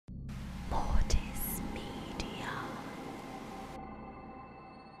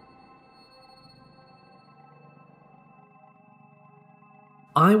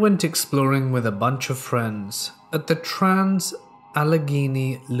I went exploring with a bunch of friends at the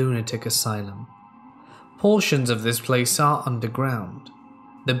Allegheny Lunatic Asylum. Portions of this place are underground.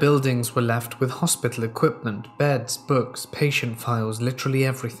 The buildings were left with hospital equipment, beds, books, patient files, literally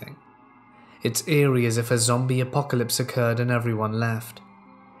everything. It's eerie as if a zombie apocalypse occurred and everyone left.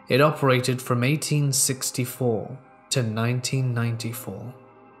 It operated from 1864 to 1994.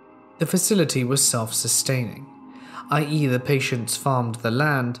 The facility was self-sustaining, i.e. the patients farmed the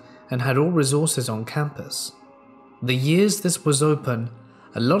land and had all resources on campus. The years this was open,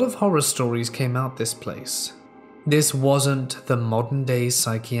 a lot of horror stories came out this place. This wasn't the modern-day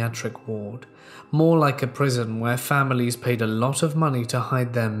psychiatric ward, more like a prison where families paid a lot of money to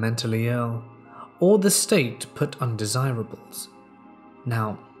hide their mentally ill, or the state put undesirables.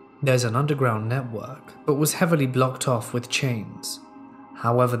 Now, there's an underground network, but was heavily blocked off with chains.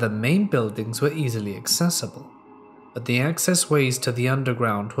 However, the main buildings were easily accessible, but the access ways to the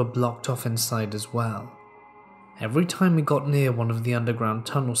underground were blocked off inside as well. Every time we got near one of the underground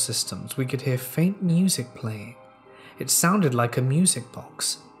tunnel systems, we could hear faint music playing. It sounded like a music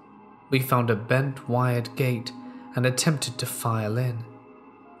box. We found a bent wired gate and attempted to file in.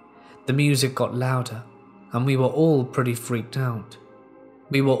 The music got louder, and we were all pretty freaked out.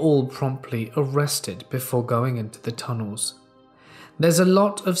 We were all promptly arrested before going into the tunnels. There's a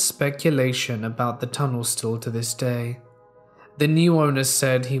lot of speculation about the tunnel still to this day. The new owner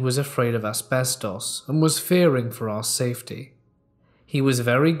said he was afraid of asbestos and was fearing for our safety. He was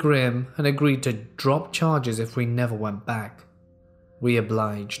very grim and agreed to drop charges if we never went back. We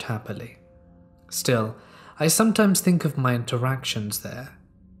obliged happily. Still, I sometimes think of my interactions there,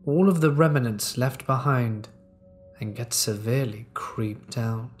 all of the remnants left behind, and get severely creeped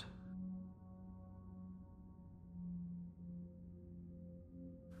out.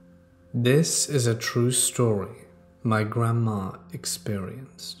 This is a true story my grandma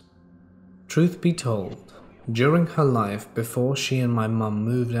experienced. Truth be told, during her life before she and my mum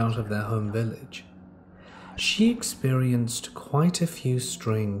moved out of their home village, she experienced quite a few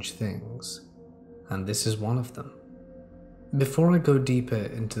strange things, and this is one of them. Before I go deeper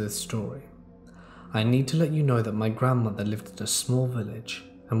into this story, I need to let you know that my grandmother lived in a small village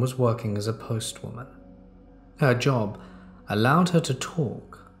and was working as a postwoman. Her job allowed her to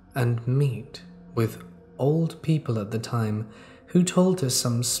talk and meet with old people at the time who told her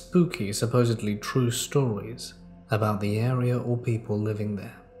some spooky, supposedly true stories about the area or people living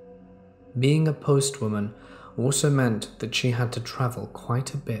there. Being a postwoman also meant that she had to travel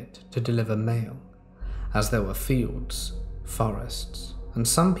quite a bit to deliver mail, as there were fields, forests, and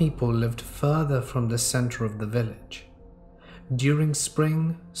some people lived further from the center of the village. During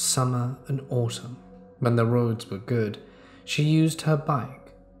spring, summer, and autumn, when the roads were good, she used her bike,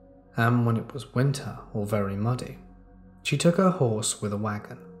 and when it was winter or very muddy, she took her horse with a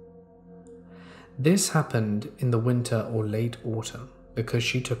wagon. This happened in the winter or late autumn because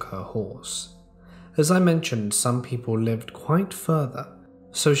she took her horse. As I mentioned, some people lived quite further,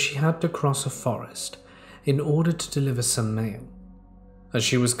 so she had to cross a forest in order to deliver some mail. As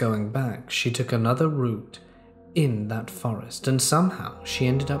she was going back, she took another route in that forest, and somehow she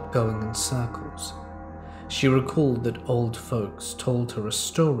ended up going in circles. She recalled that old folks told her a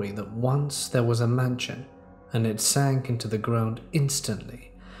story that once there was a mansion and it sank into the ground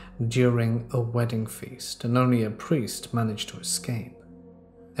instantly during a wedding feast, and only a priest managed to escape.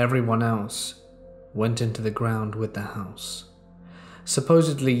 Everyone else went into the ground with the house.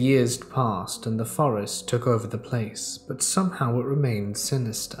 Supposedly years passed and the forest took over the place, but somehow it remained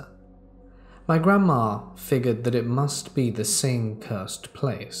sinister. My grandma figured that it must be the same cursed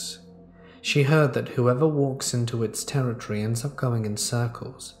place. She heard that whoever walks into its territory ends up going in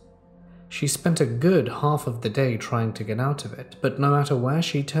circles. She spent a good half of the day trying to get out of it, but no matter where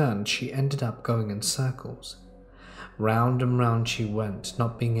she turned, she ended up going in circles. Round and round she went,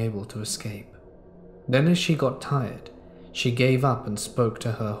 not being able to escape. Then as she got tired, she gave up and spoke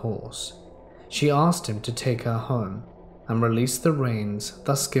to her horse. She asked him to take her home and release the reins,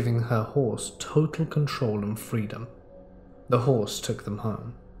 thus giving her horse total control and freedom. The horse took them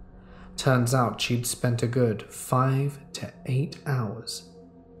home. Turns out she'd spent a good 5 to 8 hours,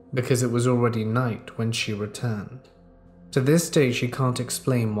 because it was already night when she returned. To this day she can't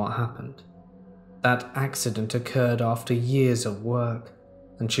explain what happened. That accident occurred after years of work,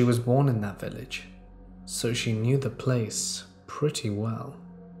 and she was born in that village, so she knew the place pretty well.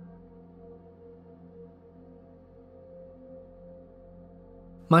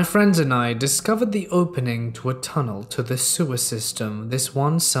 My friends and I discovered the opening to a tunnel to the sewer system this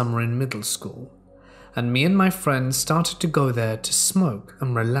one summer in middle school, and me and my friends started to go there to smoke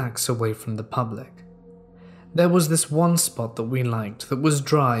and relax away from the public. There was this one spot that we liked that was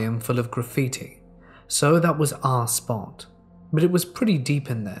dry and full of graffiti, so that was our spot, but it was pretty deep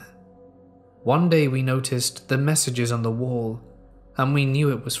in there. One day we noticed the messages on the wall, and we knew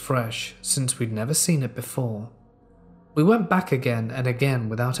it was fresh since we'd never seen it before. We went back again and again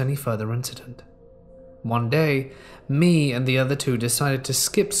without any further incident. One day, me and the other two decided to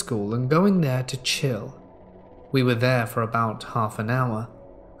skip school and go in there to chill. We were there for about half an hour,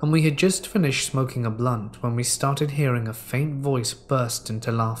 and we had just finished smoking a blunt when we started hearing a faint voice burst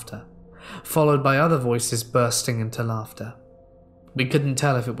into laughter, followed by other voices bursting into laughter. We couldn't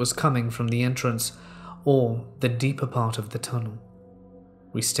tell if it was coming from the entrance or the deeper part of the tunnel.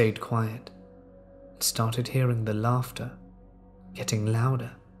 We stayed quiet and started hearing the laughter getting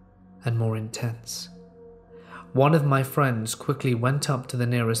louder and more intense. One of my friends quickly went up to the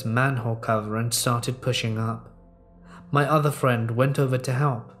nearest manhole cover and started pushing up. My other friend went over to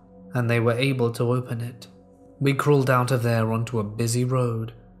help, and they were able to open it. We crawled out of there onto a busy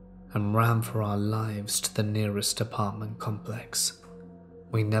road and ran for our lives to the nearest apartment complex.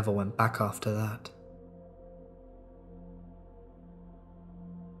 We never went back after that.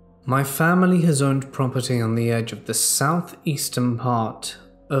 My family has owned property on the edge of the southeastern part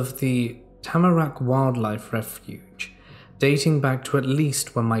of the Tamarack Wildlife Refuge, dating back to at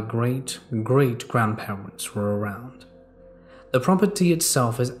least when my great-great-grandparents were around. The property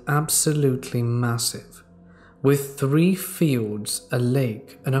itself is absolutely massive, with 3 fields, a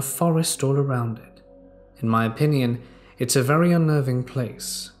lake, and a forest all around it. In my opinion, it's a very unnerving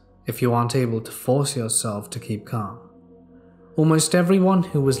place if you aren't able to force yourself to keep calm. Almost everyone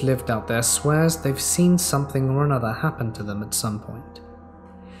who has lived out there swears they've seen something or another happen to them at some point.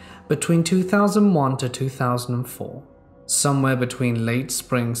 Between 2001 to 2004, somewhere between late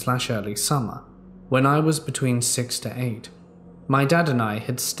spring/early summer, when I was between 6 to 8, my dad and I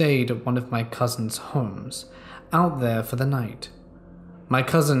had stayed at one of my cousin's homes, out there for the night. My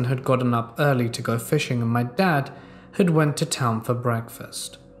cousin had gotten up early to go fishing and my dad had went to town for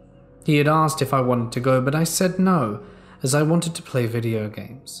breakfast. He had asked if I wanted to go, but I said no, as I wanted to play video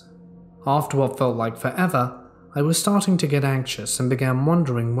games. After what felt like forever, I was starting to get anxious and began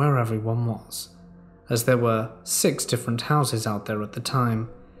wondering where everyone was, as there were 6 different houses out there at the time,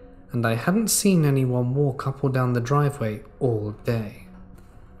 and I hadn't seen anyone walk up or down the driveway all day.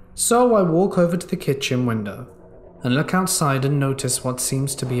 So I walk over to the kitchen window and look outside and notice what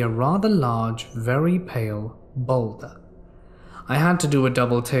seems to be a rather large, very pale boulder. I had to do a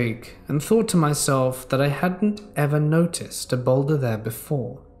double take and thought to myself that I hadn't ever noticed a boulder there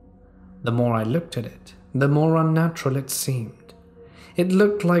before. The more I looked at it, the more unnatural it seemed. It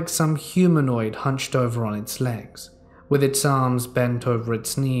looked like some humanoid hunched over on its legs, with its arms bent over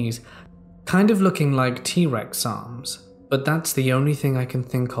its knees, kind of looking like T-Rex arms, but that's the only thing I can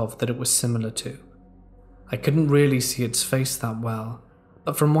think of that it was similar to. I couldn't really see its face that well,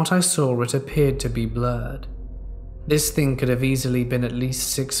 but from what I saw it appeared to be blurred. This thing could have easily been at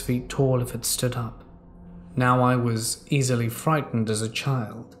least 6 feet tall if it stood up. Now I was easily frightened as a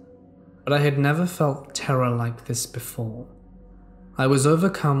child, but I had never felt terror like this before. I was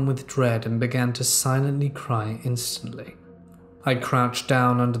overcome with dread and began to silently cry instantly. I crouched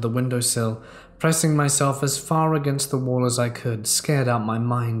down under the windowsill, pressing myself as far against the wall as I could, scared out my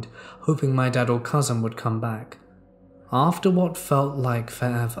mind, hoping my dad or cousin would come back. After what felt like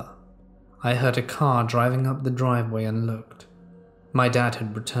forever, I heard a car driving up the driveway and looked. My dad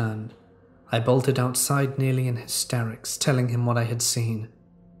had returned. I bolted outside nearly in hysterics, telling him what I had seen.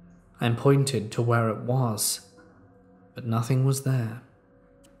 I pointed to where it was, but nothing was there.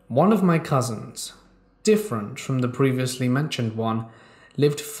 One of my cousins, different from the previously mentioned one,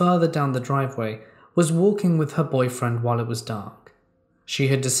 lived further down the driveway, was walking with her boyfriend while it was dark. She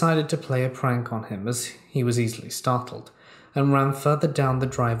had decided to play a prank on him as he was easily startled, and ran further down the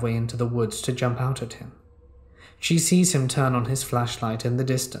driveway into the woods to jump out at him. She sees him turn on his flashlight in the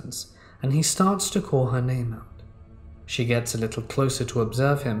distance, and he starts to call her name out. She gets a little closer to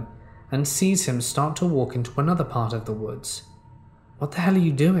observe him, and sees him start to walk into another part of the woods. "What the hell are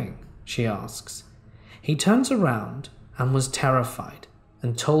you doing?" she asks. He turns around and was terrified,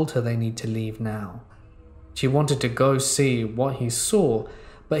 and told her they need to leave now. She wanted to go see what he saw,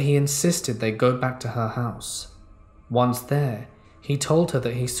 but he insisted they go back to her house. Once there, he told her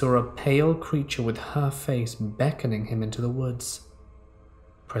that he saw a pale creature with her face beckoning him into the woods.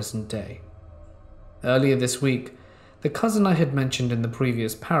 Present day. Earlier this week, the cousin I had mentioned in the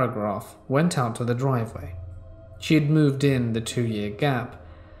previous paragraph went out to the driveway. She had moved in the 2-year gap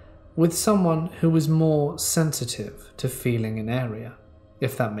with someone who was more sensitive to feeling an area,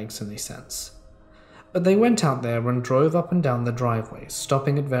 if that makes any sense. But they went out there and drove up and down the driveway,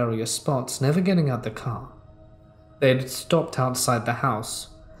 stopping at various spots, never getting out the car. They had stopped outside the house,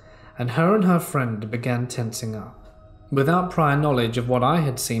 and her friend began tensing up. Without prior knowledge of what I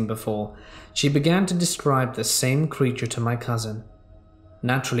had seen before, she began to describe the same creature to my cousin.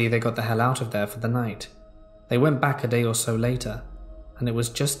 Naturally, they got the hell out of there for the night. They went back a day or so later, and it was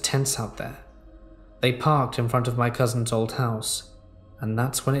just tense out there. They parked in front of my cousin's old house, and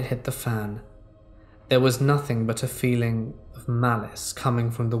that's when it hit the fan. There was nothing but a feeling of malice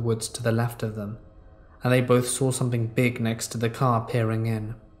coming from the woods to the left of them, and they both saw something big next to the car peering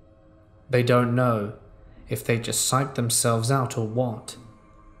in. They don't know if they just psyched themselves out or what,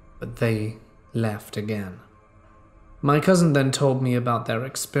 but they left again. My cousin then told me about their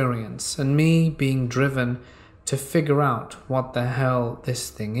experience, and me being driven to figure out what the hell this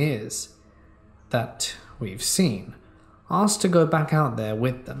thing is that we've seen, asked to go back out there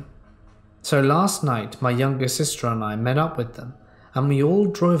with them. So last night, my younger sister and I met up with them, and we all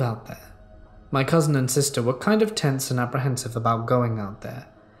drove out there. My cousin and sister were kind of tense and apprehensive about going out there,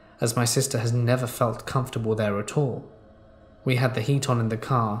 as my sister has never felt comfortable there at all. We had the heat on in the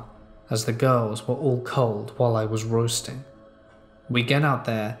car, as the girls were all cold while I was roasting. We get out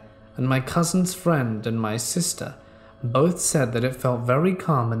there, and my cousin's friend and my sister both said that it felt very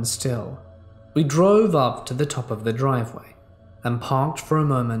calm and still. We drove up to the top of the driveway, and parked for a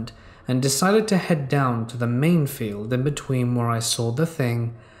moment, and decided to head down to the main field in between where I saw the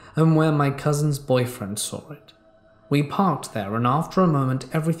thing and where my cousin's boyfriend saw it. We parked there, and after a moment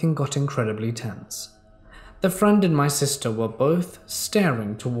everything got incredibly tense. The friend and my sister were both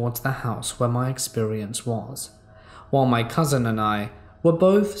staring towards the house where my experience was, while my cousin and I were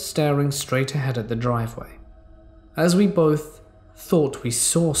both staring straight ahead at the driveway, as we both thought we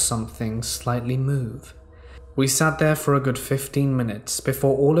saw something slightly move. We sat there for a good 15 minutes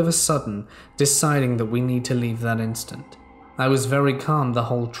before all of a sudden deciding that we need to leave that instant. I was very calm the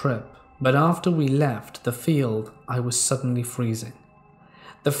whole trip, but after we left the field, I was suddenly freezing.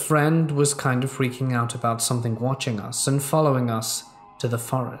 The friend was kind of freaking out about something watching us and following us to the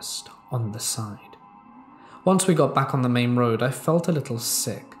forest on the side. Once we got back on the main road, I felt a little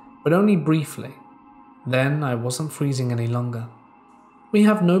sick, but only briefly. Then I wasn't freezing any longer. We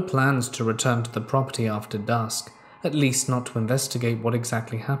have no plans to return to the property after dusk, at least not to investigate what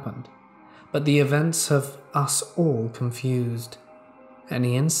exactly happened. But the events have us all confused.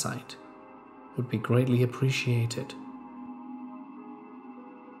 Any insight would be greatly appreciated.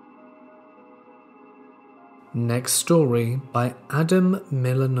 Next story by Adam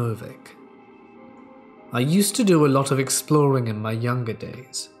Milanovic. I used to do a lot of exploring in my younger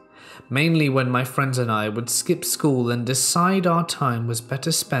days, mainly when my friends and I would skip school and decide our time was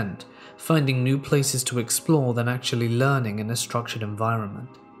better spent finding new places to explore than actually learning in a structured environment.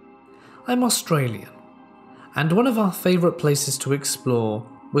 I'm Australian, and one of our favourite places to explore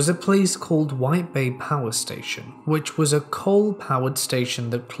was a place called White Bay Power Station, which was a coal-powered station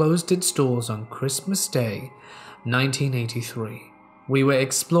that closed its doors on Christmas Day, 1983. We were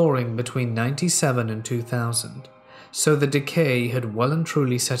exploring between 97 and 2000, so the decay had well and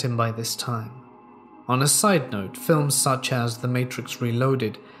truly set in by this time. On a side note, films such as The Matrix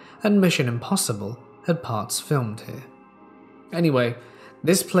Reloaded and Mission Impossible had parts filmed here. Anyway,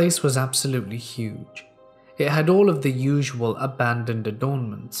 this place was absolutely huge. It had all of the usual abandoned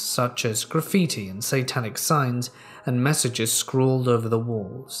adornments, such as graffiti and satanic signs and messages scrawled over the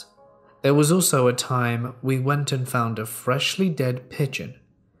walls. There was also a time we went and found a freshly dead pigeon,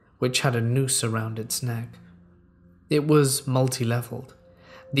 which had a noose around its neck. It was multi-leveled.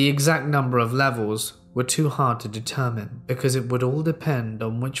 The exact number of levels were too hard to determine because it would all depend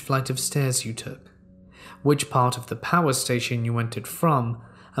on which flight of stairs you took, which part of the power station you entered from,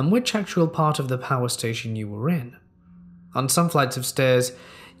 and which actual part of the power station you were in. On some flights of stairs,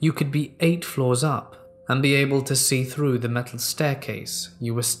 you could be 8 floors up and be able to see through the metal staircase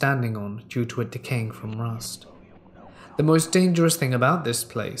you were standing on due to it decaying from rust. The most dangerous thing about this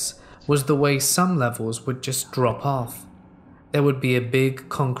place was the way some levels would just drop off. There would be a big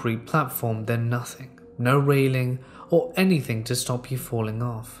concrete platform, then nothing, no railing or anything to stop you falling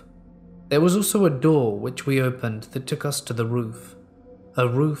off. There was also a door which we opened that took us to the roof. A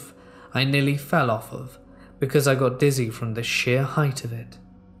roof I nearly fell off of because I got dizzy from the sheer height of it,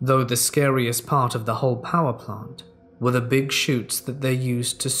 though the scariest part of the whole power plant were the big chutes that they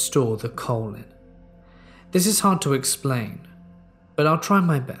used to store the coal in. This is hard to explain, but I'll try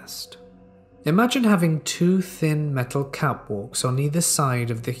my best. Imagine having 2 thin metal catwalks on either side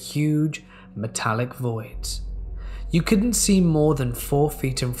of the huge metallic voids. You couldn't see more than 4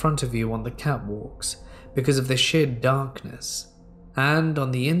 feet in front of you on the catwalks because of the sheer darkness, and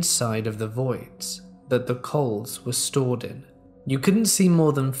on the inside of the voids that the coals were stored in, You couldn't see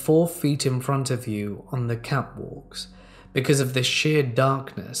more than 4 feet in front of you on the catwalks because of the sheer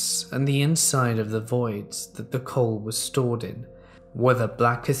darkness, and the inside of the voids that the coal was stored in were the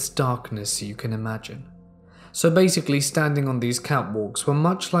blackest darkness you can imagine. So basically, standing on these catwalks were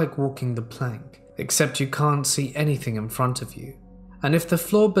much like walking the plank, except you can't see anything in front of you, and if the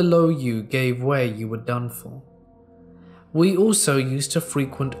floor below you gave way, you were done for. We also used to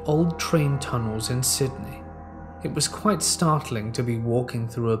frequent old train tunnels in Sydney. It was quite startling to be walking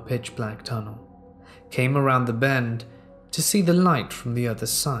through a pitch-black tunnel. Came around the bend to see the light from the other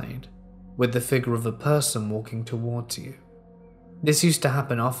side, with the figure of a person walking towards you. This used to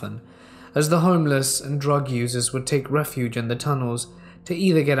happen often, as the homeless and drug users would take refuge in the tunnels to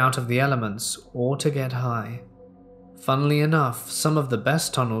either get out of the elements or to get high. Funnily enough, some of the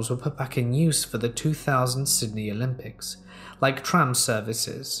best tunnels were put back in use for the 2000 Sydney Olympics, like tram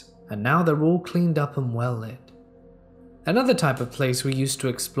services, and now they're all cleaned up and well lit. Another type of place we used to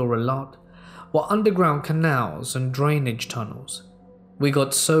explore a lot were underground canals and drainage tunnels. We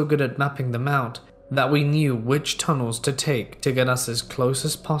got so good at mapping them out that we knew which tunnels to take to get us as close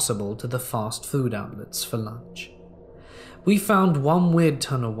as possible to the fast food outlets for lunch. We found one weird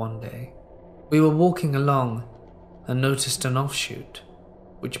tunnel one day. We were walking along and noticed an offshoot,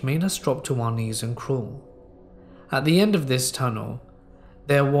 which made us drop to our knees and crawl. At the end of this tunnel,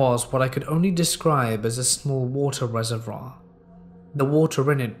 there was what I could only describe as a small water reservoir. The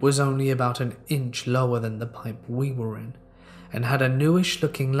water in it was only about an inch lower than the pipe we were in, and had a newish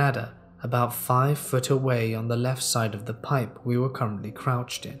looking ladder about 5 foot away on the left side of the pipe we were currently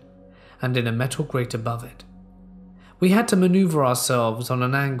crouched in, and in a metal grate above it. We had to maneuver ourselves on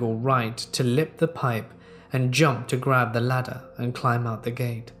an angle right to lip the pipe and jump to grab the ladder and climb out the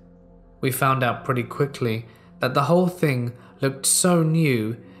gate. We found out pretty quickly that the whole thing looked so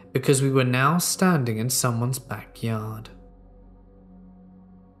new because we were now standing in someone's backyard.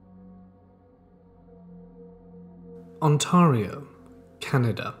 Ontario,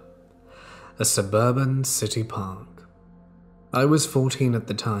 Canada. A suburban city park. I was 14 at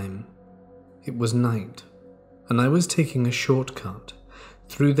the time. It was night, and I was taking a shortcut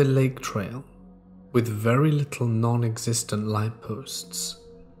through the lake trail with very little non-existent light posts.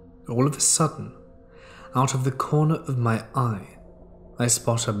 All of a sudden, out of the corner of my eye, I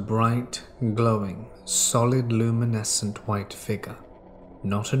spot a bright, glowing, solid luminescent white figure.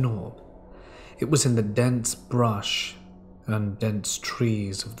 Not an orb. It was in the dense brush and dense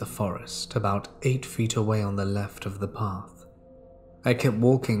trees of the forest, about 8 feet away on the left of the path. I kept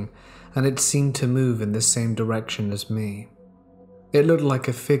walking, and it seemed to move in the same direction as me. It looked like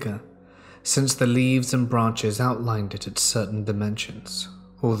a figure, since the leaves and branches outlined it at certain dimensions,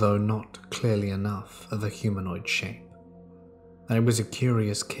 although not clearly enough of a humanoid shape. I was a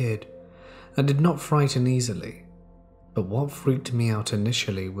curious kid, and did not frighten easily, but what freaked me out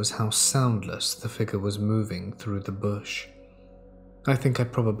initially was how soundless the figure was moving through the bush. I think I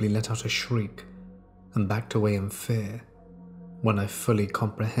probably let out a shriek and backed away in fear when I fully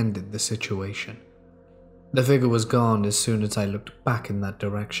comprehended the situation. The figure was gone as soon as I looked back in that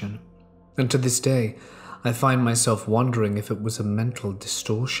direction, and to this day I find myself wondering if it was a mental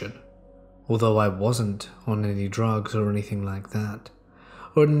distortion, although I wasn't on any drugs or anything like that,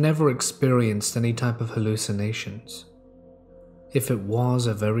 or had never experienced any type of hallucinations. If it was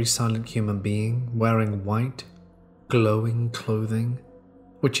a very silent human being wearing white, glowing clothing,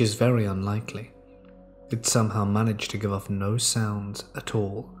 which is very unlikely, it somehow managed to give off no sounds at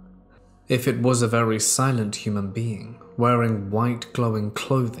all. If it was a very silent human being wearing white glowing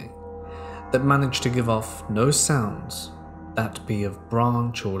clothing that managed to give off no sounds, that be of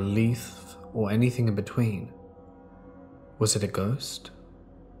branch or leaf or anything in between, was it a ghost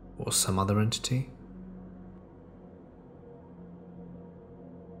or some other entity?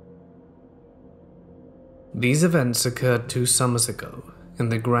 These events occurred 2 summers ago in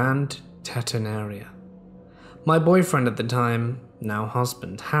the Grand Teton area. My boyfriend at the time, now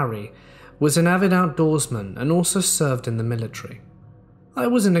husband, Harry, was an avid outdoorsman and also served in the military. I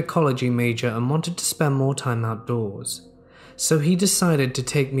was an ecology major and wanted to spend more time outdoors, so he decided to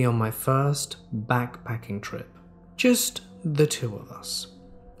take me on my first backpacking trip, just the 2 of us.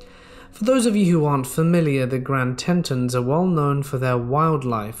 For those of you who aren't familiar, the Grand Tetons are well known for their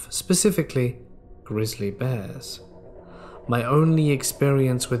wildlife, specifically grizzly bears. My only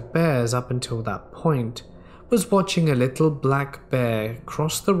experience with bears up until that point was watching a little black bear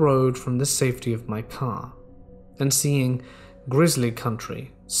cross the road from the safety of my car, and seeing grizzly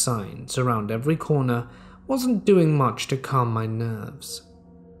country signs around every corner wasn't doing much to calm my nerves.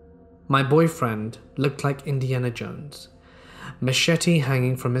 My boyfriend looked like Indiana Jones, machete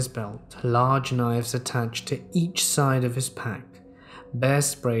hanging from his belt, large knives attached to each side of his pack, bear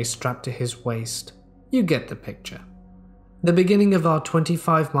spray strapped to his waist. You get the picture. The beginning of our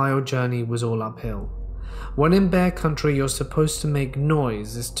 25-mile journey was all uphill. When in bear country you're supposed to make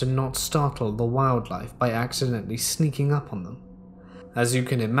noise is to not startle the wildlife by accidentally sneaking up on them. As you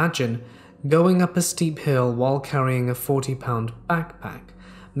can imagine, going up a steep hill while carrying a 40-pound backpack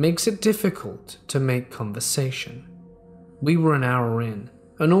makes it difficult to make conversation. We were an hour in,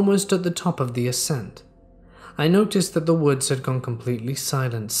 and almost at the top of the ascent. I noticed that the woods had gone completely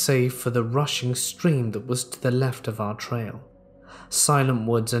silent save for the rushing stream that was to the left of our trail. Silent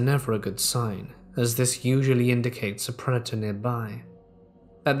woods are never a good sign, as this usually indicates a predator nearby.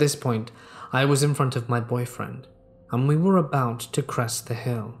 At this point, I was in front of my boyfriend, and we were about to crest the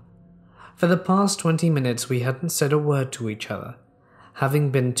hill. For the past 20 minutes we hadn't said a word to each other,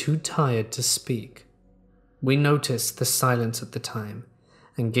 having been too tired to speak. We noticed the silence at the time,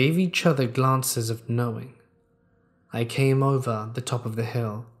 and gave each other glances of knowing. I came over the top of the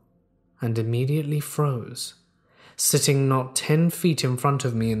hill, and immediately froze. Sitting not 10 feet in front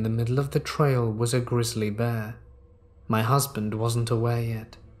of me in the middle of the trail was a grizzly bear. My husband wasn't aware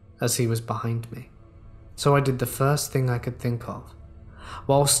yet, as he was behind me, so I did the first thing I could think of.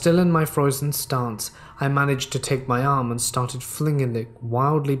 While still in my frozen stance, I managed to take my arm and started flinging it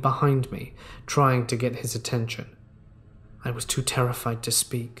wildly behind me, trying to get his attention. I was too terrified to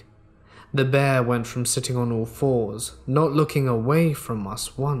speak. The bear went from sitting on all fours, not looking away from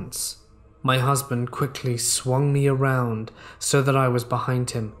us once. My husband quickly swung me around so that I was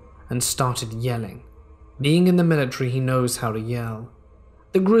behind him and started yelling. Being in the military, he knows how to yell.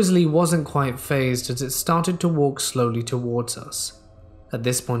 The grizzly wasn't quite fazed as it started to walk slowly towards us. At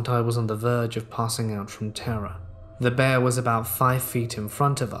this point, I was on the verge of passing out from terror. The bear was about 5 feet in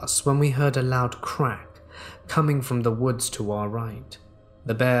front of us when we heard a loud crack coming from the woods to our right.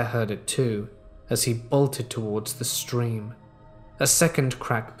 The bear heard it too, as he bolted towards the stream. A second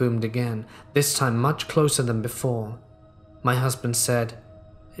crack boomed again, this time much closer than before. My husband said,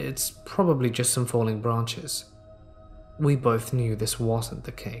 "It's probably just some falling branches." We both knew this wasn't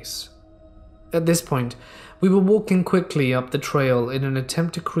the case. At this point, we were walking quickly up the trail in an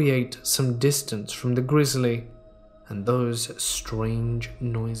attempt to create some distance from the grizzly and those strange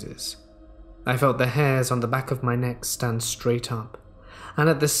noises. I felt the hairs on the back of my neck stand straight up, and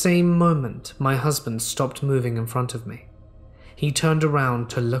at the same moment, my husband stopped moving in front of me. He turned around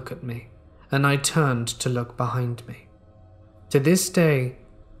to look at me, and I turned to look behind me. To this day,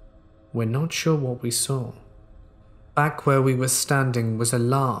 we're not sure what we saw. Back where we were standing was a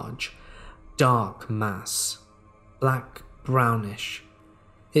large, dark mass, black-brownish.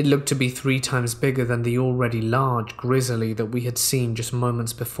 It looked to be 3 times bigger than the already large grizzly that we had seen just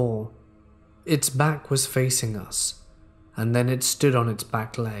moments before. Its back was facing us, and then it stood on its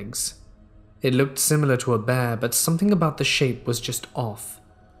back legs. It looked similar to a bear, but something about the shape was just off.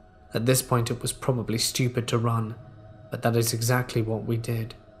 At this point, it was probably stupid to run, but that is exactly what we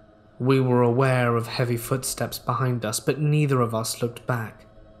did. We were aware of heavy footsteps behind us, but neither of us looked back.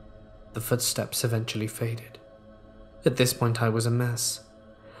 The footsteps eventually faded. At this point, I was a mess.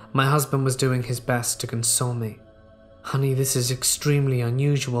 My husband was doing his best to console me. "Honey, this is extremely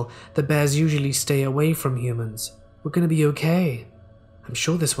unusual. The bears usually stay away from humans. We're gonna be okay. I'm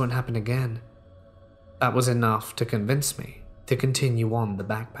sure this won't happen again." That was enough to convince me to continue on the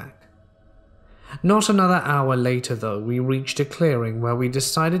backpack. Not another hour later, though, we reached a clearing where we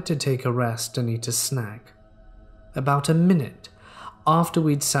decided to take a rest and eat a snack. About a minute after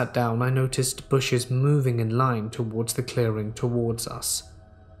we'd sat down, I noticed bushes moving in line towards the clearing towards us.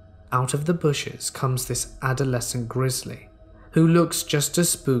 Out of the bushes comes this adolescent grizzly, who looks just as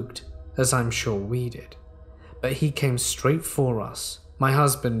spooked as I'm sure we did. But he came straight for us. My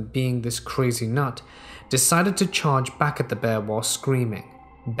husband, being this crazy nut, decided to charge back at the bear while screaming,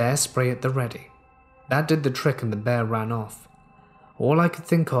 "Bear spray at the ready." That did the trick and the bear ran off. All I could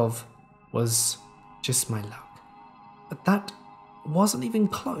think of was just my luck. But that wasn't even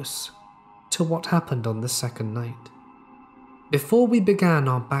close to what happened on the second night. Before we began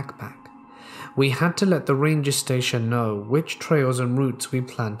our backpack, we had to let the ranger station know which trails and routes we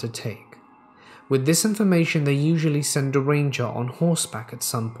planned to take. With this information, they usually send a ranger on horseback at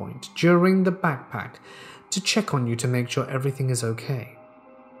some point during the backpack to check on you to make sure everything is okay.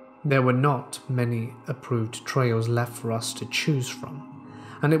 There were not many approved trails left for us to choose from,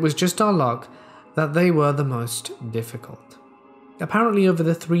 and it was just our luck that they were the most difficult. Apparently, over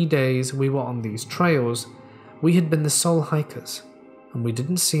the 3 days we were on these trails, we had been the sole hikers, and we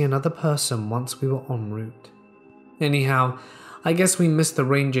didn't see another person once we were en route. Anyhow, I guess we missed the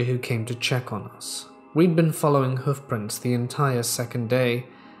ranger who came to check on us. We'd been following hoofprints the entire second day,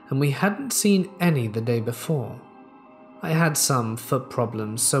 and we hadn't seen any the day before. I had some foot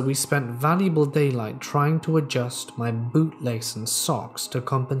problems, so we spent valuable daylight trying to adjust my bootlace and socks to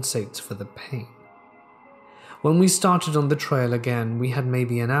compensate for the pain. When we started on the trail again, we had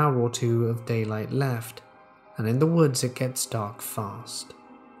maybe an hour or two of daylight left, and in the woods it gets dark fast.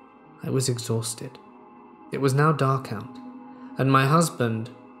 I was exhausted. It was now dark out, and my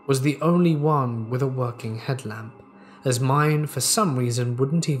husband was the only one with a working headlamp, as mine for some reason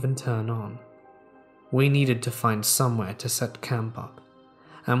wouldn't even turn on. We needed to find somewhere to set camp up,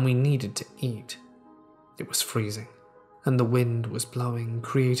 and we needed to eat. It was freezing, and the wind was blowing,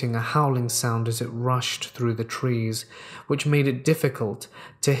 creating a howling sound as it rushed through the trees, which made it difficult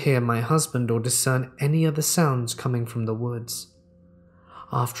to hear my husband or discern any other sounds coming from the woods.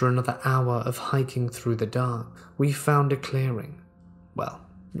 After another hour of hiking through the dark, we found a clearing. Well,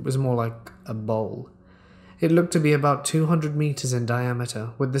 it was more like a bowl. It looked to be about 200 meters in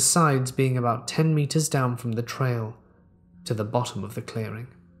diameter, with the sides being about 10 meters down from the trail to the bottom of the clearing.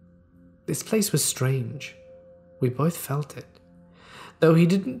 This place was strange. We both felt it, though he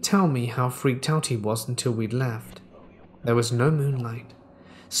didn't tell me how freaked out he was until we'd left. There was no moonlight,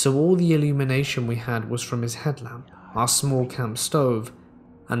 so all the illumination we had was from his headlamp, our small camp stove,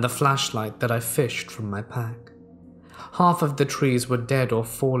 and the flashlight that I fished from my pack. Half of the trees were dead or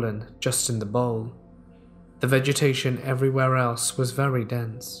fallen just in the bowl. The vegetation everywhere else was very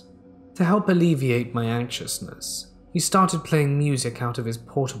dense. To help alleviate my anxiousness, he started playing music out of his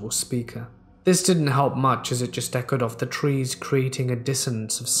portable speaker. This didn't help much as it just echoed off the trees, creating a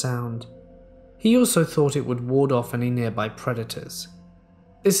dissonance of sound. He also thought it would ward off any nearby predators.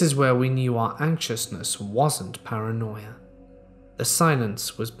 This is where we knew our anxiousness wasn't paranoia. The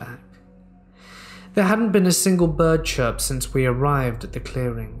silence was back. There hadn't been a single bird chirp since we arrived at the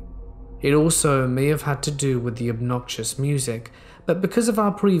clearing. It also may have had to do with the obnoxious music, but because of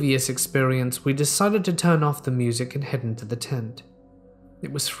our previous experience, we decided to turn off the music and head into the tent.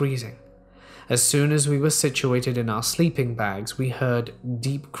 It was freezing. As soon as we were situated in our sleeping bags, we heard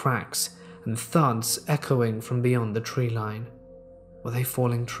deep cracks and thuds echoing from beyond the tree line. Were they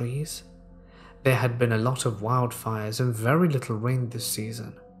falling trees? There had been a lot of wildfires and very little rain this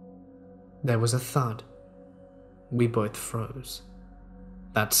season. There was a thud. We both froze.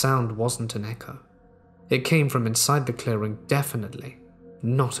 That sound wasn't an echo. It came from inside the clearing, definitely,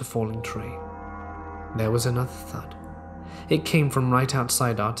 not a falling tree. There was another thud. It came from right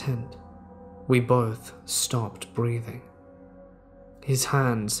outside our tent. We both stopped breathing. His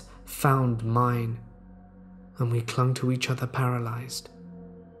hands found mine, and we clung to each other paralyzed.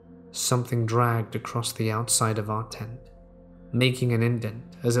 Something dragged across the outside of our tent, making an indent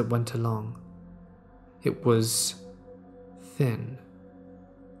as it went along. It was thin,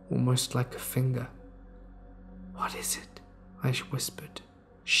 almost like a finger. "What is it?" I whispered,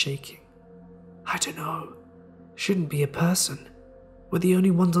 shaking. "I don't know. Shouldn't be a person. We're the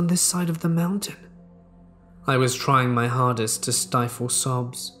only ones on this side of the mountain." I was trying my hardest to stifle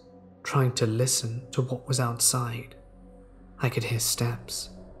sobs, trying to listen to what was outside. I could hear steps,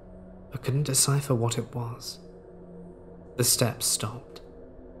 but couldn't decipher what it was. The steps stopped,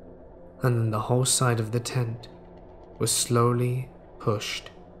 and then the whole side of the tent was slowly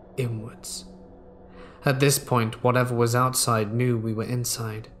pushed inwards. At this point, whatever was outside knew we were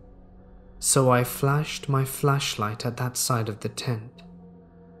inside, so I flashed my flashlight at that side of the tent.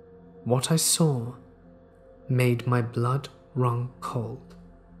 What I saw made my blood run cold.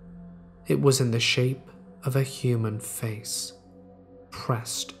 It was in the shape of a human face,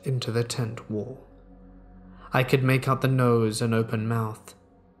 pressed into the tent wall. I could make out the nose and open mouth.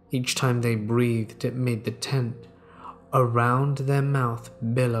 Each time they breathed, it made the tent around their mouth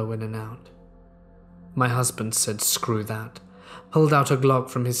billow in and out. My husband said, "Screw that," pulled out a Glock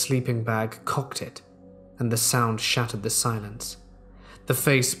from his sleeping bag, cocked it, and the sound shattered the silence. The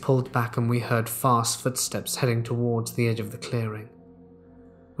face pulled back and we heard fast footsteps heading towards the edge of the clearing.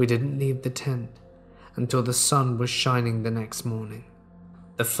 We didn't leave the tent until the sun was shining the next morning.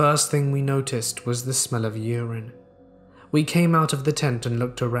 The first thing we noticed was the smell of urine. We came out of the tent and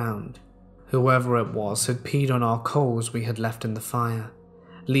looked around. Whoever it was had peed on our coals we had left in the fire,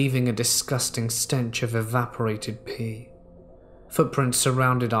 leaving a disgusting stench of evaporated pee. Footprints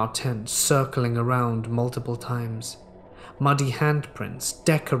surrounded our tent, circling around multiple times. Muddy handprints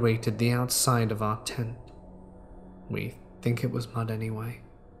decorated the outside of our tent. We think it was mud anyway.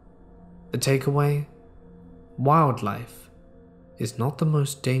 The takeaway? Wildlife is not the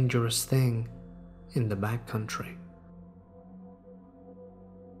most dangerous thing in the backcountry.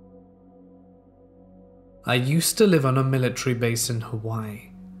 I used to live on a military base in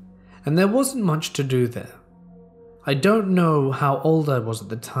Hawaii, and there wasn't much to do there. I don't know how old I was at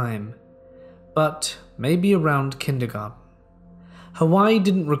the time, but maybe around kindergarten. Hawaii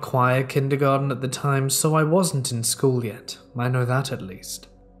didn't require kindergarten at the time, so I wasn't in school yet. I know that at least.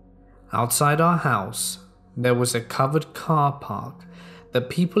 Outside our house, there was a covered car park that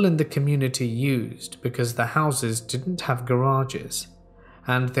people in the community used because the houses didn't have garages,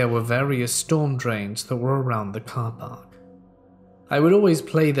 and there were various storm drains that were around the car park. I would always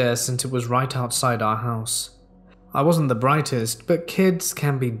play there since it was right outside our house. I wasn't the brightest, but kids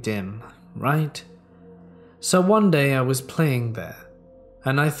can be dim, right? So one day I was playing there,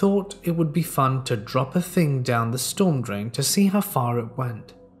 and I thought it would be fun to drop a thing down the storm drain to see how far it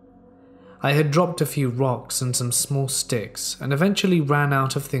went. I had dropped a few rocks and some small sticks and eventually ran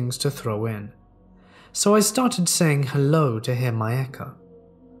out of things to throw in. So I started saying hello to hear my echo.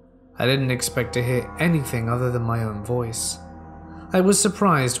 I didn't expect to hear anything other than my own voice. I was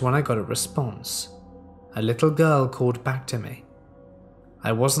surprised when I got a response. A little girl called back to me.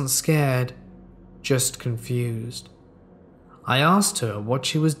 I wasn't scared, just confused. I asked her what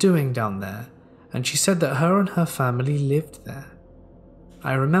she was doing down there, and she said that her and her family lived there.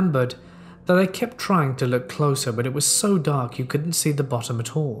 I remembered that I kept trying to look closer, but it was so dark you couldn't see the bottom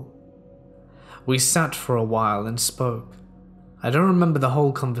at all. We sat for a while and spoke. I don't remember the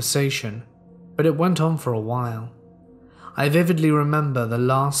whole conversation, but it went on for a while. I vividly remember the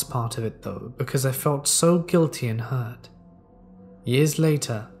last part of it though, because I felt so guilty and hurt. Years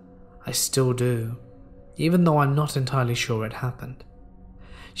later, I still do, even though I'm not entirely sure it happened.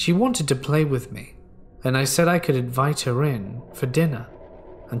 She wanted to play with me, and I said I could invite her in for dinner,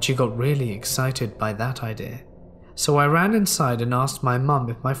 and she got really excited by that idea. So I ran inside and asked my mum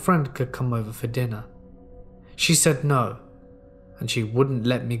if my friend could come over for dinner. She said no, and she wouldn't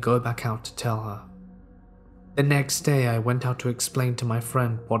let me go back out to tell her. The next day I went out to explain to my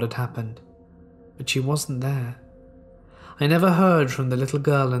friend what had happened, but she wasn't there. I never heard from the little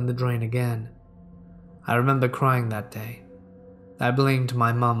girl in the drain again. I remember crying that day. I blamed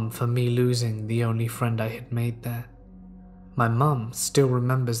my mum for me losing the only friend I had made there. My mum still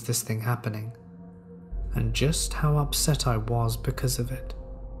remembers this thing happening, and just how upset I was because of it.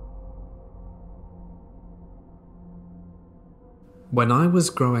 When I was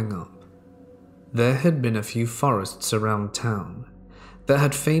growing up, there had been a few forests around town that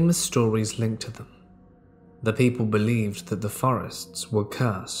had famous stories linked to them. The people believed that the forests were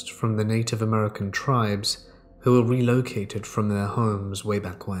cursed from the Native American tribes who were relocated from their homes way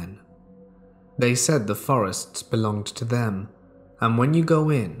back when. They said the forests belonged to them, and when you go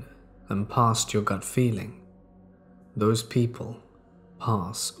in and past your gut feeling, those people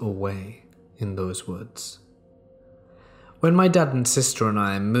pass away in those woods. When my dad and sister and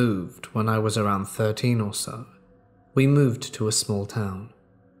I moved when I was around 13 or so, we moved to a small town.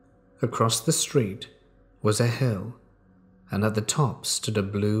 Across the street was a hill, and at the top stood a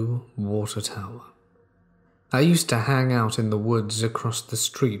blue water tower. I used to hang out in the woods across the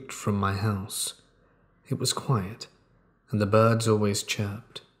street from my house. It was quiet, and the birds always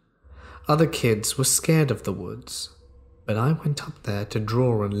chirped. Other kids were scared of the woods, but I went up there to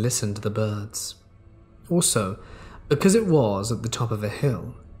draw and listen to the birds. Also, because it was at the top of a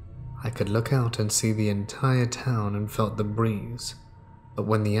hill, I could look out and see the entire town and felt the breeze. But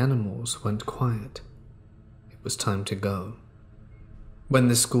when the animals went quiet, it was time to go. When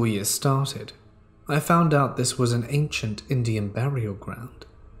the school year started, I found out this was an ancient Indian burial ground.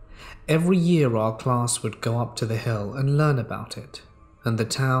 Every year our class would go up to the hill and learn about it, and the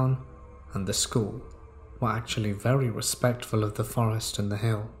town and the school were actually very respectful of the forest and the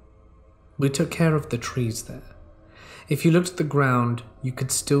hill. We took care of the trees there. If you looked at the ground, you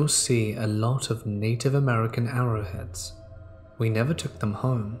could still see a lot of Native American arrowheads. We never took them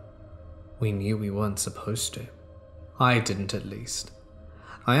home. We knew we weren't supposed to. I didn't, at least.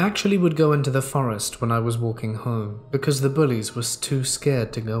 I actually would go into the forest when I was walking home because the bullies were too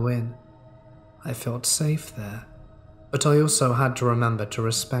scared to go in. I felt safe there, but I also had to remember to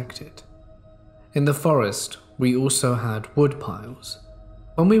respect it. In the forest, we also had wood piles.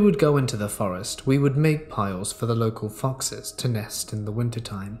 When we would go into the forest, we would make piles for the local foxes to nest in the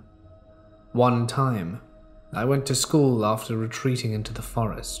wintertime. One time, I went to school after retreating into the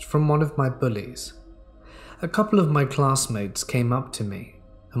forest from one of my bullies. A couple of my classmates came up to me,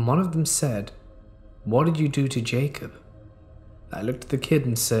 and one of them said, "What did you do to Jacob?" I looked at the kid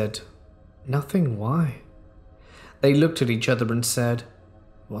and said, "Nothing, why?" They looked at each other and said,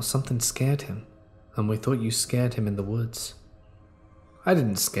 "Well, something scared him, and we thought you scared him in the woods." "I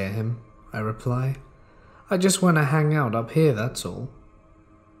didn't scare him," I reply. "I just want to hang out up here, that's all."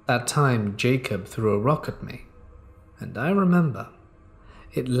 That time Jacob threw a rock at me, and I remember.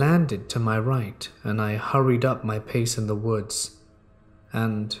 It landed to my right, and I hurried up my pace in the woods,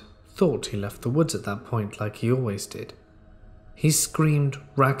 and thought he left the woods at that point like he always did. He screamed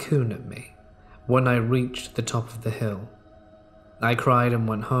raccoon at me when I reached the top of the hill. I cried and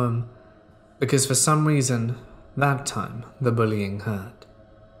went home because for some reason, that time, the bullying hurt.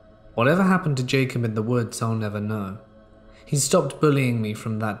 Whatever happened to Jacob in the woods, I'll never know. He stopped bullying me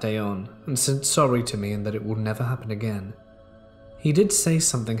from that day on and said sorry to me and that it will never happen again. He did say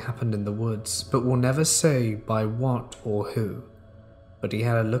something happened in the woods, but will never say by what or who. But he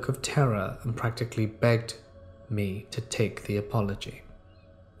had a look of terror and practically begged me to take the apology.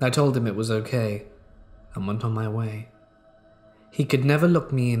 I told him it was okay and went on my way. He could never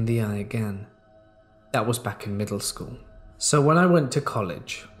look me in the eye again. That was back in middle school. So when I went to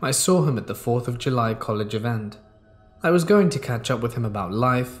college, I saw him at the 4th of July college event. I was going to catch up with him about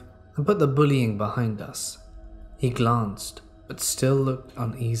life and put the bullying behind us. He glanced, but still looked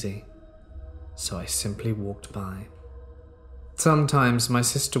uneasy, so I simply walked by. Sometimes my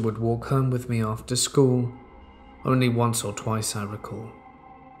sister would walk home with me after school, only once or twice I recall.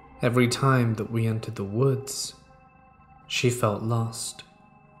 Every time that we entered the woods, she felt lost.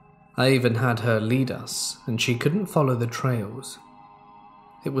 I even had her lead us, and she couldn't follow the trails.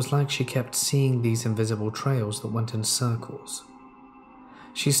 It was like she kept seeing these invisible trails that went in circles.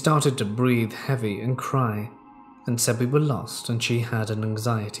 She started to breathe heavy and cry, and said we were lost and she had an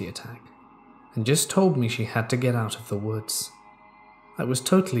anxiety attack, and just told me she had to get out of the woods. I was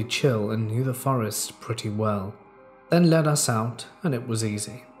totally chill and knew the forest pretty well, then led us out and it was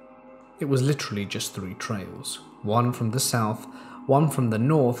easy. It was literally just 3 trails, one from the south, one from the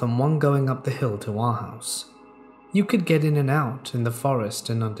north, and one going up the hill to our house. You could get in and out in the forest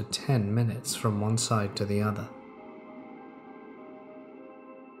in under 10 minutes from one side to the other.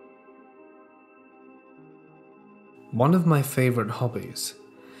 One of my favorite hobbies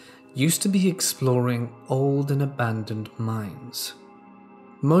used to be exploring old and abandoned mines,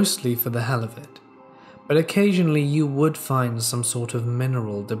 mostly for the hell of it, but occasionally you would find some sort of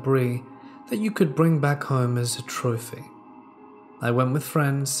mineral debris that you could bring back home as a trophy. I went with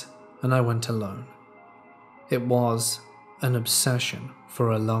friends and I went alone. It was an obsession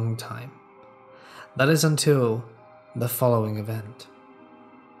for a long time. That is until the following event.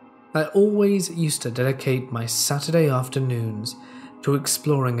 I always used to dedicate my Saturday afternoons to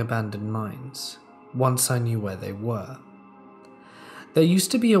exploring abandoned mines, once I knew where they were. There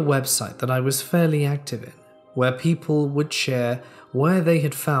used to be a website that I was fairly active in, where people would share where they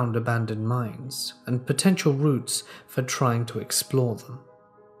had found abandoned mines and potential routes for trying to explore them.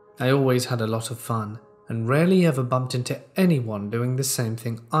 I always had a lot of fun and rarely ever bumped into anyone doing the same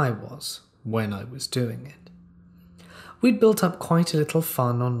thing I was when I was doing it. We'd built up quite a little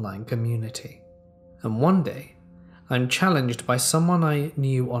fun online community, and one day I'm challenged by someone I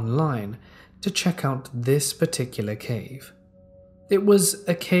knew online to check out this particular cave. It was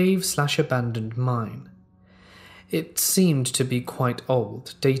a cave/abandoned mine. It seemed to be quite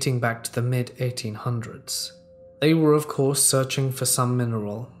old, dating back to the mid-1800s. They were of course searching for some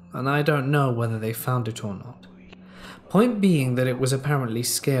mineral, and I don't know whether they found it or not. Point being that it was apparently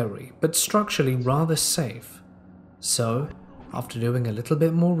scary, but structurally rather safe. So, after doing a little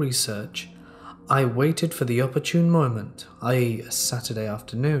bit more research, I waited for the opportune moment, i.e. a Saturday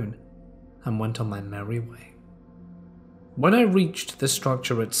afternoon, and went on my merry way. When I reached the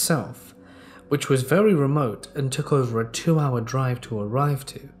structure itself, which was very remote and took over a 2-hour drive to arrive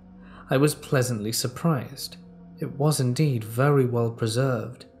to, I was pleasantly surprised. It was indeed very well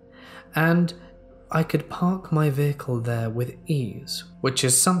preserved, and I could park my vehicle there with ease, which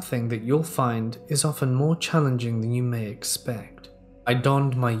is something that you'll find is often more challenging than you may expect. I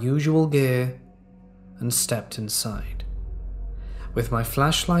donned my usual gear and stepped inside. With my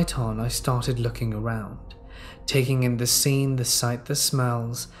flashlight on, I started looking around, taking in the scene, the sight, the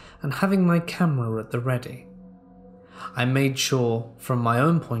smells, and having my camera at the ready. I made sure, from my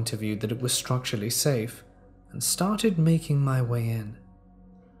own point of view, that it was structurally safe, and started making my way in.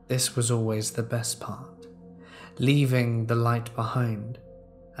 This was always the best part, leaving the light behind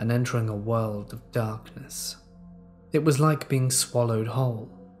and entering a world of darkness. It was like being swallowed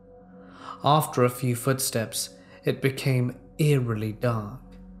whole. After a few footsteps, it became eerily dark,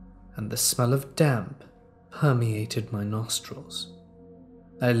 and the smell of damp permeated my nostrils.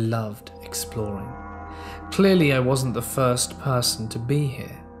 I loved exploring. Clearly I wasn't the first person to be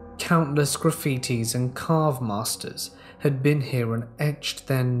here. Countless graffitis and carve masters had been here and etched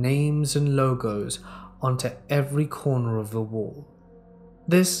their names and logos onto every corner of the wall.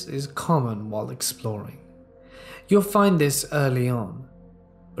 This is common while exploring. You'll find this early on,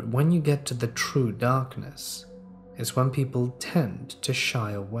 but when you get to the true darkness, is when people tend to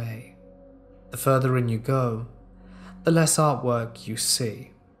shy away. The further in you go, the less artwork you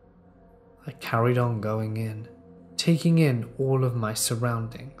see. I carried on going in, taking in all of my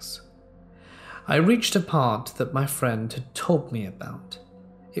surroundings. I reached a part that my friend had told me about.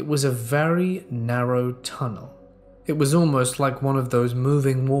 It was a very narrow tunnel. It was almost like one of those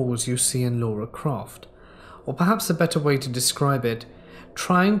moving walls you see in Lara Croft, or perhaps a better way to describe it,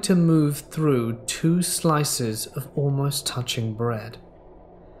 trying to move through two slices of almost touching bread.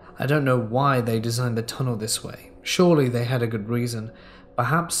 I don't know why they designed the tunnel this way. Surely they had a good reason.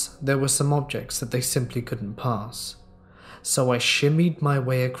 Perhaps there were some objects that they simply couldn't pass. So I shimmied my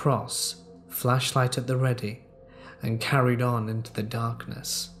way across, flashlight at the ready, and carried on into the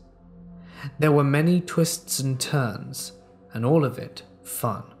darkness. There were many twists and turns, and all of it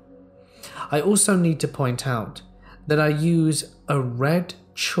fun. I also need to point out that I use a red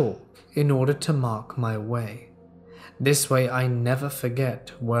chalk in order to mark my way. This way I never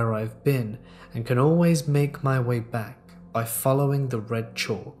forget where I've been and can always make my way back by following the red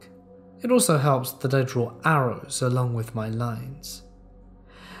chalk. It also helps that I draw arrows along with my lines.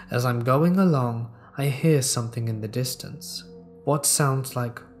 As I'm going along, I hear something in the distance. What sounds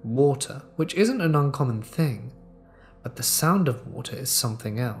like water, which isn't an uncommon thing, but the sound of water is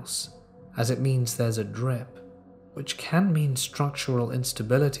something else, as it means there's a drip, which can mean structural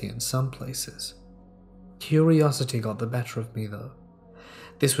instability in some places. Curiosity got the better of me though.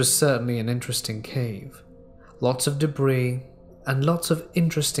 This was certainly an interesting cave. Lots of debris and lots of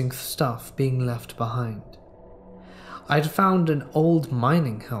interesting stuff being left behind. I'd found an old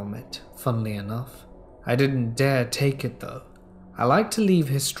mining helmet, funnily enough. I didn't dare take it though. I like to leave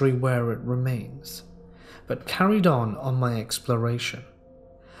history where it remains, but carried on my exploration.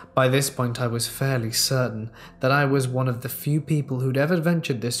 By this point I was fairly certain that I was one of the few people who'd ever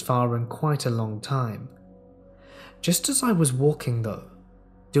ventured this far in quite a long time. Just as I was walking though,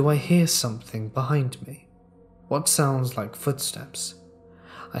 do I hear something behind me? What sounds like footsteps.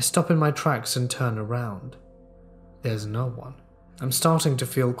 I stop in my tracks and turn around. There's no one. I'm starting to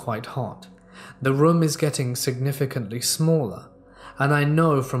feel quite hot. The room is getting significantly smaller, and I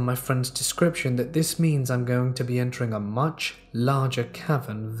know from my friend's description that this means I'm going to be entering a much larger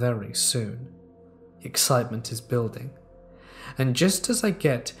cavern very soon. Excitement is building, and just as I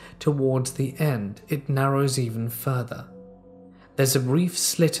get towards the end, it narrows even further. There's a brief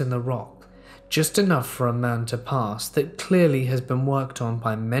slit in the rock, just enough for a man to pass, that clearly has been worked on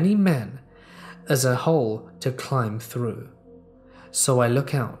by many men as a hole to climb through. So I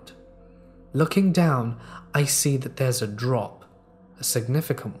look out. Looking down, I see that there's a drop, a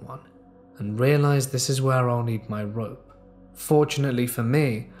significant one, and realize this is where I'll need my rope. Fortunately for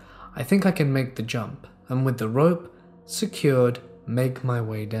me, I think I can make the jump, and with the rope secured, make my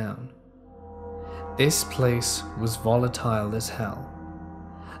way down. This place was volatile as hell.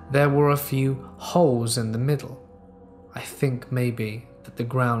 There were a few holes in the middle. I think maybe that the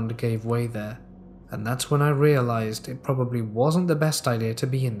ground gave way there, and that's when I realized it probably wasn't the best idea to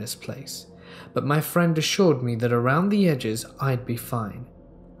be in this place. But my friend assured me that around the edges I'd be fine.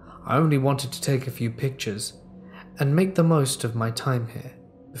 I only wanted to take a few pictures and make the most of my time here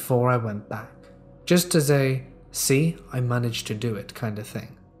before I went back. Just as a, see, I managed to do it kind of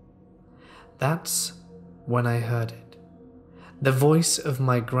thing. That's when I heard it. The voice of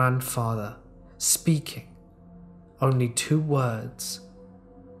my grandfather speaking. Only 2 words.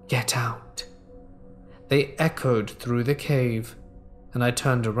 Get out. They echoed through the cave, and I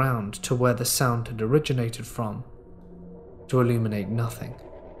turned around to where the sound had originated from, to illuminate nothing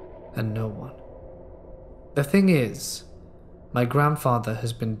and no one. The thing is, my grandfather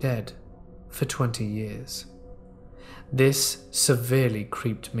has been dead for 20 years. This severely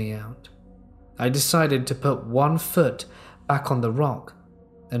creeped me out. I decided to put 1 foot back on the rock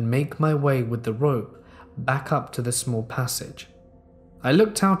and make my way with the rope back up to the small passage. I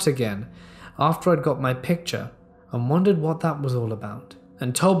looked out again after I'd got my picture and wondered what that was all about,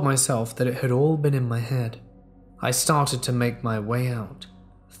 and told myself that it had all been in my head. I started to make my way out,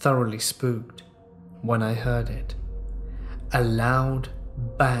 thoroughly spooked, when I heard it. A loud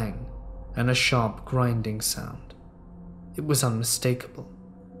bang and a sharp grinding sound. It was unmistakable.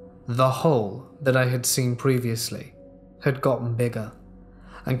 The hole that I had seen previously had gotten bigger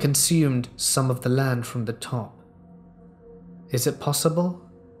and consumed some of the land from the top. Is it possible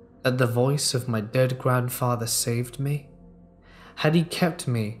that the voice of my dead grandfather saved me? Had he kept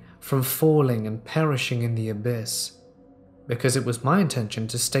me from falling and perishing in the abyss? Because it was my intention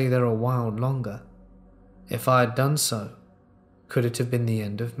to stay there a while longer. If I had done so, could it have been the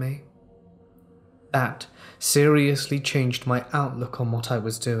end of me? That seriously changed my outlook on what I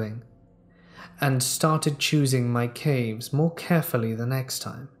was doing, and started choosing my caves more carefully the next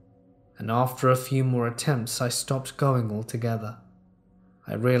time, and after a few more attempts I stopped going altogether.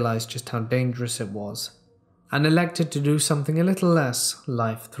 I realized just how dangerous it was and elected to do something a little less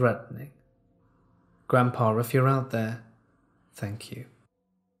life-threatening. Grandpa, if you're out there, thank you.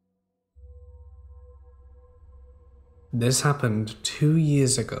 This happened 2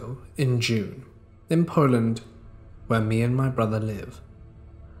 years ago in June, in Poland, where me and my brother live.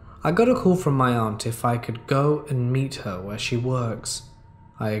 I got a call from my aunt if I could go and meet her where she works.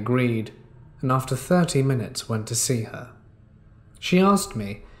 I agreed, and after 30 minutes went to see her. She asked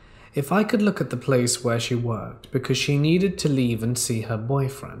me if I could look at the place where she worked because she needed to leave and see her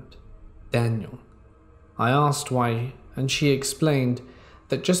boyfriend, Daniel. I asked why, and she explained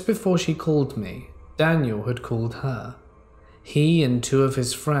that just before she called me, Daniel had called her. He and 2 of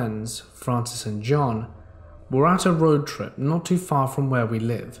his friends, Francis and John, were at a road trip not too far from where we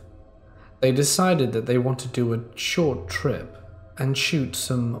live. They decided that they wanted to do a short trip and shoot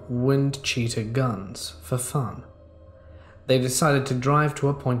some wind cheater guns for fun. They decided to drive to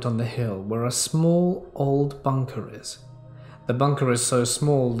a point on the hill where a small old bunker is. The bunker is so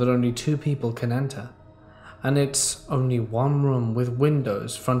small that only 2 people can enter, and it's only one room with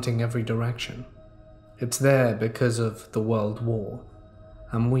windows fronting every direction. It's there because of the World War,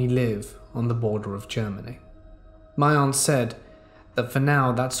 and we live on the border of Germany. My aunt said that for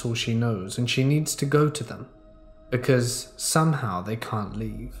now that's all she knows and she needs to go to them because somehow they can't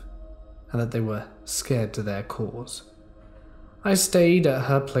leave and that they were scared to their cause. I stayed at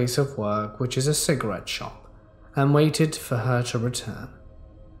her place of work, which is a cigarette shop, and waited for her to return.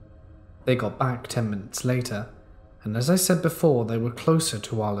 They got back 10 minutes later, and as I said before, they were closer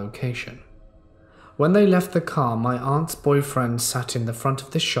to our location. When they left the car, my aunt's boyfriend sat in the front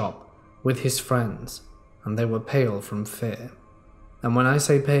of the shop with his friends, and they were pale from fear. And when I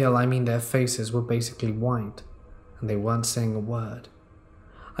say pale, I mean their faces were basically white, and they weren't saying a word.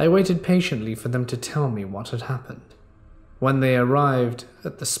 I waited patiently for them to tell me what had happened. When they arrived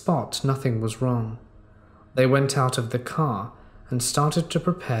at the spot, nothing was wrong. They went out of the car and started to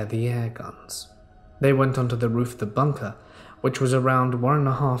prepare the air guns. They went onto the roof of the bunker, which was around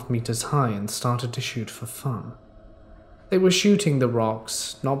 1.5 meters high, and started to shoot for fun. They were shooting the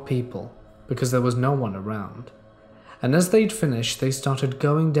rocks, not people, because there was no one around. And as they'd finished, they started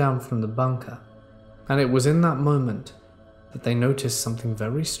going down from the bunker, and it was in that moment that they noticed something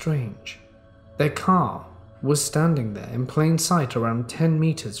very strange. Their car was standing there in plain sight around 10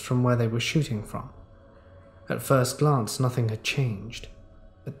 meters from where they were shooting from. At first glance, nothing had changed,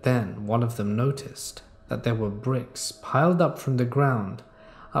 but then one of them noticed that there were bricks piled up from the ground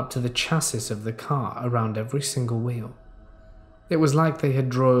up to the chassis of the car around every single wheel. It was like they had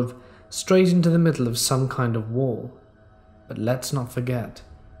drove straight into the middle of some kind of wall, but let's not forget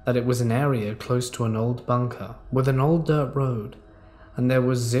that it was an area close to an old bunker with an old dirt road, and there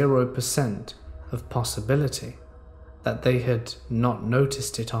was 0% of possibility that they had not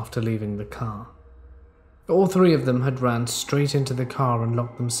noticed it after leaving the car. All 3 of them had ran straight into the car and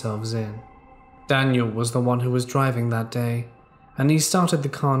locked themselves in. Daniel was the one who was driving that day, and he started the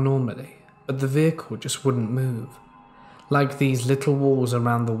car normally, but the vehicle just wouldn't move. Like these little walls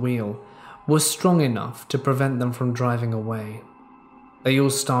around the wheel were strong enough to prevent them from driving away. They all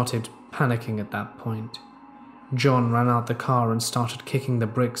started panicking at that point. John ran out the car and started kicking the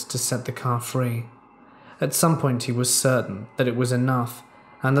bricks to set the car free. At some point he was certain that it was enough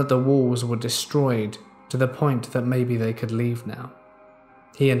and that the walls were destroyed to the point that maybe they could leave now.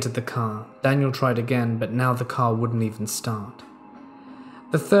 He entered the car. Daniel tried again, but now the car wouldn't even start.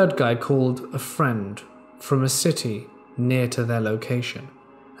 The 3rd guy called a friend from a city near to their location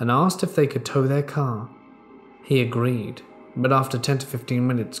and asked if they could tow their car. He agreed, but after 10 to 15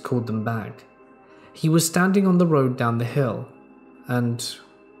 minutes called them back. He was standing on the road down the hill and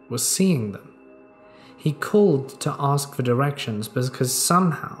was seeing them. He called to ask for directions because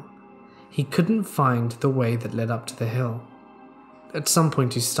somehow he couldn't find the way that led up to the hill. At some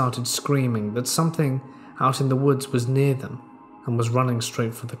point he started screaming that something out in the woods was near them and was running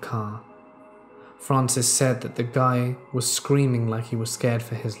straight for the car. Francis said that the guy was screaming like he was scared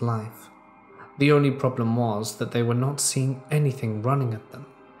for his life. The only problem was that they were not seeing anything running at them.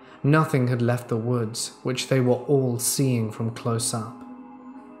 Nothing had left the woods, which they were all seeing from close up.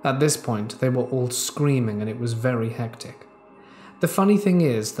 At this point, they were all screaming and it was very hectic. The funny thing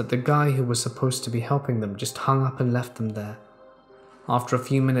is that the guy who was supposed to be helping them just hung up and left them there. After a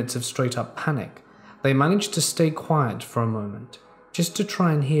few minutes of straight-up panic, they managed to stay quiet for a moment, just to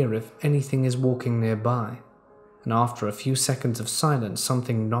try and hear if anything is walking nearby, and after a few seconds of silence,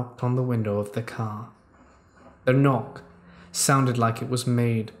 something knocked on the window of the car. The knock sounded like it was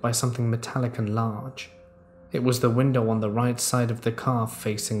made by something metallic and large. It was the window on the right side of the car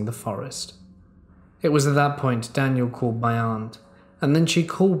facing the forest. It was at that point Daniel called my aunt and then she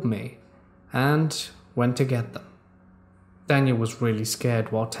called me and went to get them. Daniel was really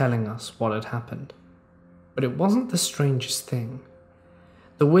scared while telling us what had happened, but it wasn't the strangest thing.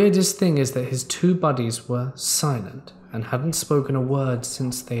 The weirdest thing is that his two buddies were silent and hadn't spoken a word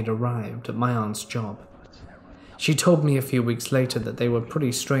since they'd arrived at my aunt's job. She told me a few weeks later that they were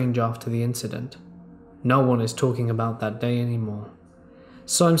pretty strange after the incident. No one is talking about that day anymore,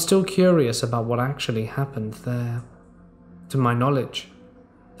 so I'm still curious about what actually happened there. To my knowledge,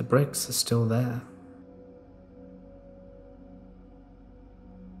 the bricks are still there.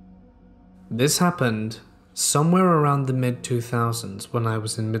 This happened somewhere around the mid-2000s when I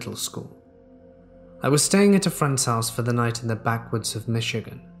was in middle school. I was staying at a friend's house for the night in the backwoods of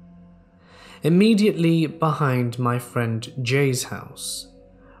Michigan. Immediately behind my friend Jay's house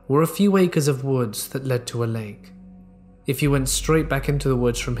were a few acres of woods that led to a lake. If you went straight back into the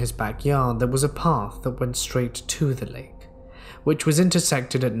woods from his backyard, there was a path that went straight to the lake, which was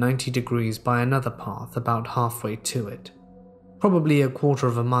intersected at 90 degrees by another path about halfway to it, probably a quarter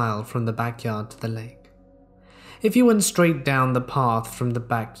of a mile from the backyard to the lake. If you went straight down the path from the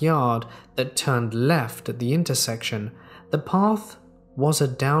backyard that turned left at the intersection, the path was a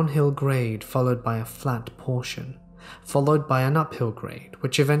downhill grade followed by a flat portion, followed by an uphill grade,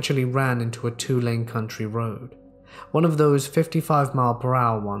 which eventually ran into a 2-lane country road, one of those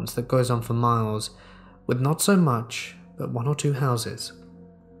 55-mile-per-hour ones that goes on for miles, with not so much, but 1 or 2 houses.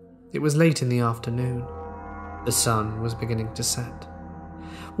 It was late in the afternoon. The sun was beginning to set.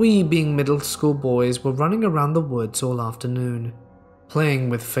 We, being middle school boys, were running around the woods all afternoon, playing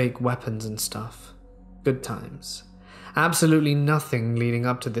with fake weapons and stuff. Good times. Absolutely nothing leading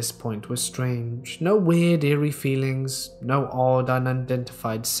up to this point was strange. No weird, eerie feelings, no odd,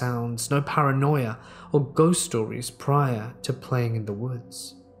 unidentified sounds, no paranoia or ghost stories prior to playing in the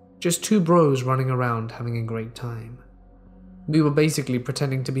woods. Just 2 bros running around having a great time. We were basically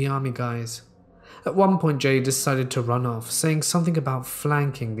pretending to be army guys. At one point, Jay decided to run off, saying something about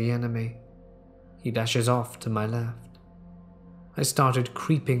flanking the enemy. He dashes off to my left. I started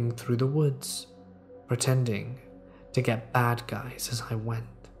creeping through the woods, pretending to get bad guys as I went.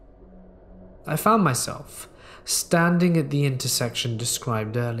 I found myself standing at the intersection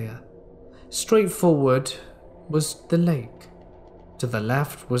described earlier. Straight forward was the lake. To the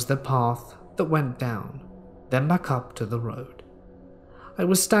left was the path that went down, then back up to the road. I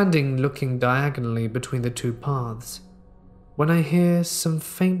was standing looking diagonally between the 2 paths when I hear some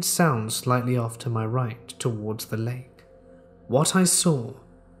faint sounds slightly off to my right towards the lake. What I saw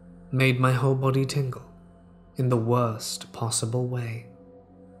made my whole body tingle in the worst possible way.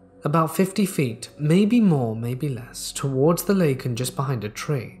 About 50 feet, maybe more, maybe less, towards the lake and just behind a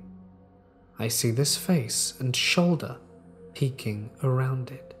tree, I see this face and shoulder peeking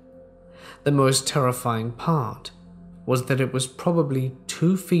around it. The most terrifying part was that it was probably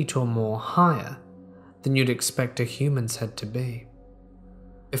 2 feet or more higher than you'd expect a human's head to be.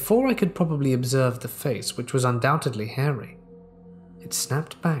 Before I could probably observe the face, which was undoubtedly hairy, it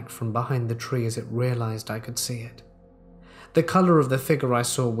snapped back from behind the tree as it realized I could see it. The color of the figure I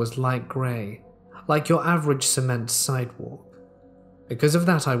saw was light gray, like your average cement sidewalk. Because of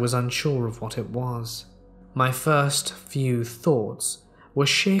that, I was unsure of what it was. My first few thoughts were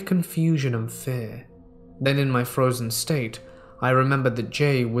sheer confusion and fear. Then in my frozen state, I remembered that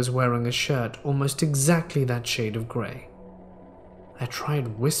Jay was wearing a shirt almost exactly that shade of grey. I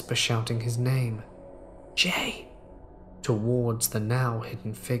tried whisper shouting his name, Jay, towards the now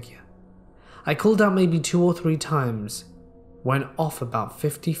hidden figure. I called out maybe 2 or 3 times, went off about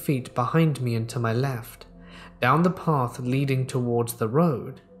 50 feet behind me and to my left, down the path leading towards the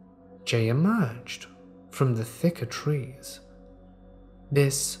road. Jay emerged from the thicker trees.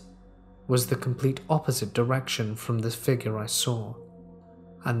 This was the complete opposite direction from the figure I saw,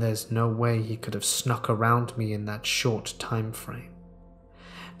 and there's no way he could have snuck around me in that short time frame.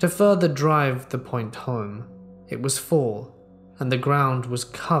 To further drive the point home, it was fall, and the ground was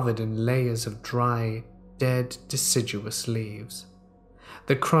covered in layers of dry, dead, deciduous leaves.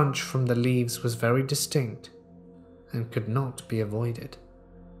 The crunch from the leaves was very distinct and could not be avoided.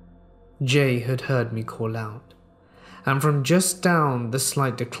 Jay had heard me call out, and from just down the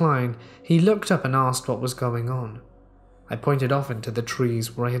slight decline, he looked up and asked what was going on. I pointed off into the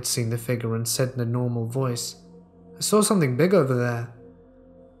trees where I had seen the figure and said in a normal voice, I saw something big over there.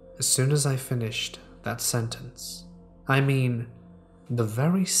 As soon as I finished that sentence, I mean, the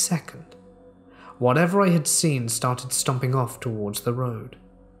very second, whatever I had seen started stomping off towards the road,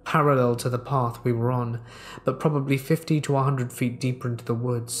 parallel to the path we were on, but probably 50 to 100 feet deeper into the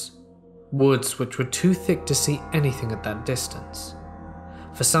woods. Woods which were too thick to see anything at that distance.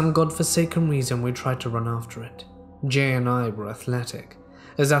 For some godforsaken reason, we tried to run after it. Jay and I were athletic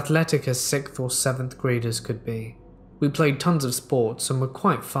as 6th or 7th graders could be. We played tons of sports and were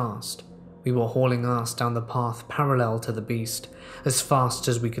quite fast. We were hauling ass down the path parallel to the beast, as fast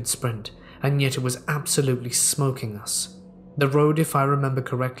as we could sprint, and yet it was absolutely smoking us. The road, if I remember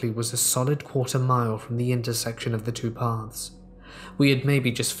correctly, was a solid quarter mile from the intersection of the two paths. We had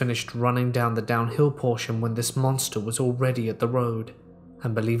maybe just finished running down the downhill portion when this monster was already at the road,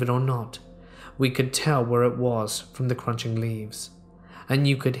 and believe it or not, we could tell where it was from the crunching leaves, and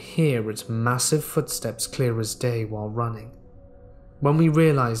you could hear its massive footsteps clear as day while running. When we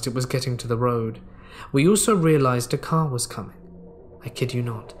realized it was getting to the road, we also realized a car was coming. I kid you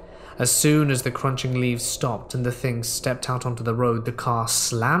not. As soon as the crunching leaves stopped and the thing stepped out onto the road, the car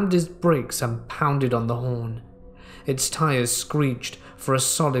slammed its brakes and pounded on the horn. Its tires screeched for a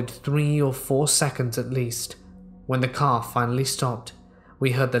solid 3 or 4 seconds at least. When the car finally stopped,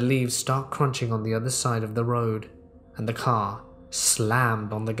 we heard the leaves start crunching on the other side of the road, and the car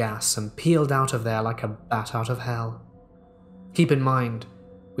slammed on the gas and peeled out of there like a bat out of hell. Keep in mind,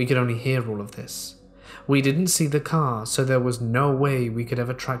 we could only hear all of this. We didn't see the car, so there was no way we could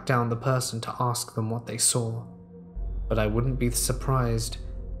ever track down the person to ask them what they saw. But I wouldn't be surprised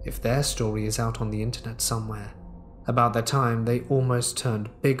if their story is out on the internet somewhere, about the time they almost turned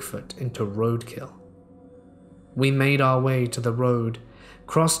Bigfoot into roadkill. We made our way to the road,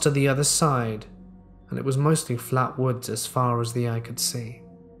 crossed to the other side, and it was mostly flat woods as far as the eye could see.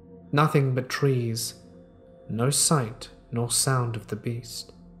 Nothing but trees, no sight nor sound of the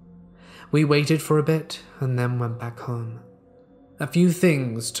beast. We waited for a bit and then went back home. A few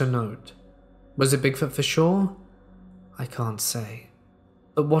things to note. Was it Bigfoot for sure? I can't say.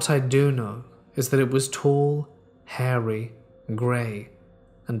 But what I do know is that it was tall, hairy, grey,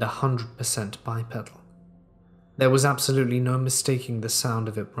 and 100% bipedal. There was absolutely no mistaking the sound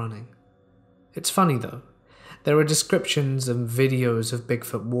of it running. It's funny though, there are descriptions and videos of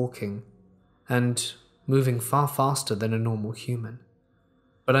Bigfoot walking, and moving far faster than a normal human.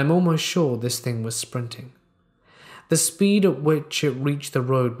 But I'm almost sure this thing was sprinting. The speed at which it reached the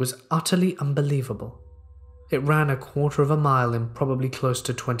road was utterly unbelievable. It ran a quarter of a mile in probably close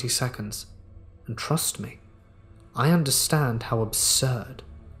to 20 seconds, and trust me, I understand how absurd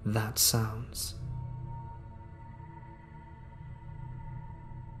that sounds.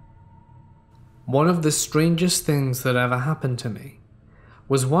 One of the strangest things that ever happened to me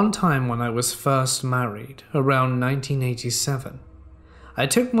was one time when I was first married, around 1987. I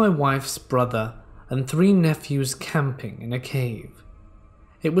took my wife's brother and 3 nephews camping in a cave.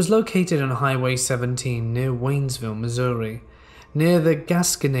 It was located on Highway 17 near Waynesville, Missouri, near the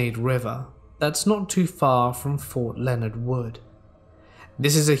Gasconade River that's not too far from Fort Leonard Wood.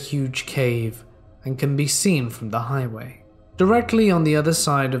 This is a huge cave and can be seen from the highway. Directly on the other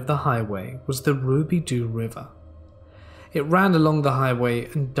side of the highway was the Ruby-Doo River. It ran along the highway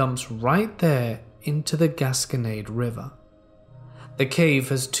and dumps right there into the Gasconade River. The cave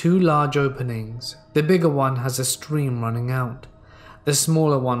has 2 large openings. The bigger one has a stream running out. The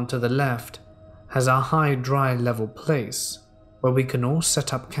smaller one to the left has a high dry level place where we can all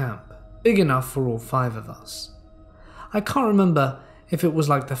set up camp, big enough for all 5 of us. I can't remember if it was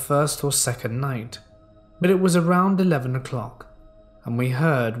like the first or second night, but it was around 11 o'clock, and we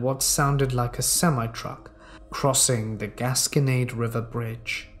heard what sounded like a semi-truck crossing the Gasconade River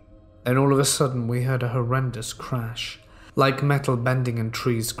Bridge. Then all of a sudden we heard a horrendous crash, like metal bending and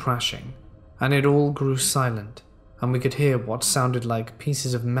trees crashing, and it all grew silent, and we could hear what sounded like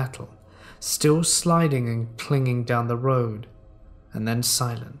pieces of metal still sliding and clinging down the road, and then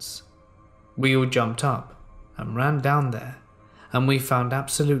silence. We all jumped up and ran down there, and we found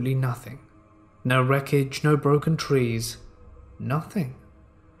absolutely nothing. No wreckage, no broken trees, nothing.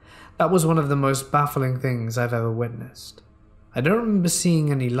 That was one of the most baffling things I've ever witnessed. I don't remember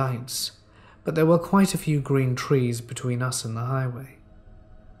seeing any lights, but there were quite a few green trees between us and the highway.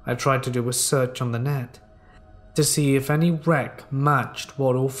 I tried to do a search on the net to see if any wreck matched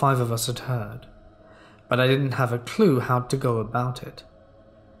what all 5 of us had heard, but I didn't have a clue how to go about it.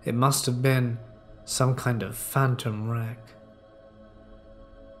 It must have been some kind of phantom wreck.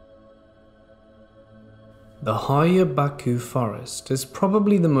 The Hoia Bacu Forest is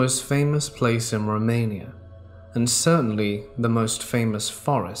probably the most famous place in Romania, and certainly the most famous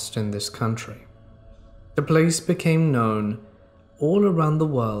forest in this country. The place became known all around the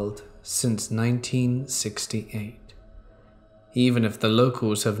world since 1968, even if the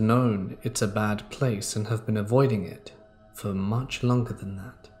locals have known it's a bad place and have been avoiding it for much longer than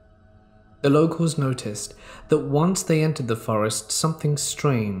that. The locals noticed that once they entered the forest, something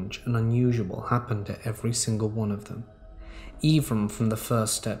strange and unusual happened to every single one of them. Even from the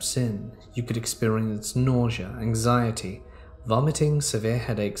first steps in, you could experience nausea, anxiety, vomiting, severe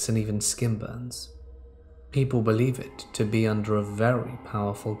headaches, and even skin burns. People believe it to be under a very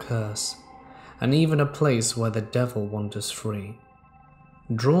powerful curse, and even a place where the devil wanders free.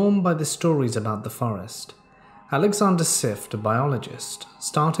 Drawn by the stories about the forest, Alexander Sift, a biologist,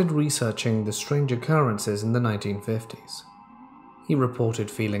 started researching the strange occurrences in the 1950s. He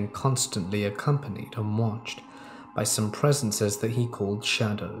reported feeling constantly accompanied and watched by some presences that he called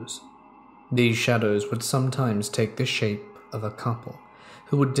shadows. These shadows would sometimes take the shape of a couple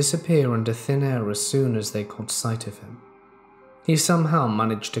who would disappear into thin air as soon as they caught sight of him. He somehow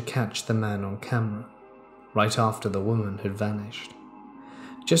managed to catch the man on camera, right after the woman had vanished,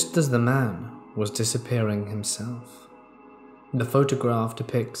 just as the man was disappearing himself. The photograph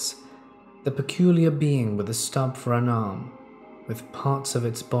depicts the peculiar being with a stub for an arm, with parts of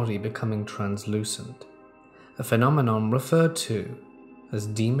its body becoming translucent, a phenomenon referred to as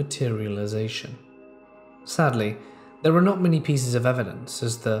dematerialization. Sadly, there are not many pieces of evidence,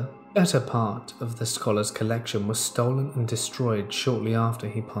 as the better part of the scholar's collection was stolen and destroyed shortly after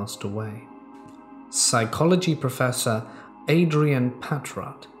he passed away. Psychology professor Adrian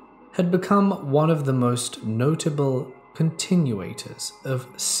Patrat had become one of the most notable continuators of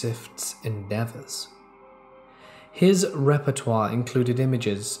Sift's endeavors. His repertoire included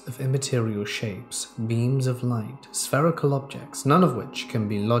images of immaterial shapes, beams of light, spherical objects, none of which can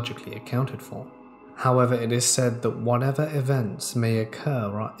be logically accounted for. However, it is said that whatever events may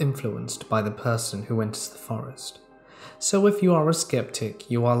occur are influenced by the person who enters the forest. So if you are a skeptic,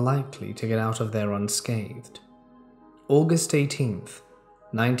 you are likely to get out of there unscathed. August 18th,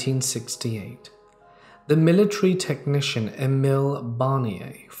 1968. The military technician Emile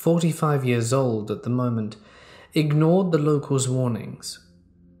Barnier, 45 years old at the moment, ignored the locals' warnings,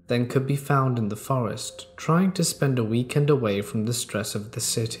 then could be found in the forest trying to spend a weekend away from the stress of the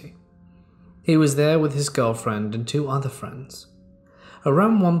city. He was there with his girlfriend and 2 other friends.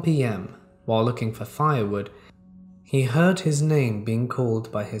 Around 1 p.m., while looking for firewood, he heard his name being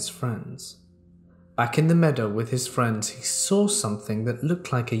called by his friends. Back in the meadow with his friends, he saw something that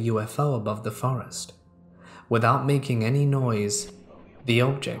looked like a UFO above the forest. Without making any noise, the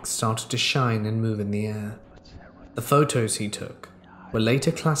object started to shine and move in the air. The photos he took were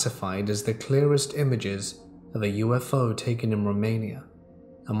later classified as the clearest images of a UFO taken in Romania,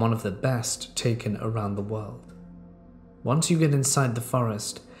 and one of the best taken around the world. Once you get inside the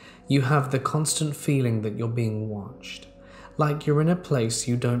forest, you have the constant feeling that you're being watched, like you're in a place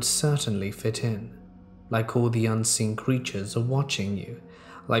you don't certainly fit in, like all the unseen creatures are watching you,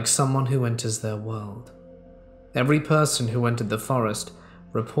 like someone who enters their world. Every person who entered the forest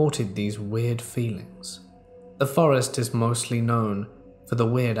reported these weird feelings. The forest is mostly known for the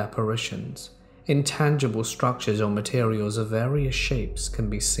weird apparitions. Intangible structures or materials of various shapes can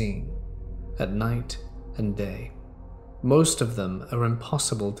be seen at night and day. Most of them are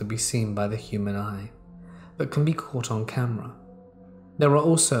impossible to be seen by the human eye, but can be caught on camera. There are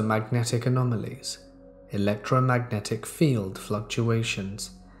also magnetic anomalies, electromagnetic field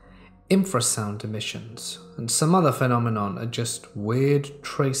fluctuations, infrasound emissions, and some other phenomenon are just weird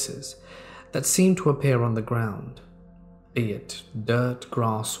traces that seem to appear on the ground, be it dirt,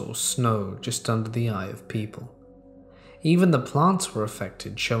 grass, or snow just under the eye of people. Even the plants were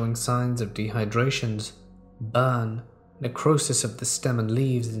affected, showing signs of dehydrations, burn, necrosis of the stem and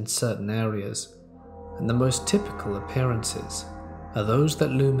leaves in certain areas, and the most typical appearances are those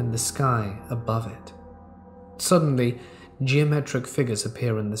that loom in the sky above it. Suddenly, geometric figures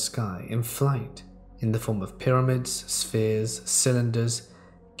appear in the sky, in flight, in the form of pyramids, spheres, cylinders,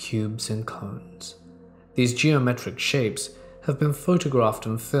 cubes, and cones. These geometric shapes have been photographed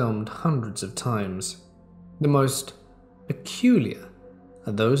and filmed hundreds of times. The most peculiar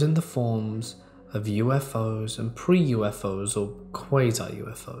are those in the forms of UFOs and pre-UFOs or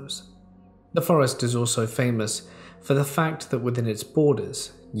quasi-UFOs. The forest is also famous for the fact that within its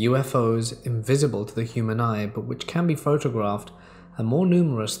borders, UFOs invisible to the human eye but which can be photographed are more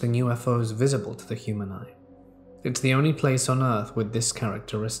numerous than UFOs visible to the human eye. It's the only place on Earth with this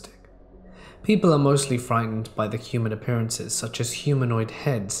characteristic. People are mostly frightened by the human appearances, such as humanoid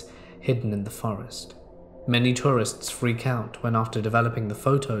heads hidden in the forest. Many tourists freak out when after developing the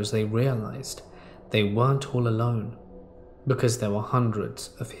photos they realized they weren't all alone, because there were hundreds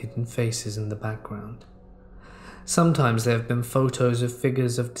of hidden faces in the background. Sometimes there have been photos of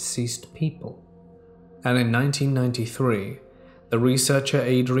figures of deceased people. And in 1993, the researcher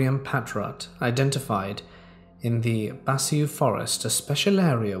Adrian Patrat identified in the Basiu forest a special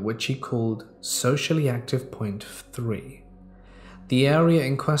area which he called Socially Active Point 3. The area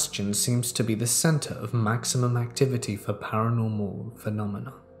in question seems to be the center of maximum activity for paranormal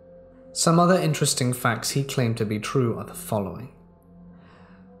phenomena. Some other interesting facts he claimed to be true are the following.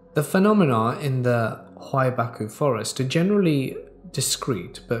 The phenomena in the Huaybaku forest are generally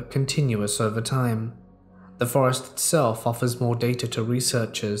discrete but continuous over time. The forest itself offers more data to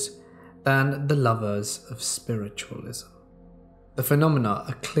researchers than the lovers of spiritualism. The phenomena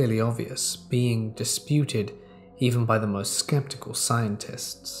are clearly obvious, being disputed even by the most skeptical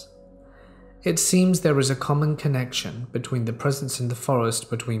scientists. It seems there is a common connection between the presence in the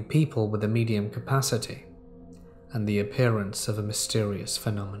forest between people with a medium capacity and the appearance of a mysterious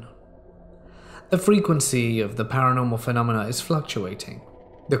phenomenon. The frequency of the paranormal phenomena is fluctuating.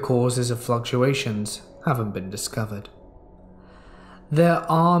 The causes of fluctuations haven't been discovered. There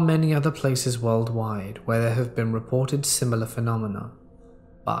are many other places worldwide where there have been reported similar phenomena,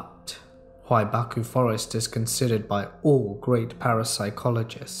 but Huaybaku Forest is considered by all great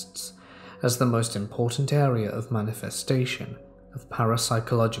parapsychologists as the most important area of manifestation of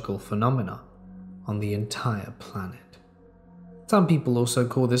parapsychological phenomena on the entire planet. Some people also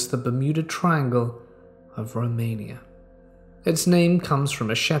call this the Bermuda Triangle of Romania. Its name comes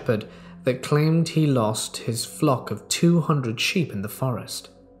from a shepherd that claimed he lost his flock of 200 sheep in the forest.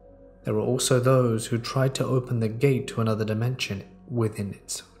 There were also those who tried to open the gate to another dimension within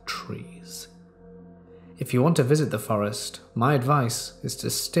its trees. If you want to visit the forest, my advice is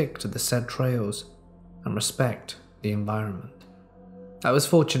to stick to the set trails and respect the environment. I was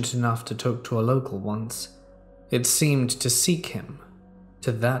fortunate enough to talk to a local once. It seemed to seek him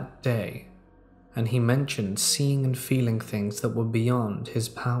to that day, and he mentioned seeing and feeling things that were beyond his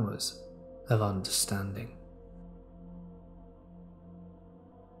powers of understanding.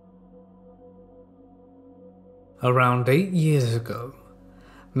 Around 8 years ago,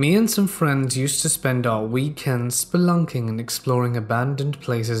 me and some friends used to spend our weekends spelunking and exploring abandoned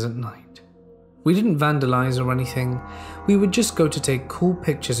places at night. We didn't vandalize or anything, we would just go to take cool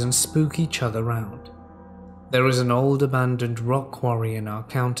pictures and spook each other around. There is an old abandoned rock quarry in our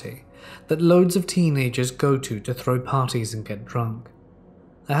county that loads of teenagers go to throw parties and get drunk.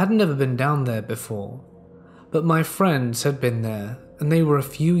 I had never been down there before, but my friends had been there and they were a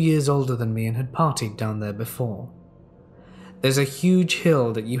few years older than me and had partied down there before. There's a huge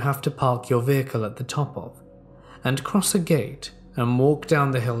hill that you have to park your vehicle at the top of, and cross a gate and walk down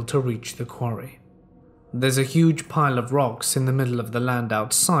the hill to reach the quarry. There's a huge pile of rocks in the middle of the land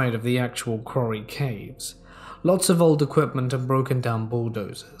outside of the actual quarry caves. Lots of old equipment and broken down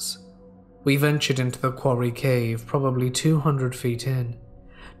bulldozers. We ventured into the quarry cave, probably 200 feet in,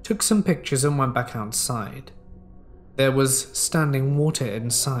 took some pictures and went back outside. There was standing water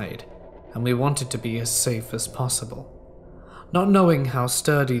inside, and we wanted to be as safe as possible. Not knowing how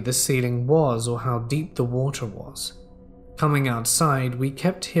sturdy the ceiling was or how deep the water was. Coming outside, we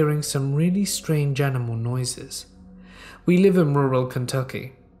kept hearing some really strange animal noises. We live in rural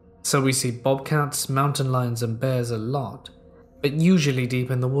Kentucky, so we see bobcats, mountain lions and bears a lot, but usually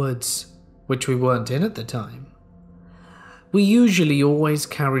deep in the woods, which we weren't in at the time. We usually always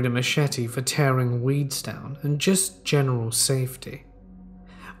carried a machete for tearing weeds down and just general safety.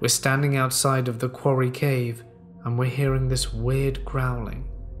 We're standing outside of the quarry cave and we're hearing this weird growling,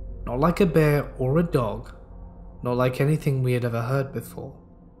 not like a bear or a dog, not like anything we had ever heard before.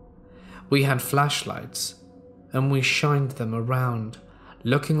 We had flashlights and we shined them around,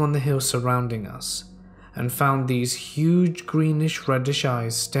 looking on the hill surrounding us, and found these huge greenish reddish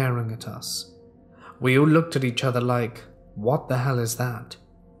eyes staring at us. We all looked at each other like, what the hell is that?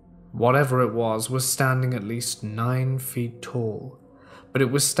 Whatever it was standing at least 9 feet tall, but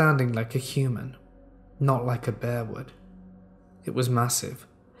it was standing like a human, not like a bear would. It was massive.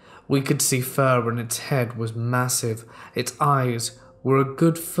 We could see fur and its head was massive. Its eyes were a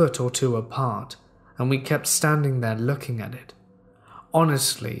good foot or two apart, and we kept standing there looking at it,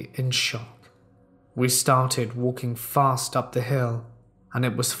 honestly in shock. We started walking fast up the hill, and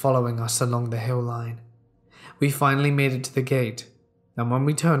it was following us along the hill line. We finally made it to the gate, and when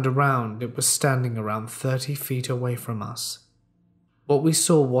we turned around, it was standing around 30 feet away from us. What we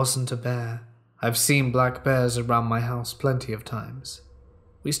saw wasn't a bear. I've seen black bears around my house plenty of times.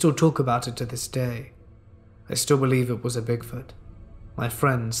 We still talk about it to this day. I still believe it was a Bigfoot. My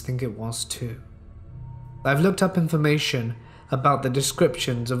friends think it was too. I've looked up information about the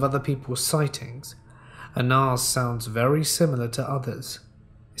descriptions of other people's sightings, and ours sounds very similar to others,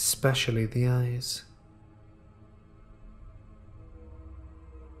 especially the eyes.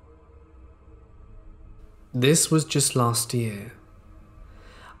 This was just last year.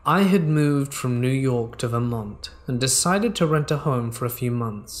 I had moved from New York to Vermont and decided to rent a home for a few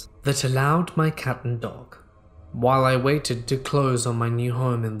months that allowed my cat and dog. while I waited to close on my new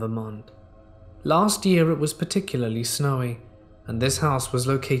home in Vermont. Last year it was particularly snowy, and this house was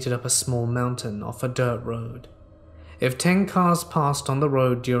located up a small mountain off a dirt road. If 10 cars passed on the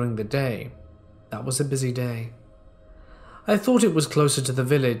road during the day, that was a busy day. I thought it was closer to the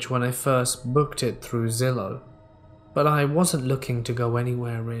village when I first booked it through Zillow, but I wasn't looking to go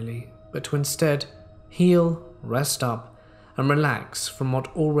anywhere really, but to instead heal, rest up, and relax from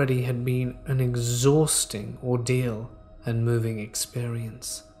what already had been an exhausting ordeal and moving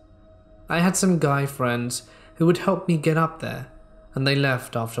experience. I had some guy friends who would help me get up there, and they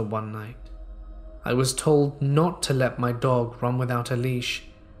left after one night. I was told not to let my dog run without a leash,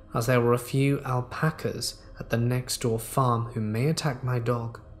 as there were a few alpacas at the next door farm who may attack my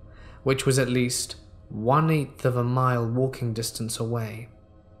dog, which was at least 1/8 of a mile walking distance away.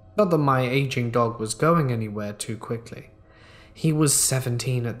 Not that my aging dog was going anywhere too quickly. He was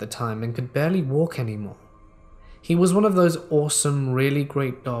 17 at the time and could barely walk anymore. He was one of those awesome, really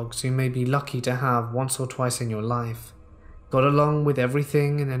great dogs you may be lucky to have once or twice in your life. Got along with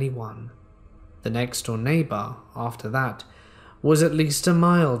everything and anyone. The next door neighbor, after that, was at least a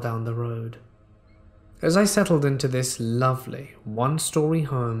mile down the road. As I settled into this lovely, one-story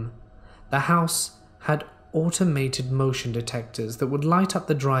home, the house had automated motion detectors that would light up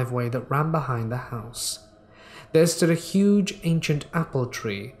the driveway that ran behind the house. There stood a huge ancient apple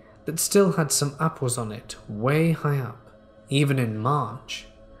tree that still had some apples on it way high up, even in March,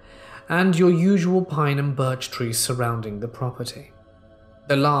 and your usual pine and birch trees surrounding the property.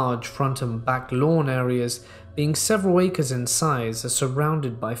 The large front and back lawn areas, being several acres in size, are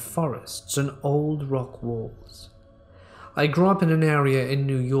surrounded by forests and old rock walls. I grew up in an area in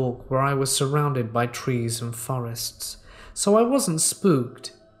New York where I was surrounded by trees and forests, so I wasn't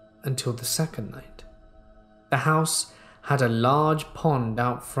spooked until the second night. The house had a large pond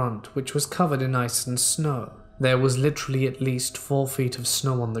out front which was covered in ice and snow. There was literally at least 4 feet of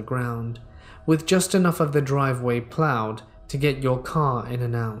snow on the ground, with just enough of the driveway plowed to get your car in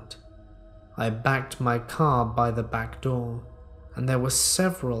and out. I backed my car by the back door, and there were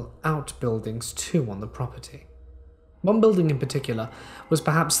several outbuildings too on the property. One building in particular was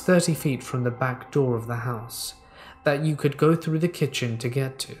perhaps 30 feet from the back door of the house, that you could go through the kitchen to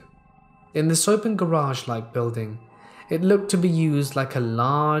get to. In this open garage-like building, it looked to be used like a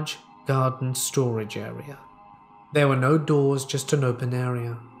large garden storage area. There were no doors, just an open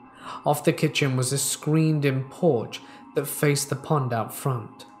area. Off the kitchen was a screened-in porch that faced the pond out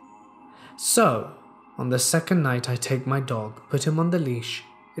front. So, on the second night I take my dog, put him on the leash,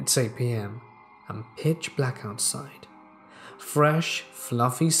 it's 8 p.m, and pitch black outside. Fresh,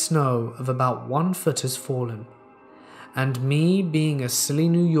 fluffy snow of about 1 foot has fallen, and me being a silly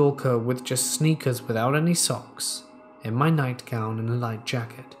New Yorker with just sneakers without any socks, in my nightgown and a light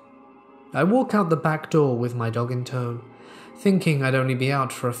jacket. I walk out the back door with my dog in tow, thinking I'd only be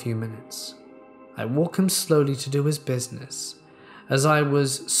out for a few minutes. I walk him slowly to do his business, as I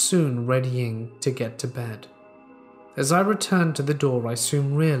was soon readying to get to bed. As I returned to the door, I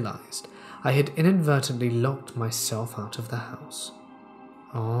soon realized I had inadvertently locked myself out of the house.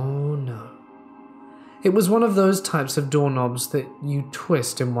 Oh no. It was one of those types of doorknobs that you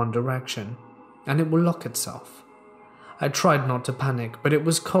twist in one direction, and it will lock itself. I tried not to panic, but it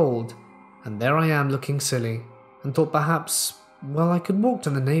was cold, and there I am looking silly, and thought perhaps, well, I could walk to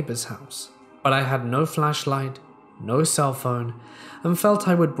the neighbor's house. But I had no flashlight, no cell phone, and felt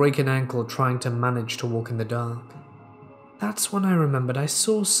I would break an ankle trying to manage to walk in the dark. That's when I remembered I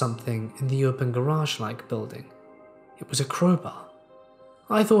saw something in the open garage-like building. It was a crowbar.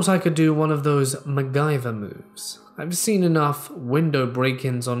 I thought I could do one of those MacGyver moves. I've seen enough window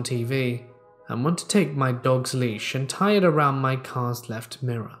break-ins on TV, and want to take my dog's leash and tie it around my car's left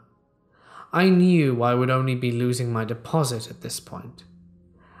mirror. I knew I would only be losing my deposit at this point,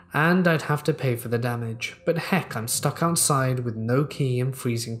 and I'd have to pay for the damage, but heck, I'm stuck outside with no key and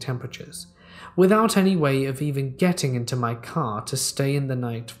freezing temperatures, without any way of even getting into my car to stay in the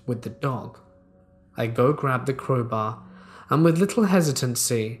night with the dog. I go grab the crowbar, and with little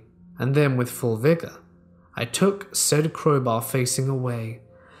hesitancy, and then with full vigor, I took said crowbar facing away,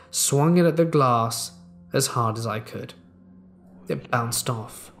 swung it at the glass as hard as I could. It bounced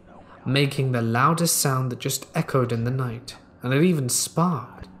off, making the loudest sound that just echoed in the night, and it even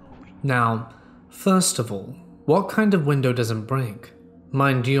sparked. Now, first of all, what kind of window doesn't break?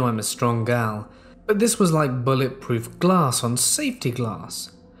 Mind you, I'm a strong gal, but this was like bulletproof glass on safety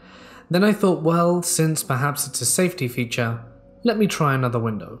glass. Then I thought, well, since perhaps it's a safety feature, let me try another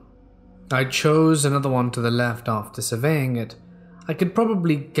window. I chose another one to the left after surveying it. I could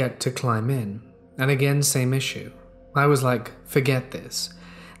probably get to climb in, and again, same issue. I was like, forget this.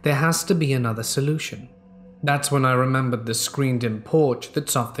 There has to be another solution. That's when I remembered the screened-in porch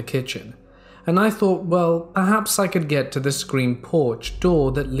that's off the kitchen, and I thought, well, perhaps I could get to the screen porch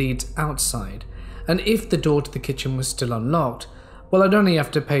door that leads outside, and if the door to the kitchen was still unlocked, well, I'd only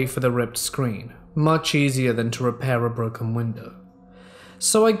have to pay for the ripped screen. Much easier than to repair a broken window.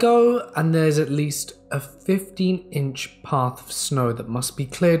 So I go, and there's at least a 15-inch path of snow that must be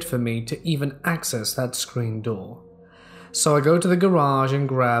cleared for me to even access that screen door. So I go to the garage and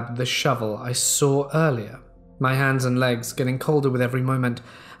grab the shovel I saw earlier, my hands and legs getting colder with every moment,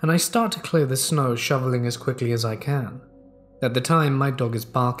 and I start to clear the snow, shoveling as quickly as I can. At the time, my dog is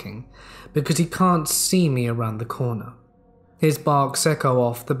barking, because he can't see me around the corner. His barks echo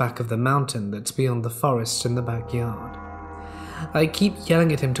off the back of the mountain that's beyond the forest in the backyard. I keep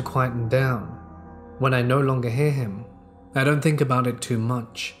yelling at him to quieten down. When I no longer hear him, I don't think about it too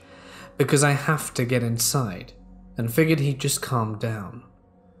much, because I have to get inside, and figured he'd just calm down.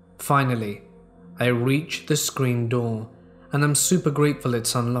 Finally, I reach the screen door, and I'm super grateful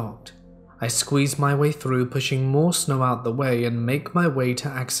it's unlocked. I squeeze my way through, pushing more snow out the way, and make my way to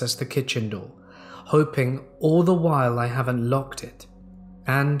access the kitchen door, hoping all the while I haven't locked it.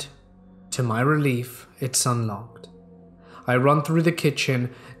 And, to my relief, it's unlocked. I run through the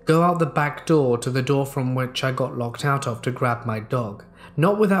kitchen, go out the back door to the door from which I got locked out of to grab my dog,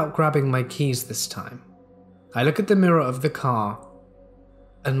 not without grabbing my keys this time. I look at the mirror of the car,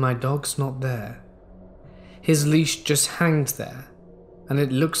 and my dog's not there. His leash just hangs there, and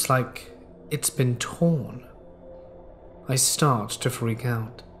it looks like it's been torn. I start to freak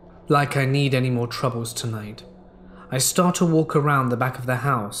out, like I need any more troubles tonight. I start to walk around the back of the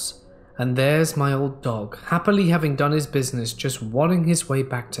house, and there's my old dog, happily having done his business, just wadding his way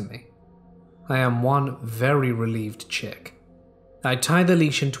back to me. I am one very relieved chick. I tie the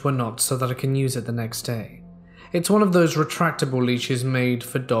leash into a knot so that I can use it the next day. It's one of those retractable leashes made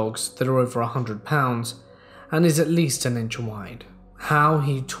for dogs that are over 100 pounds and is at least an inch wide. How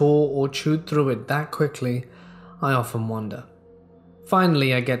he tore or chewed through it that quickly, I often wonder.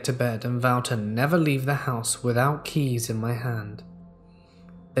 Finally, I get to bed and vow to never leave the house without keys in my hand.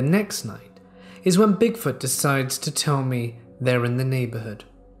 The next night is when Bigfoot decides to tell me they're in the neighborhood.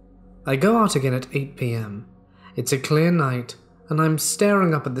 I go out again at 8 p.m. It's a clear night, and I'm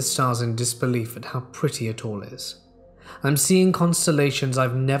staring up at the stars in disbelief at how pretty it all is. I'm seeing constellations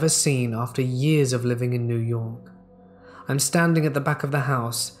I've never seen after years of living in New York. I'm standing at the back of the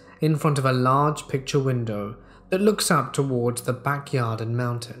house in front of a large picture window that looks out towards the backyard and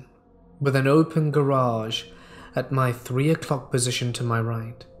mountain, with an open garage at my 3 o'clock position to my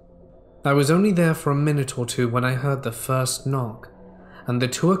right. I was only there for a minute or two when I heard the first knock, and the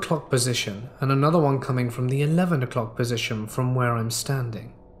 2 o'clock position and another one coming from the 11 o'clock position from where I'm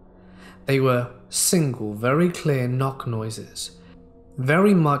standing. They were single, very clear knock noises,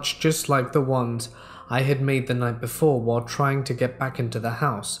 very much just like the ones I had made the night before while trying to get back into the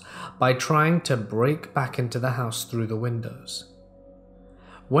house by trying to break back into the house through the windows.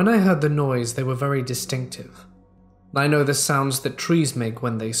 When I heard the noise, they were very distinctive. I know the sounds that trees make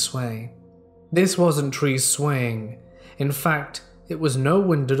when they sway. This wasn't trees swaying. In fact, it was no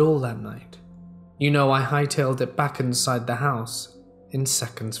wind at all that night. You know, I hightailed it back inside the house in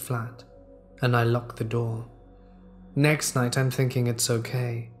seconds flat, and I locked the door. Next night, I'm thinking it's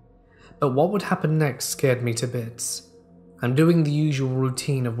okay. But what would happen next scared me to bits. I'm doing the usual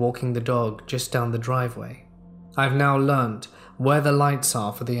routine of walking the dog just down the driveway. I've now learned where the lights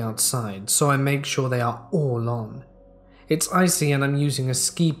are for the outside, so I make sure they are all on. It's icy and I'm using a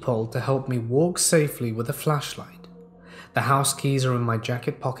ski pole to help me walk safely with a flashlight. The house keys are in my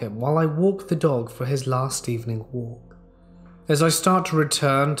jacket pocket while I walk the dog for his last evening walk. As I start to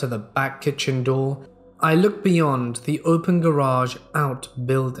return to the back kitchen door, I look beyond the open garage out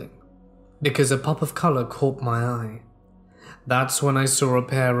building, because a pop of color caught my eye. That's when I saw a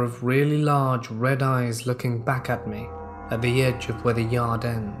pair of really large red eyes looking back at me at the edge of where the yard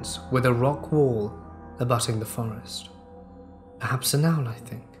ends, with a rock wall abutting the forest. Perhaps an owl, I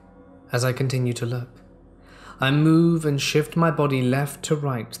think, as I continue to look. I move and shift my body left to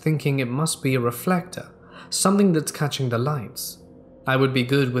right, thinking it must be a reflector, something that's catching the lights. I would be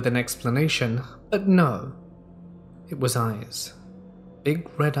good with an explanation, but no. It was eyes. Big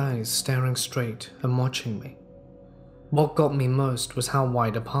red eyes staring straight and watching me. What got me most was how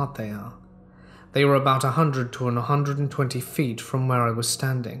wide apart they are. They were about 100 to 120 feet from where I was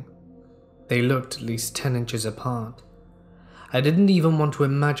standing. They looked at least 10 inches apart. I didn't even want to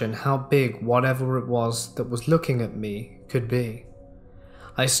imagine how big whatever it was that was looking at me could be.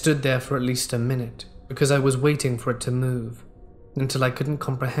 I stood there for at least a minute because I was waiting for it to move, until I couldn't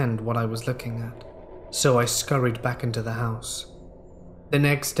comprehend what I was looking at, so I scurried back into the house. The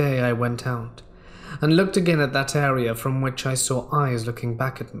next day I went out. and looked again at that area from which I saw eyes looking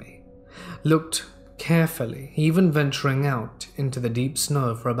back at me. Looked carefully, even venturing out into the deep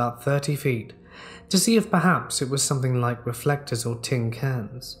snow for about 30 feet to see if perhaps it was something like reflectors or tin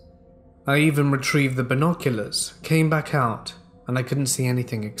cans. I even retrieved the binoculars, came back out, and I couldn't see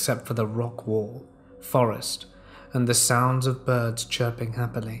anything except for the rock wall, forest, and the sounds of birds chirping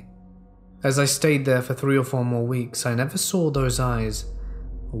happily. As I stayed there for 3 or 4 more weeks, I never saw those eyes,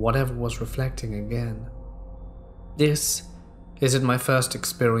 or whatever was reflecting again. This isn't my first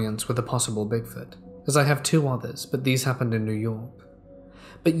experience with a possible Bigfoot, as I have 2 others, but these happened in New York.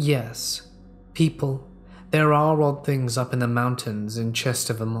 But yes, people, there are odd things up in the mountains in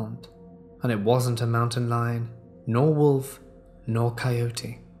Chester, Vermont, and it wasn't a mountain lion, nor wolf, nor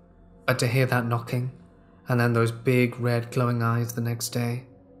coyote. But to hear that knocking, and then those big red glowing eyes the next day,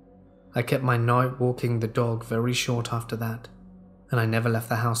 I kept my night walking the dog very short after that, and I never left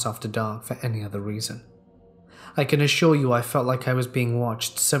the house after dark for any other reason. I can assure you I felt like I was being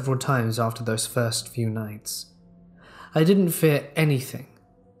watched several times after those first few nights. I didn't fear anything,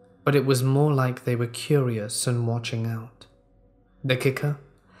 but it was more like they were curious and watching out. The kicker?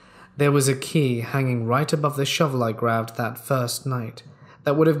 There was a key hanging right above the shovel I grabbed that first night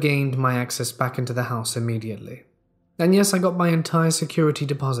that would have gained my access back into the house immediately. And yes, I got my entire security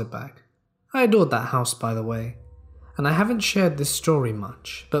deposit back. I adored that house, by the way. And I haven't shared this story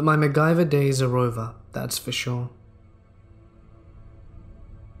much, but my MacGyver days are over, that's for sure.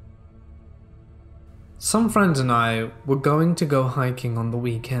 Some friends and I were going to go hiking on the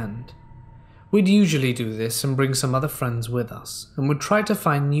weekend. We'd usually do this and bring some other friends with us, and would try to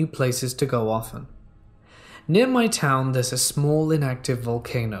find new places to go often. Near my town there's a small inactive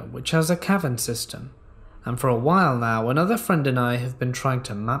volcano which has a cavern system, and for a while now another friend and I have been trying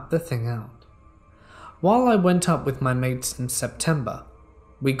to map the thing out. While I went up with my mates in September,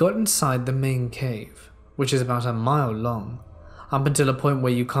 we got inside the main cave, which is about a mile long, up until a point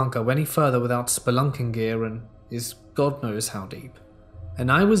where you can't go any further without spelunking gear and is God knows how deep.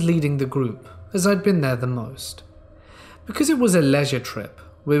 And I was leading the group, as I'd been there the most. Because it was a leisure trip,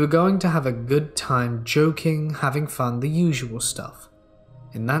 we were going to have a good time joking, having fun, the usual stuff.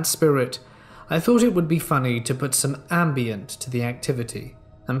 In that spirit, I thought it would be funny to put some ambient to the activity,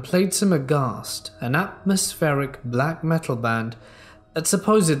 and played some Aghast, an atmospheric black metal band that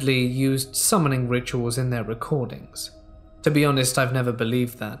supposedly used summoning rituals in their recordings. To be honest, I've never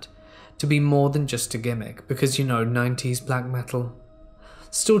believed that to be more than just a gimmick, because 90s black metal.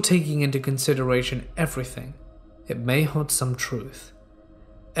 Still taking into consideration everything, it may hold some truth.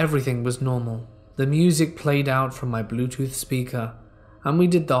 Everything was normal. The music played out from my Bluetooth speaker, and we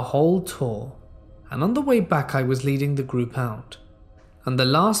did the whole tour, and on the way back I was leading the group out, and the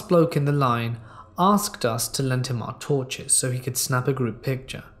last bloke in the line asked us to lend him our torches so he could snap a group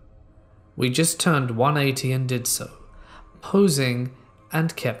picture. We just turned 180 and did so, posing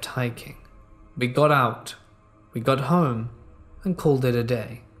and kept hiking. We got out, we got home, and called it a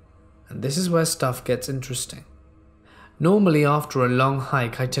day. And this is where stuff gets interesting. Normally after a long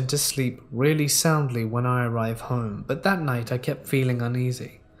hike I tend to sleep really soundly when I arrive home, but that night I kept feeling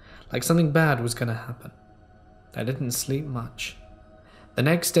uneasy, like something bad was going to happen. I didn't sleep much. The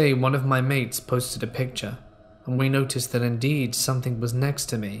next day one of my mates posted a picture, and we noticed that indeed something was next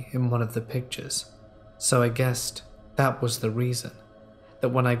to me in one of the pictures. So I guessed that was the reason, that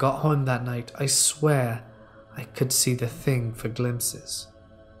when I got home that night I swear I could see the thing for glimpses,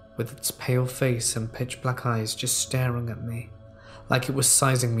 with its pale face and pitch black eyes just staring at me, like it was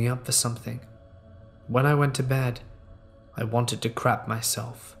sizing me up for something. When I went to bed, I wanted to crap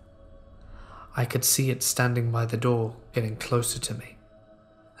myself. I could see it standing by the door, getting closer to me.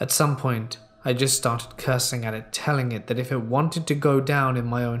 At some point, I just started cursing at it, telling it that if it wanted to go down in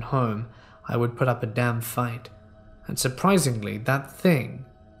my own home, I would put up a damn fight. And surprisingly, that thing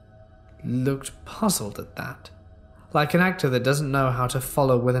looked puzzled at that, like an actor that doesn't know how to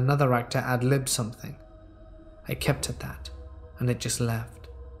follow with another actor ad-lib something. I kept at that, and it just left.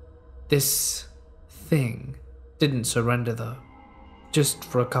 This thing didn't surrender though, just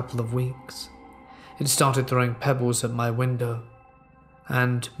for a couple of weeks. It started throwing pebbles at my window,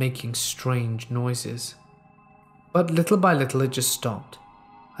 and making strange noises. But little by little it just stopped,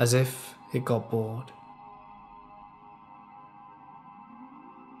 as if it got bored.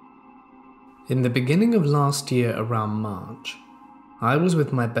 In the beginning of last year around March, I was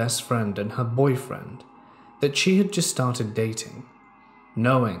with my best friend and her boyfriend that she had just started dating.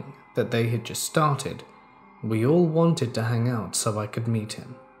 Knowing that they had just started, we all wanted to hang out so I could meet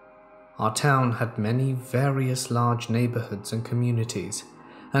him. Our town had many various large neighborhoods and communities,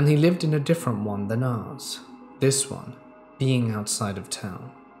 and he lived in a different one than ours, this one being outside of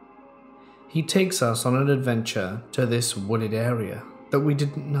town. He takes us on an adventure to this wooded area that we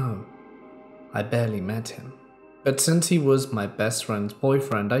didn't know. I barely met him, but since he was my best friend's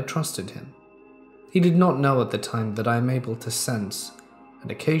boyfriend, I trusted him. He did not know at the time that I am able to sense and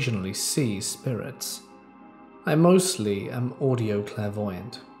occasionally see spirits. I mostly am audio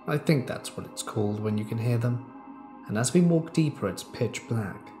clairvoyant. I think that's what it's called when you can hear them. And as we walk deeper, it's pitch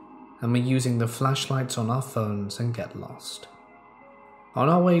black, and we're using the flashlights on our phones and get lost. On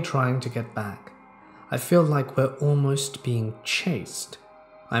our way trying to get back, I feel like we're almost being chased.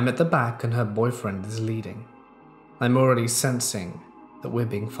 I'm at the back and her boyfriend is leading. I'm already sensing that we're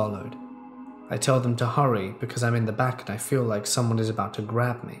being followed. I tell them to hurry because I'm in the back and I feel like someone is about to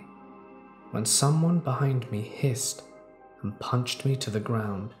grab me, when someone behind me hissed and punched me to the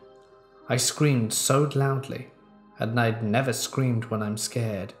ground. I screamed so loudly, and I'd never screamed when I'm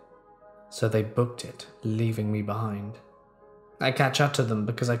scared, so they booked it, leaving me behind. I catch up to them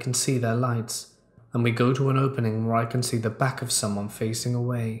because I can see their lights, and we go to an opening where I can see the back of someone facing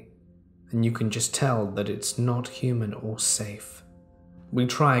away, and you can just tell that it's not human or safe. We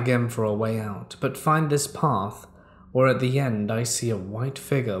try again for a way out, but find this path where at the end I see a white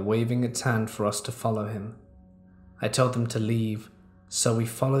figure waving its hand for us to follow him. I tell them to leave, so we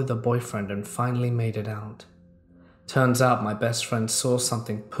follow the boyfriend and finally made it out. Turns out my best friend saw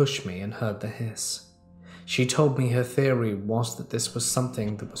something push me and heard the hiss. She told me her theory was that this was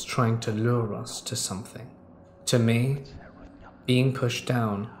something that was trying to lure us to something. To me, being pushed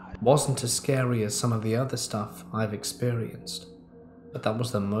down wasn't as scary as some of the other stuff I've experienced, but that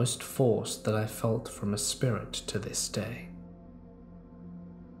was the most force that I felt from a spirit to this day.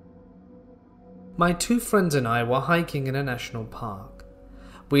 My two friends and I were hiking in a national park.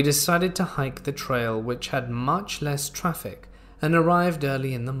 We decided to hike the trail, which had much less traffic, and arrived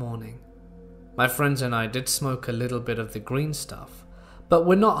early in the morning. My friends and I did smoke a little bit of the green stuff, but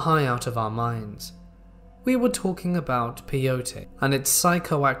we're not high out of our minds. We were talking about peyote and its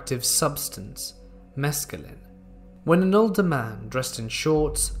psychoactive substance, mescaline, when an older man dressed in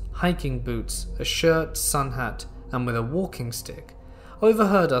shorts, hiking boots, a shirt, sun hat, and with a walking stick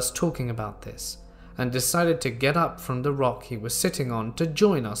overheard us talking about this and decided to get up from the rock he was sitting on to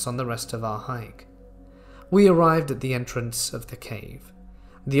join us on the rest of our hike. We arrived at the entrance of the cave.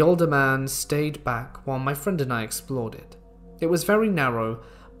 The older man stayed back while my friend and I explored it. It was very narrow,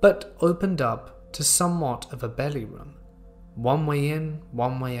 but opened up to somewhat of a belly room. One way in,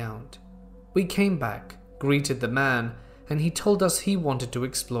 one way out. We came back, greeted the man, and he told us he wanted to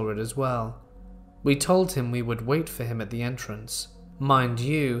explore it as well. We told him we would wait for him at the entrance. Mind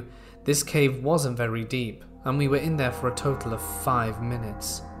you, this cave wasn't very deep, and we were in there for a total of 5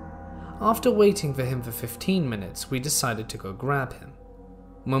 minutes. After waiting for him for 15 minutes, we decided to go grab him.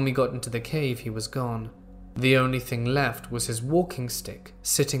 When we got into the cave, he was gone. The only thing left was his walking stick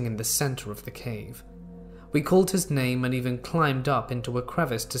sitting in the center of the cave. We called his name and even climbed up into a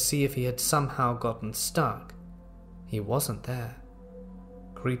crevice to see if he had somehow gotten stuck. He wasn't there.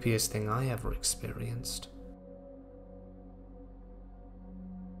 Creepiest thing I ever experienced.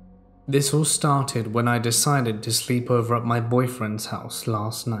 This all started when I decided to sleep over at my boyfriend's house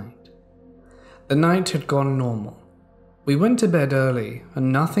last night. The night had gone normal. We went to bed early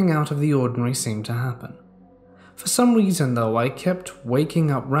and nothing out of the ordinary seemed to happen. For some reason though, I kept waking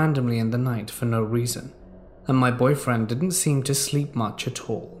up randomly in the night for no reason, and my boyfriend didn't seem to sleep much at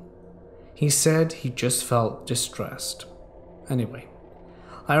all. He said he just felt distressed. Anyway,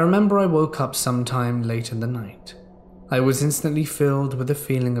 I remember I woke up sometime late in the night. I was instantly filled with a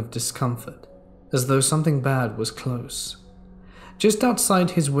feeling of discomfort, as though something bad was close. Just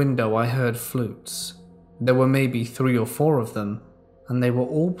outside his window I heard flutes. There were maybe 3 or 4 of them, and they were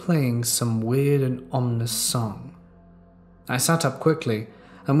all playing some weird and ominous song. I sat up quickly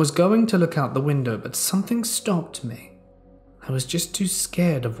and was going to look out the window, but something stopped me. I was just too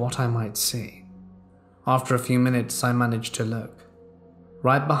scared of what I might see. After a few minutes, I managed to look.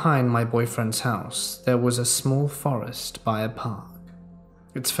 Right behind my boyfriend's house, there was a small forest by a park.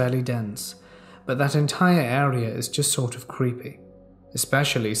 It's fairly dense, but that entire area is just sort of creepy,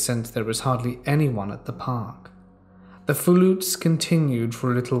 especially since there is hardly anyone at the park. The flutes continued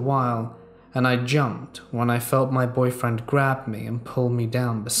for a little while, and I jumped when I felt my boyfriend grab me and pull me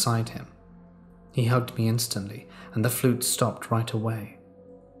down beside him. He hugged me instantly, and the flute stopped right away.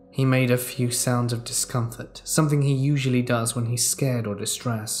 He made a few sounds of discomfort, something he usually does when he's scared or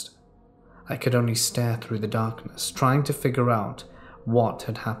distressed. I could only stare through the darkness, trying to figure out what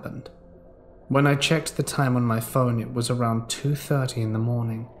had happened. When I checked the time on my phone, it was around 2:30 in the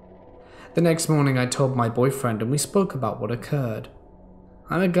morning. The next morning I told my boyfriend and we spoke about what occurred.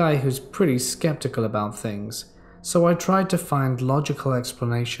 I'm a guy who's pretty skeptical about things, so I tried to find logical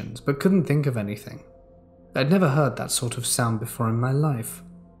explanations but couldn't think of anything. I'd never heard that sort of sound before in my life.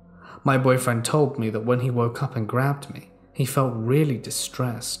 My boyfriend told me that when he woke up and grabbed me, he felt really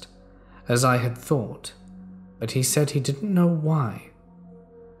distressed, as I had thought, but he said he didn't know why.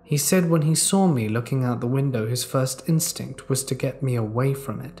 He said when he saw me looking out the window, his first instinct was to get me away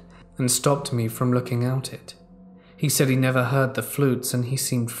from it and stopped me from looking out it. He said he never heard the flutes and he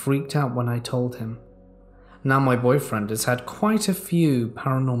seemed freaked out when I told him. Now my boyfriend has had quite a few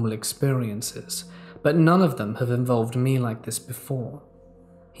paranormal experiences, but none of them have involved me like this before.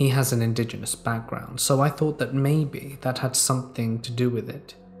 He has an indigenous background, so I thought that maybe that had something to do with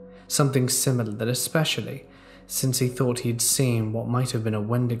it. Something similar, that especially since he thought he'd seen what might have been a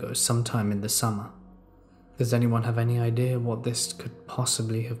Wendigo sometime in the summer. Does anyone have any idea what this could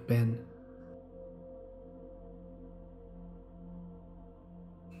possibly have been?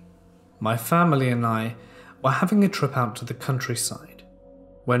 My family and I were having a trip out to the countryside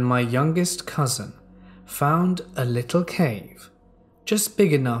when my youngest cousin found a little cave just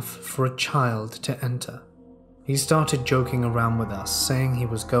big enough for a child to enter. He started joking around with us, saying he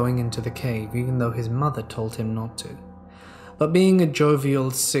was going into the cave even though his mother told him not to. But being a jovial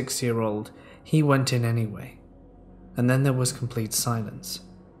 6-year-old, he went in anyway. And then there was complete silence.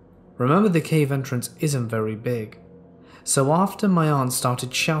 Remember, the cave entrance isn't very big. So after my aunt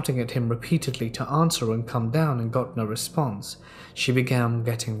started shouting at him repeatedly to answer and come down and got no response, she began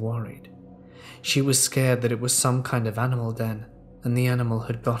getting worried. She was scared that it was some kind of animal den, and the animal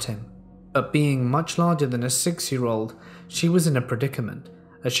had got him. But being much larger than a 6-year-old, she was in a predicament,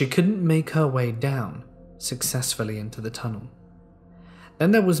 as she couldn't make her way down successfully into the tunnel.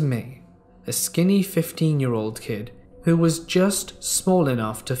 Then there was me, a skinny 15-year-old kid who was just small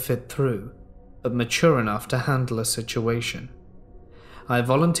enough to fit through, but mature enough to handle a situation. I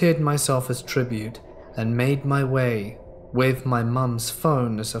volunteered myself as tribute and made my way with my mum's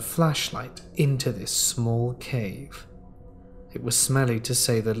phone as a flashlight into this small cave. It was smelly to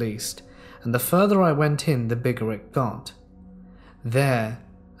say the least, and the further I went in, the bigger it got. There,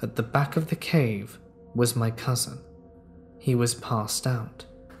 at the back of the cave, was my cousin. He was passed out.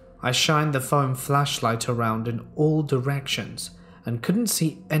 I shined the phone flashlight around in all directions and couldn't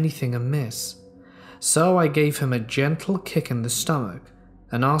see anything amiss. So I gave him a gentle kick in the stomach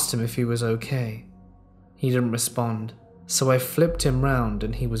and asked him if he was okay. He didn't respond, so I flipped him round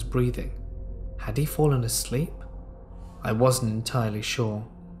and he was breathing. Had he fallen asleep? I wasn't entirely sure.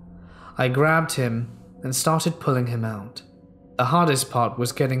 I grabbed him and started pulling him out. The hardest part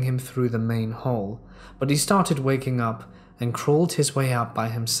was getting him through the main hole, but he started waking up and crawled his way out by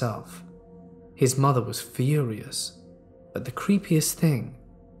himself. His mother was furious, but the creepiest thing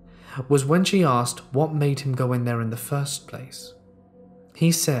was when she asked what made him go in there in the first place.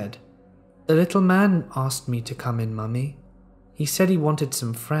 He said, "The little man asked me to come in, Mummy. He said he wanted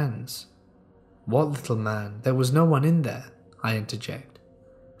some friends." "What little man? There was no one in there," I interject.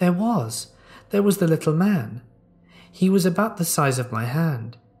 There was the little man. He was about the size of my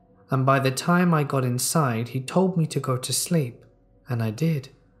hand, and by the time I got inside, he told me to go to sleep, and I did.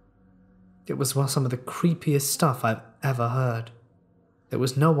 It was some of the creepiest stuff I've ever heard. There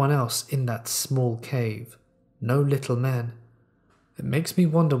was no one else in that small cave, no little men. It makes me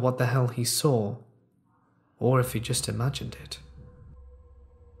wonder what the hell he saw, or if he just imagined it.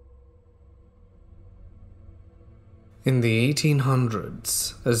 In the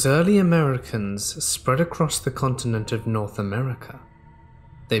 1800s, as early Americans spread across the continent of North America,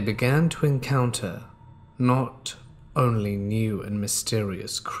 they began to encounter not only new and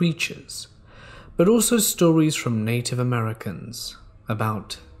mysterious creatures, but also stories from Native Americans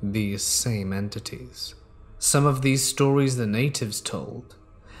about these same entities. Some of these stories the natives told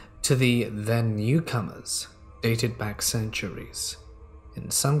to the then newcomers dated back centuries,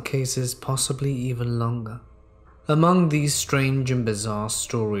 in some cases possibly even longer. Among these strange and bizarre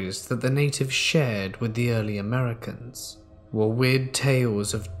stories that the natives shared with the early Americans were weird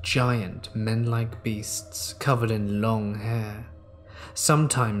tales of giant men-like beasts covered in long hair.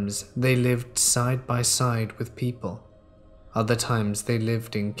 Sometimes they lived side by side with people. Other times they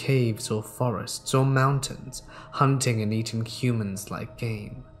lived in caves or forests or mountains, hunting and eating humans like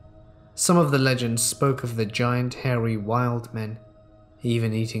game. Some of the legends spoke of the giant hairy wild men,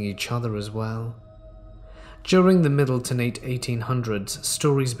 even eating each other as well. During the middle to late 1800s,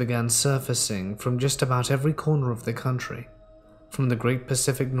 stories began surfacing from just about every corner of the country, from the Great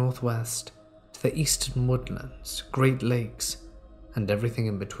Pacific Northwest to the eastern woodlands, Great Lakes, and everything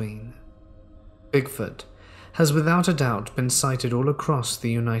in between. Bigfoot has without a doubt been sighted all across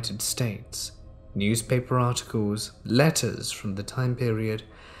the United States. Newspaper articles, letters from the time period,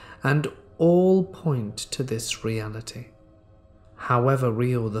 and all point to this reality. However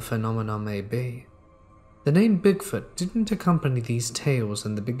real the phenomena may be, the name Bigfoot didn't accompany these tales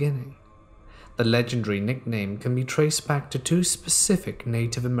in the beginning. The legendary nickname can be traced back to two specific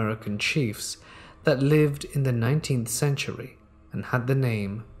Native American chiefs that lived in the 19th century and had the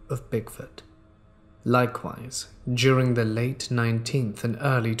name of Bigfoot. Likewise, during the late 19th and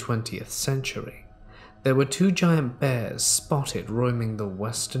early 20th century, there were two giant bears spotted roaming the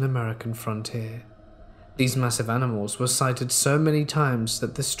western American frontier. These massive animals were sighted so many times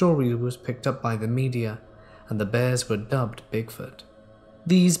that the story was picked up by the media, and the bears were dubbed Bigfoot.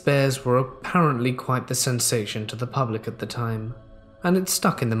 These bears were apparently quite the sensation to the public at the time, and it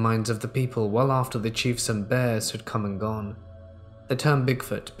stuck in the minds of the people well after the chiefs and bears had come and gone. The term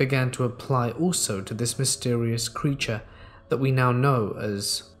Bigfoot began to apply also to this mysterious creature that we now know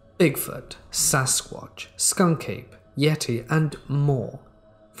as Bigfoot, Sasquatch, Skunk Ape, Yeti, and more,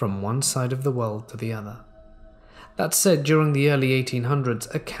 from one side of the world to the other. That said, during the early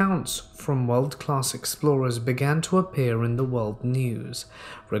 1800s, accounts from world-class explorers began to appear in the world news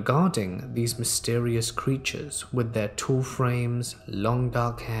regarding these mysterious creatures with their tall frames, long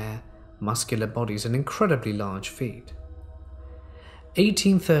dark hair, muscular bodies, and incredibly large feet.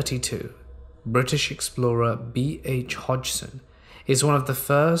 1832, British explorer B.H. Hodgson is one of the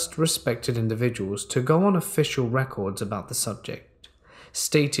first respected individuals to go on official records about the subject,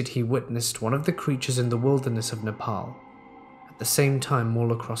 stated he witnessed one of the creatures in the wilderness of Nepal. At the same time,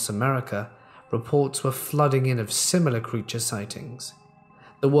 all across America, reports were flooding in of similar creature sightings.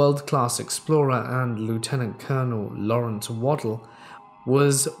 The world-class explorer and Lieutenant Colonel Lawrence Waddell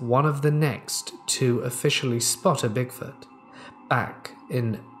was one of the next to officially spot a Bigfoot, back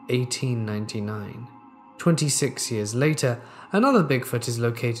in 1899. 26 years later, another Bigfoot is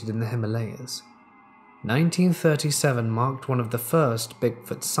located in the Himalayas. 1937 marked one of the first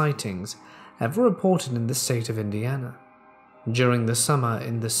Bigfoot sightings ever reported in the state of Indiana. During the summer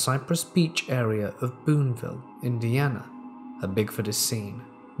in the Cypress Beach area of Boonville, Indiana, a Bigfoot is seen.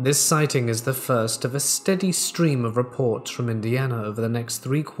 This sighting is the first of a steady stream of reports from Indiana over the next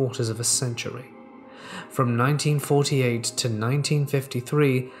 3/4 of a century. From 1948 to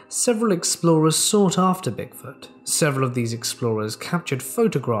 1953, several explorers sought after Bigfoot. Several of these explorers captured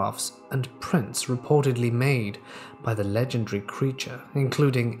photographs and prints reportedly made by the legendary creature,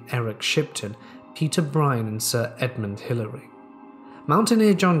 including Eric Shipton, Peter Bryan, and Sir Edmund Hillary.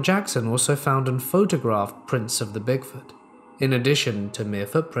 Mountaineer John Jackson also found and photographed prints of the Bigfoot. In addition to mere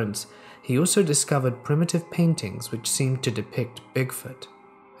footprints, he also discovered primitive paintings which seemed to depict Bigfoot.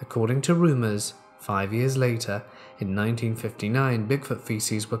 According to rumors, 5 years later, in 1959, Bigfoot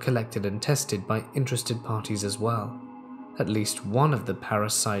feces were collected and tested by interested parties as well. At least one of the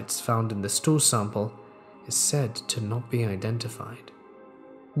parasites found in the stool sample is said to not be identified.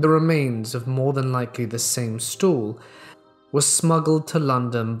 The remains of more than likely the same stool were smuggled to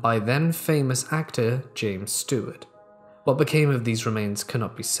London by then famous actor James Stewart. What became of these remains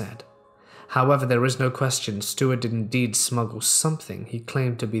cannot be said. However, there is no question Stewart did indeed smuggle something he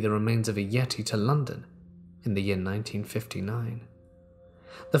claimed to be the remains of a Yeti to London in the year 1959.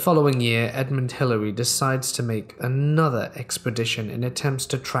 The following year, Edmund Hillary decides to make another expedition in attempts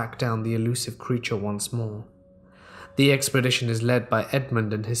to track down the elusive creature once more. The expedition is led by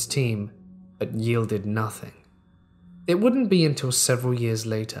Edmund and his team, but yielded nothing. It wouldn't be until several years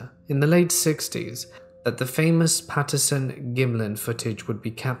later, in the late 60s, that the famous Patterson-Gimlin footage would be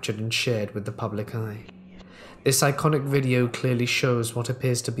captured and shared with the public eye. This iconic video clearly shows what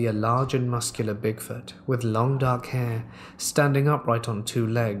appears to be a large and muscular Bigfoot, with long dark hair, standing upright on two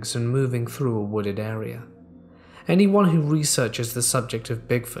legs and moving through a wooded area. Anyone who researches the subject of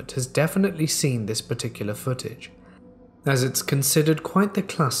Bigfoot has definitely seen this particular footage, as it's considered quite the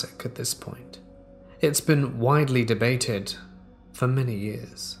classic at this point. It's been widely debated for many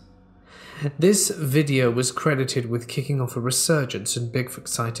years. This video was credited with kicking off a resurgence in Bigfoot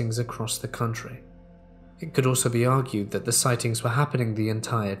sightings across the country. It could also be argued that the sightings were happening the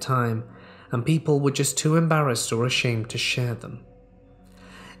entire time, and people were just too embarrassed or ashamed to share them.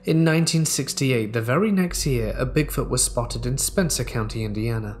 In 1968, the very next year, a Bigfoot was spotted in Spencer County,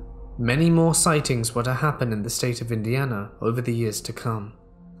 Indiana. Many more sightings were to happen in the state of Indiana over the years to come.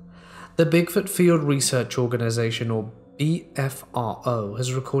 The Bigfoot Field Research Organization, or BFRO,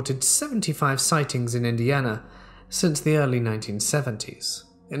 has recorded 75 sightings in Indiana since the early 1970s.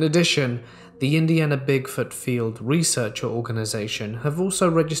 In addition, the Indiana Bigfoot Field Research Organization have also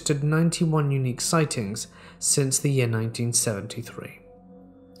registered 91 unique sightings since the year 1973.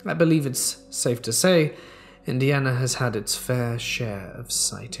 I believe it's safe to say Indiana has had its fair share of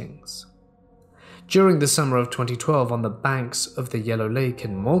sightings. During the summer of 2012, on the banks of the Yellow Lake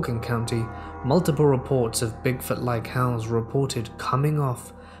in Morgan County, multiple reports of Bigfoot-like howls were reported coming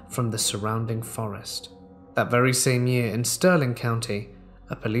off from the surrounding forest. That very same year in Sterling County,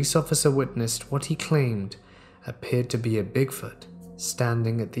 a police officer witnessed what he claimed appeared to be a Bigfoot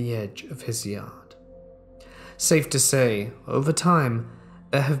standing at the edge of his yard. Safe to say, over time,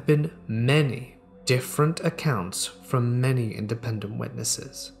 there have been many different accounts from many independent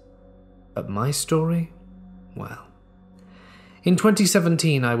witnesses. But my story? Well, in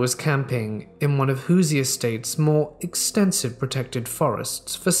 2017 I was camping in one of Hoosier State's more extensive protected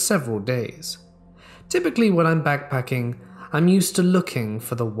forests for several days. Typically when I'm backpacking, I'm used to looking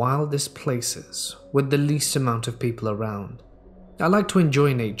for the wildest places with the least amount of people around. I like to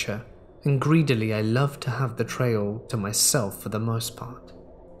enjoy nature, and greedily I love to have the trail to myself for the most part.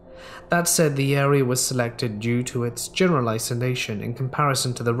 That said, the area was selected due to its general isolation in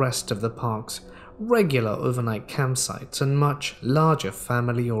comparison to the rest of the park's regular overnight campsites and much larger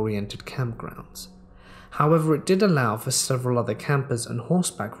family-oriented campgrounds. However, it did allow for several other campers and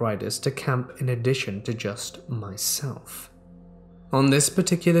horseback riders to camp in addition to just myself. On this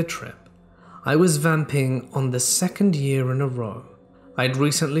particular trip, I was vamping on the second year in a row. I'd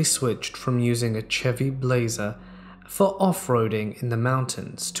recently switched from using a Chevy Blazer for off-roading in the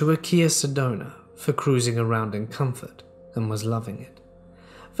mountains to a Kia Sedona for cruising around in comfort, and was loving it.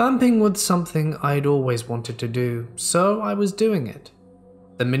 Vamping was something I'd always wanted to do, so I was doing it.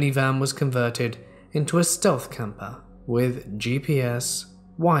 The minivan was converted into a stealth camper with GPS,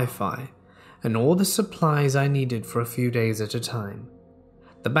 Wi-Fi, and all the supplies I needed for a few days at a time.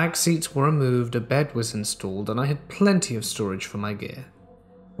 The back seats were removed, a bed was installed, and I had plenty of storage for my gear.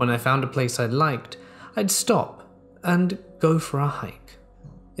 When I found a place I liked, I'd stop and go for a hike.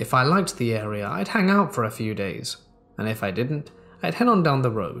 If I liked the area, I'd hang out for a few days, and if I didn't, I'd head on down the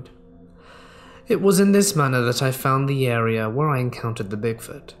road. It was in this manner that I found the area where I encountered the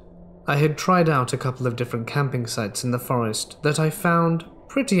Bigfoot. I had tried out a couple of different camping sites in the forest that I found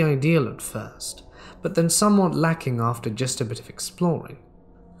pretty ideal at first, but then somewhat lacking after just a bit of exploring,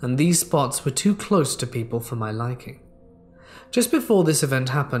 and these spots were too close to people for my liking. Just before this event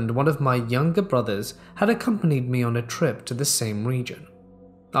happened, one of my younger brothers had accompanied me on a trip to the same region.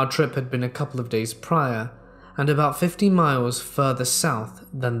 Our trip had been a couple of days prior, and about 50 miles further south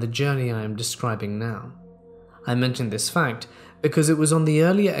than the journey I am describing now. I mention this fact because it was on the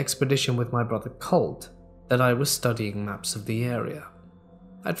earlier expedition with my brother Colt that I was studying maps of the area.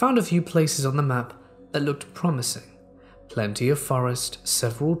 I'd found a few places on the map that looked promising. Plenty of forest,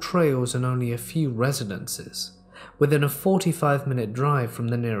 several trails, and only a few residences, within a 45-minute drive from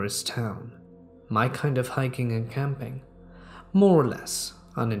the nearest town. My kind of hiking and camping, more or less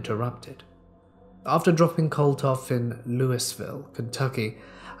uninterrupted. After dropping Colt off in Louisville, Kentucky,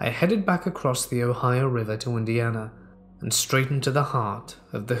 I headed back across the Ohio River to Indiana and straight into the heart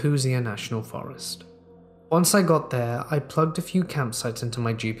of the Hoosier National Forest. Once I got there, I plugged a few campsites into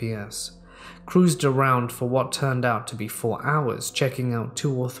my GPS, cruised around for what turned out to be 4 hours, checking out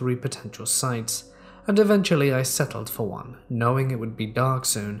 2 or 3 potential sites, and eventually I settled for one, knowing it would be dark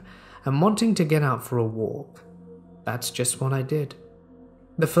soon and wanting to get out for a walk. That's just what I did.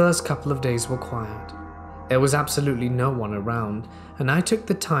 The first couple of days were quiet. There was absolutely no one around, and I took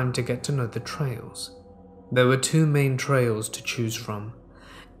the time to get to know the trails. There were 2 main trails to choose from,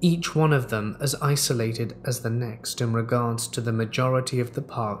 each one of them as isolated as the next in regards to the majority of the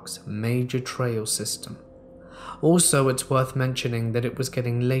park's major trail system. Also, it's worth mentioning that it was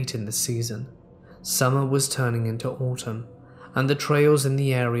getting late in the season. Summer was turning into autumn, and the trails in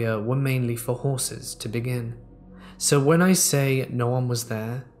the area were mainly for horses to begin. So when I say no one was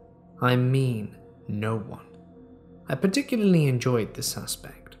there, I mean no one. I particularly enjoyed this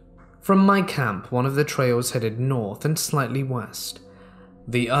aspect. From my camp, one of the trails headed north and slightly west.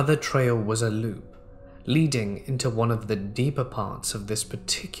 The other trail was a loop, leading into one of the deeper parts of this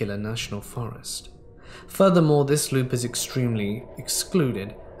particular national forest. Furthermore, this loop is extremely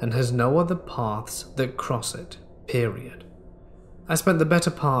excluded and has no other paths that cross it, period. I spent the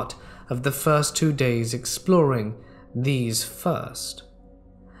better part of the first 2 days exploring these first,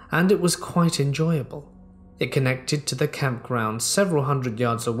 and it was quite enjoyable. It connected to the campground several hundred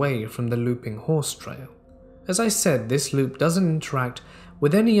yards away from the looping horse trail. As I said, this loop doesn't interact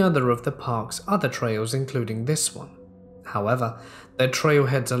with any other of the park's other trails, including this one. However, their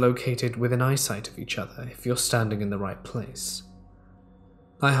trailheads are located within eyesight of each other if you're standing in the right place.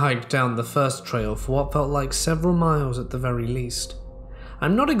 I hiked down the first trail for what felt like several miles at the very least.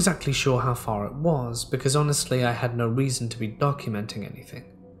 I'm not exactly sure how far it was, because honestly I had no reason to be documenting anything.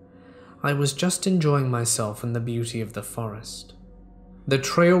 I was just enjoying myself and the beauty of the forest. The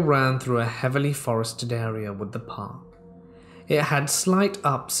trail ran through a heavily forested area with the park. It had slight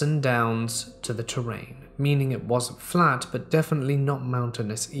ups and downs to the terrain, meaning it wasn't flat but definitely not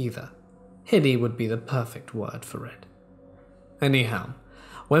mountainous either. Hilly would be the perfect word for it. Anyhow,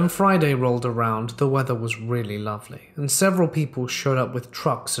 when Friday rolled around, the weather was really lovely, and several people showed up with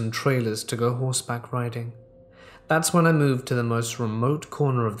trucks and trailers to go horseback riding. That's when I moved to the most remote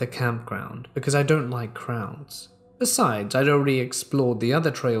corner of the campground, because I don't like crowds. Besides, I'd already explored the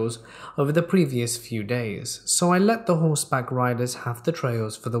other trails over the previous few days, so I let the horseback riders have the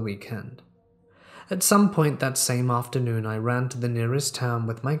trails for the weekend. At some point that same afternoon, I ran to the nearest town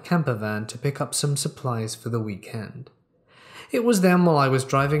with my camper van to pick up some supplies for the weekend. It was then, while I was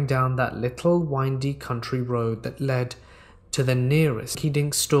driving down that little windy country road that led to the nearest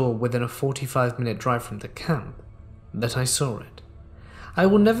Keating store within a 45-minute drive from the camp, that I saw it. I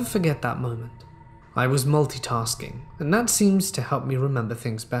will never forget that moment. I was multitasking, and that seems to help me remember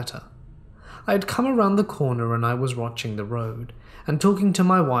things better. I had come around the corner and I was watching the road and talking to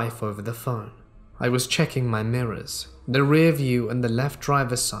my wife over the phone. I was checking my mirrors, the rear view and the left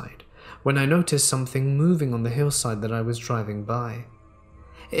driver's side, when I noticed something moving on the hillside that I was driving by.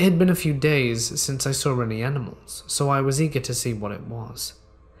 It had been a few days since I saw any animals, so I was eager to see what it was.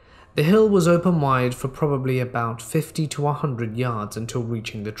 The hill was open wide for probably about 50 to 100 yards until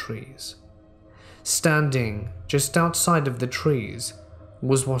reaching the trees. Standing just outside of the trees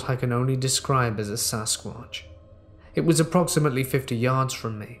was what I can only describe as a Sasquatch. It was approximately 50 yards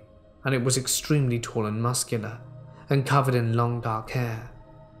from me, and it was extremely tall and muscular, and covered in long dark hair.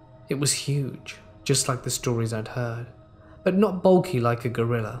 It was huge, just like the stories I'd heard, but not bulky like a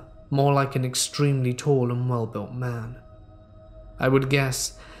gorilla, more like an extremely tall and well-built man. I would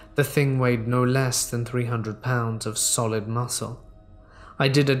guess the thing weighed no less than 300 pounds of solid muscle. I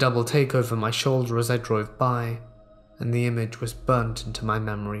did a double take over my shoulder as I drove by, and the image was burnt into my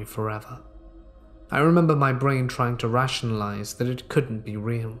memory forever. I remember my brain trying to rationalize that it couldn't be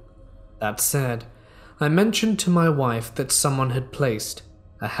real. That said, I mentioned to my wife that someone had placed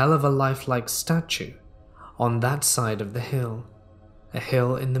a hell of a lifelike statue on that side of the hill, a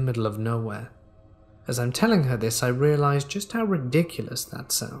hill in the middle of nowhere. As I'm telling her this, I realized just how ridiculous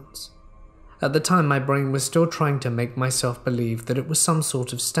that sounds. At the time, my brain was still trying to make myself believe that it was some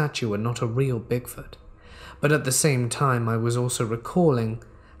sort of statue and not a real Bigfoot. But at the same time, I was also recalling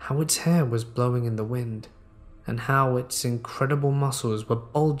how its hair was blowing in the wind, and how its incredible muscles were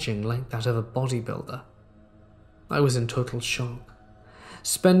bulging like that of a bodybuilder. I was in total shock.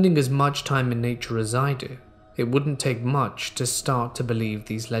 Spending as much time in nature as I do, it wouldn't take much to start to believe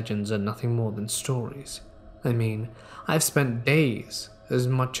these legends are nothing more than stories. I mean, I've spent days, as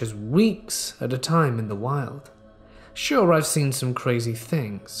much as weeks at a time in the wild. Sure, I've seen some crazy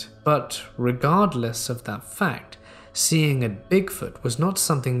things, but regardless of that fact, seeing a Bigfoot was not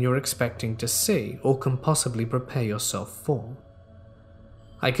something you're expecting to see or can possibly prepare yourself for.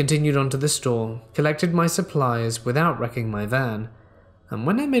 I continued on to the store, collected my supplies without wrecking my van, and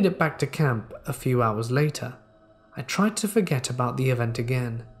when I made it back to camp a few hours later, I tried to forget about the event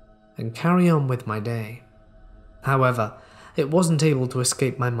again and carry on with my day. However, it wasn't able to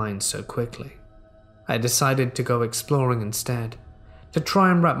escape my mind so quickly. I decided to go exploring instead, to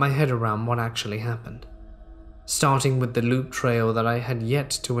try and wrap my head around what actually happened. Starting with the loop trail that I had yet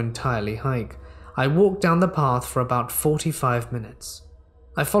to entirely hike, I walked down the path for about 45 minutes.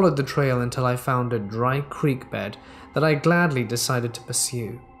 I followed the trail until I found a dry creek bed that I gladly decided to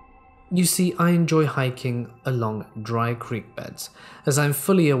pursue. You see, I enjoy hiking along dry creek beds, as I'm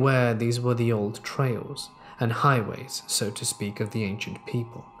fully aware these were the old trails and highways, so to speak, of the ancient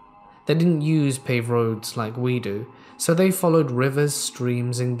people. They didn't use paved roads like we do, so they followed rivers,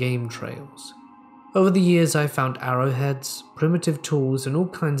 streams, and game trails. Over the years, I found arrowheads, primitive tools, and all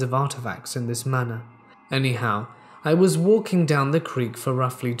kinds of artifacts in this manner. Anyhow, I was walking down the creek for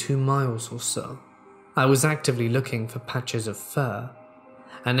roughly 2 miles or so. I was actively looking for patches of fur,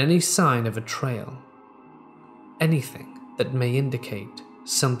 and any sign of a trail. Anything that may indicate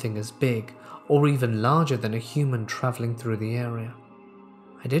something as big or even larger than a human traveling through the area.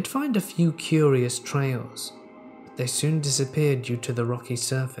 I did find a few curious trails, but they soon disappeared due to the rocky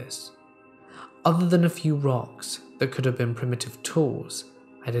surface. Other than a few rocks that could have been primitive tools,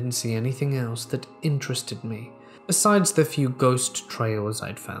 I didn't see anything else that interested me, besides the few ghost trails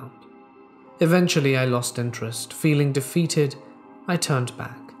I'd found. Eventually I lost interest. Feeling defeated, I turned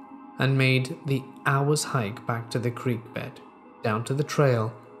back and made the hour's hike back to the creek bed, down to the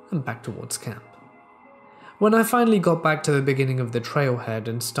trail, and back towards camp. When I finally got back to the beginning of the trailhead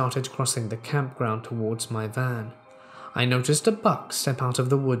and started crossing the campground towards my van, I noticed a buck step out of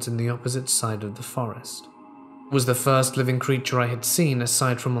the woods on the opposite side of the forest. It was the first living creature I had seen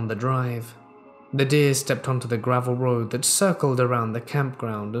aside from on the drive. The deer stepped onto the gravel road that circled around the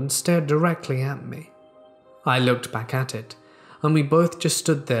campground and stared directly at me. I looked back at it, and we both just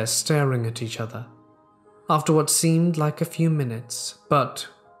stood there staring at each other. After what seemed like a few minutes, but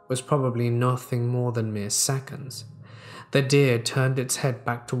was probably nothing more than mere seconds, the deer turned its head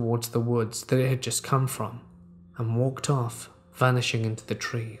back towards the woods that it had just come from and walked off, vanishing into the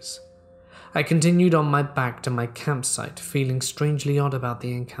trees. I continued on my back to my campsite, feeling strangely odd about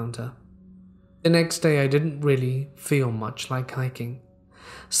the encounter. The next day I didn't really feel much like hiking,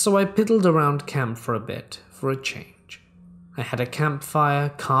 so I piddled around camp for a bit for a change. I had a campfire,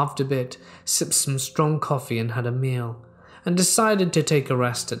 carved a bit, sipped some strong coffee and had a meal, and decided to take a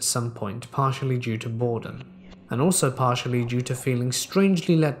rest at some point, partially due to boredom, and also partially due to feeling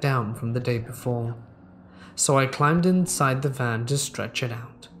strangely let down from the day before. So I climbed inside the van to stretch it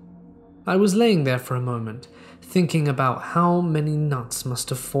out. I was laying there for a moment, thinking about how many nuts must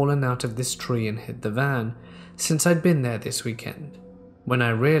have fallen out of this tree and hit the van since I'd been there this weekend, when I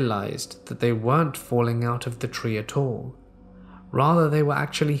realized that they weren't falling out of the tree at all. Rather, they were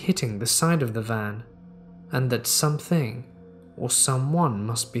actually hitting the side of the van, and that something or someone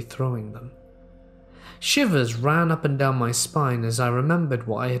must be throwing them. Shivers ran up and down my spine as I remembered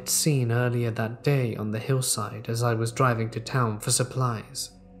what I had seen earlier that day on the hillside as I was driving to town for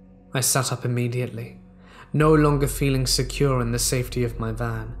supplies. I sat up immediately, no longer feeling secure in the safety of my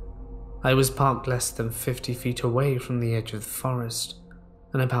van. I was parked less than 50 feet away from the edge of the forest,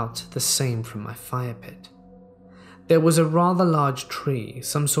 and about the same from my fire pit. There was a rather large tree,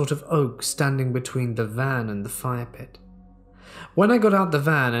 some sort of oak, standing between the van and the fire pit. When I got out the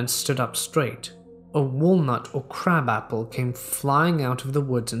van and stood up straight, a walnut or crab apple came flying out of the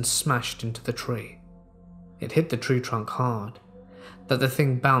woods and smashed into the tree. It hit the tree trunk hard, that the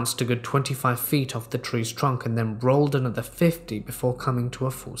thing bounced a good 25 feet off the tree's trunk and then rolled another 50 before coming to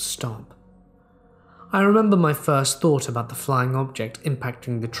a full stop. I remember my first thought about the flying object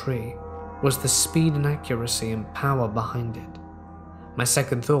impacting the tree was the speed and accuracy and power behind it. My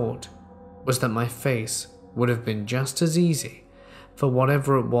second thought was that my face would have been just as easy for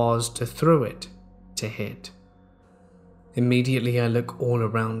whatever it was to throw it to hit. Immediately I look all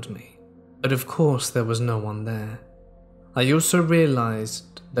around me, but of course there was no one there. I also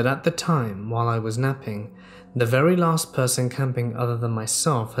realized that at the time, while I was napping, the very last person camping other than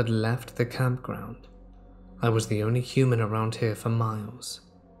myself had left the campground. I was the only human around here for miles.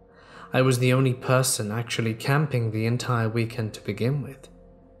 I was the only person actually camping the entire weekend to begin with.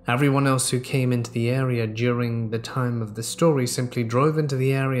 Everyone else who came into the area during the time of the story simply drove into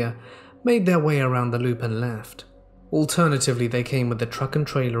the area, made their way around the loop and left. Alternatively, they came with a truck and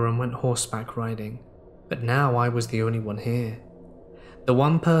trailer and went horseback riding. But now I was the only one here. The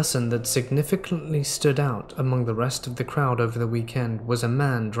one person that significantly stood out among the rest of the crowd over the weekend was a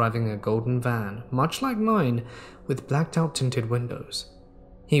man driving a golden van, much like mine, with blacked out tinted windows.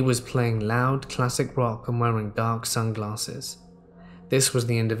 He was playing loud classic rock and wearing dark sunglasses. This was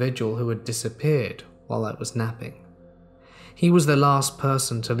the individual who had disappeared while I was napping. He was the last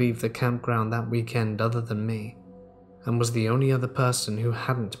person to leave the campground that weekend other than me, and was the only other person who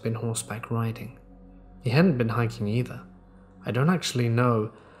hadn't been horseback riding. He hadn't been hiking either. I don't actually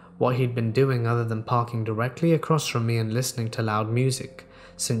know what he'd been doing other than parking directly across from me and listening to loud music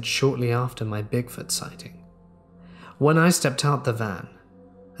since shortly after my Bigfoot sighting. When I stepped out the van,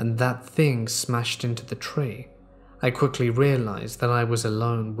 and that thing smashed into the tree, I quickly realized that I was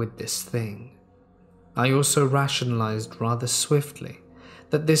alone with this thing. I also rationalized rather swiftly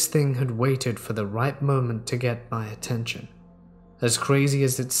that this thing had waited for the right moment to get my attention. As crazy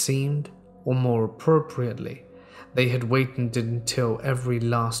as it seemed, or more appropriately, they had waited until every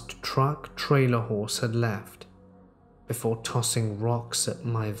last truck, trailer horse had left, before tossing rocks at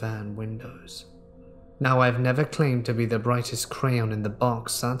my van windows. Now, I've never claimed to be the brightest crayon in the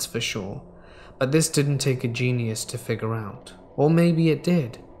box, that's for sure, but this didn't take a genius to figure out. Or maybe it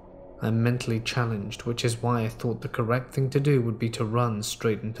did. I'm mentally challenged, which is why I thought the correct thing to do would be to run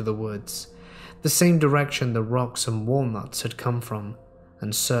straight into the woods, the same direction the rocks and walnuts had come from,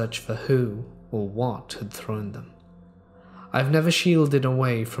 and search for who or what had thrown them. I've never shielded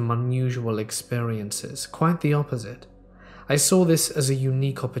away from unusual experiences, quite the opposite. I saw this as a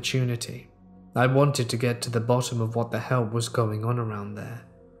unique opportunity. I wanted to get to the bottom of what the hell was going on around there.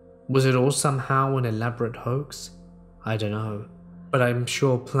 Was it all somehow an elaborate hoax? I don't know, but I'm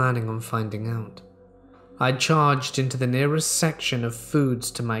sure planning on finding out. I charged into the nearest section of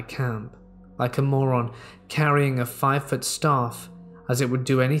foods to my camp, like a moron carrying a 5-foot staff, as it would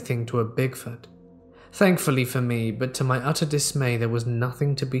do anything to a Bigfoot. Thankfully for me, but to my utter dismay, there was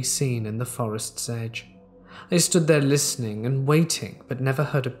nothing to be seen in the forest's edge. I stood there listening and waiting, but never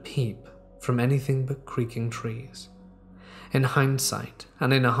heard a peep from anything but creaking trees. In hindsight,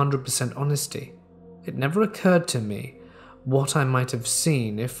 and in 100% honesty, it never occurred to me what I might have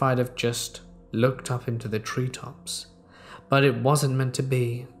seen if I'd have just looked up into the treetops. But it wasn't meant to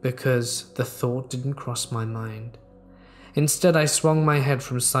be, because the thought didn't cross my mind. Instead, I swung my head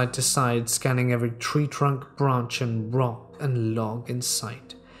from side to side, scanning every tree trunk, branch and rock and log in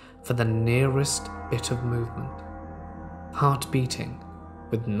sight for the nearest bit of movement. Heart beating,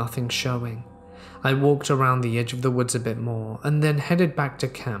 with nothing showing, I walked around the edge of the woods a bit more and then headed back to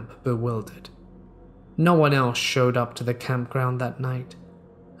camp, bewildered. No one else showed up to the campground that night,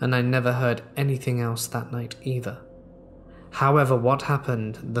 and I never heard anything else that night either. However, what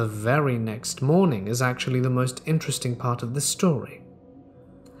happened the very next morning is actually the most interesting part of the story.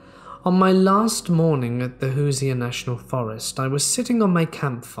 On my last morning at the Hoosier National Forest, I was sitting on my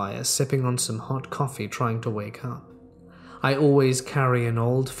campfire sipping on some hot coffee trying to wake up. I always carry an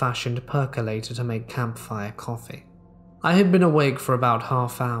old-fashioned percolator to make campfire coffee. I had been awake for about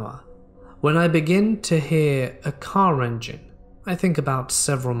half hour when I begin to hear a car engine, I think about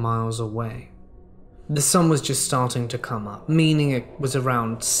several miles away. The sun was just starting to come up, meaning it was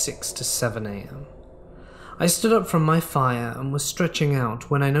around 6 to 7 a.m. I stood up from my fire and was stretching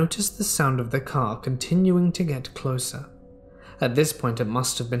out when I noticed the sound of the car continuing to get closer. At this point, it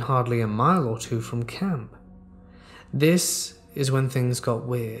must have been hardly a mile or two from camp. This is when things got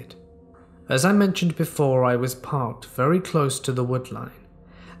weird. As I mentioned before, I was parked very close to the wood line.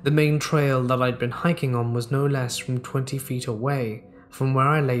 The main trail that I'd been hiking on was no less from 20 feet away from where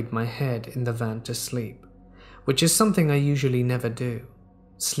I laid my head in the van to sleep, which is something I usually never do.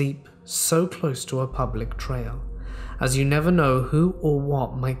 Sleep so close to a public trail, as you never know who or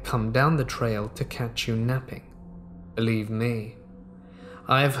what might come down the trail to catch you napping. Believe me,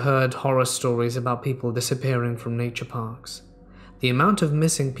 I've heard horror stories about people disappearing from nature parks. The amount of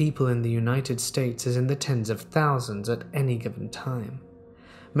missing people in the United States is in the tens of thousands at any given time.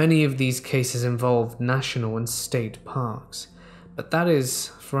 Many of these cases involve national and state parks, but that is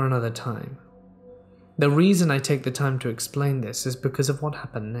for another time. The reason I take the time to explain this is because of what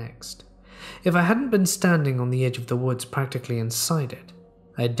happened next. If I hadn't been standing on the edge of the woods practically inside it,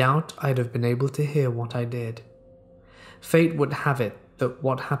 I doubt I'd have been able to hear what I did. Fate would have it that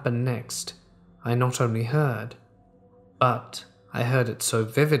what happened next, I not only heard, but I heard it so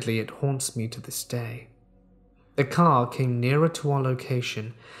vividly it haunts me to this day. The car came nearer to our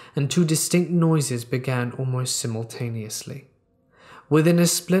location, and two distinct noises began almost simultaneously. Within a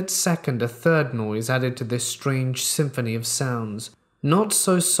split second, a third noise added to this strange symphony of sounds, not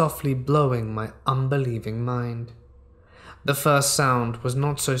so softly blowing my unbelieving mind. The first sound was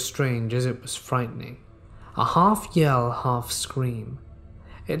not so strange as it was frightening. A half yell, half scream.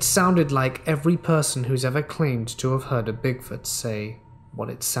 It sounded like every person who's ever claimed to have heard a Bigfoot say what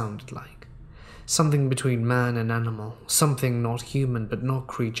it sounded like. Something between man and animal, something not human but not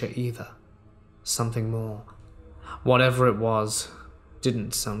creature either. Something more. Whatever it was,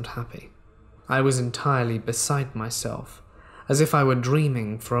 didn't sound happy. I was entirely beside myself, as if I were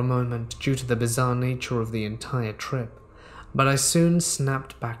dreaming for a moment due to the bizarre nature of the entire trip, but I soon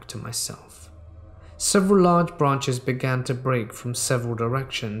snapped back to myself. Several large branches began to break from several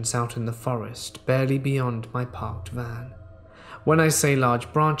directions out in the forest, barely beyond my parked van. When I say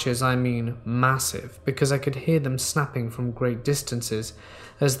large branches, I mean massive, because I could hear them snapping from great distances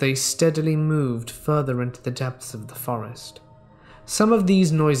as they steadily moved further into the depths of the forest. Some of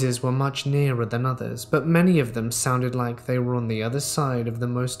these noises were much nearer than others, but many of them sounded like they were on the other side of the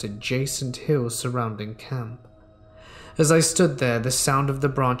most adjacent hill surrounding camp. As I stood there, the sound of the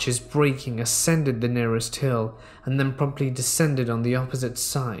branches breaking ascended the nearest hill and then promptly descended on the opposite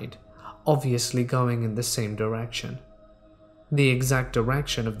side, obviously going in the same direction. The exact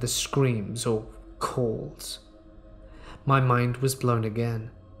direction of the screams or calls. My mind was blown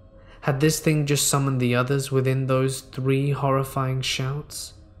again. Had this thing just summoned the others within those 3 horrifying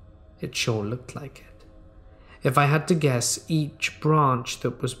shouts? It sure looked like it. If I had to guess, each branch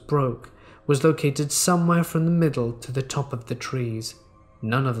that was broke was located somewhere from the middle to the top of the trees.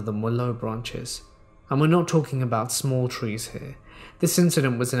 None of them were low branches. And we're not talking about small trees here. This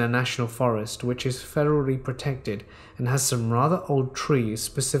incident was in a national forest which is federally protected and has some rather old trees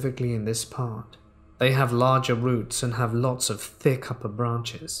specifically in this part. They have larger roots and have lots of thick upper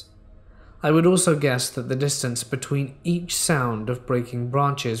branches. I would also guess that the distance between each sound of breaking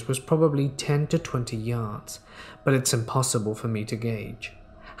branches was probably 10 to 20 yards, but it's impossible for me to gauge.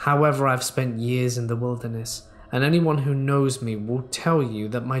 However, I've spent years in the wilderness, and anyone who knows me will tell you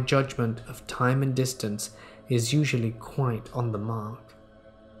that my judgment of time and distance is usually quite on the mark.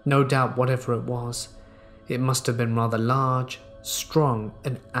 No doubt whatever it was It must have been rather large, strong,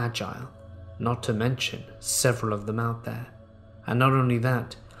 and agile, not to mention several of them out there. And not only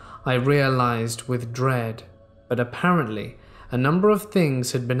that, I realized with dread, but apparently a number of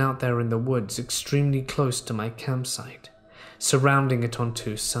things had been out there in the woods extremely close to my campsite, surrounding it on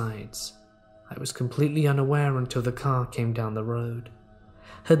two sides. I was completely unaware until the car came down the road.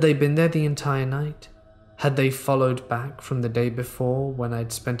 Had they been there the entire night? Had they followed back from the day before when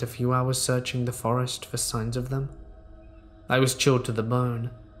I'd spent a few hours searching the forest for signs of them? I was chilled to the bone.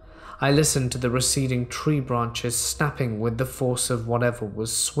 I listened to the receding tree branches snapping with the force of whatever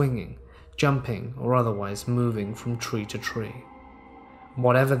was swinging, jumping, or otherwise moving from tree to tree.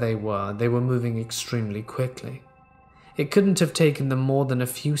 Whatever they were moving extremely quickly. It couldn't have taken them more than a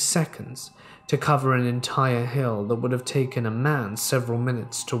few seconds to cover an entire hill that would have taken a man several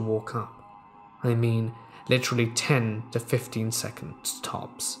minutes to walk up. I mean, literally 10 to 15 seconds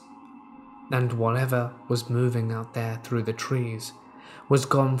tops. And whatever was moving out there through the trees was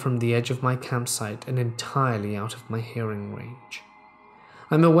gone from the edge of my campsite and entirely out of my hearing range.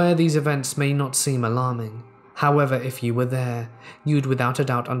 I'm aware these events may not seem alarming. However, if you were there, you'd without a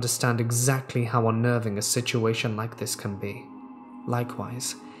doubt understand exactly how unnerving a situation like this can be.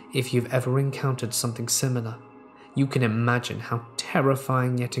 Likewise, if you've ever encountered something similar, you can imagine how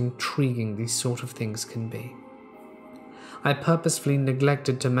terrifying yet intriguing these sort of things can be. I purposefully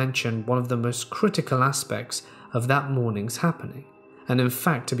neglected to mention one of the most critical aspects of that morning's happening, and in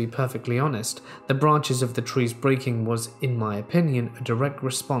fact, to be perfectly honest, the branches of the trees breaking was, in my opinion, a direct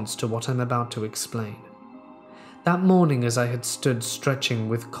response to what I'm about to explain. That morning, as I had stood stretching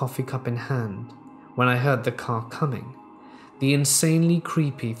with coffee cup in hand, when I heard the car coming, the insanely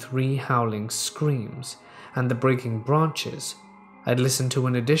creepy 3 howling screams, and the breaking branches, I'd listened to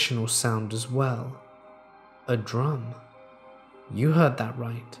an additional sound as well. A drum. You heard that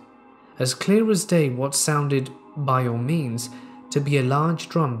right. As clear as day, what sounded, by all means, to be a large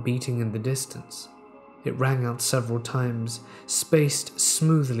drum beating in the distance. It rang out several times, spaced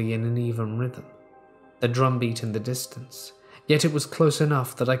smoothly in an even rhythm. The drum beat in the distance, yet it was close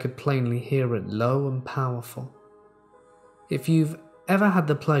enough that I could plainly hear it, low and powerful. If you've ever had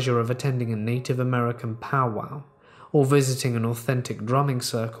the pleasure of attending a Native American powwow or visiting an authentic drumming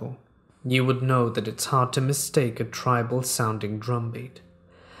circle, you would know that it's hard to mistake a tribal-sounding drumbeat,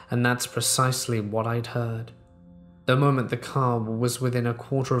 and that's precisely what I'd heard. The moment the car was within a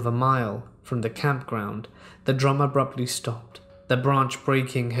quarter of a mile from the campground, the drum abruptly stopped. The branch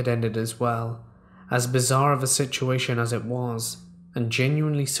breaking had ended as well. As bizarre of a situation as it was, and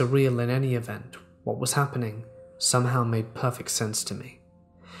genuinely surreal in any event, what was happening somehow made perfect sense to me.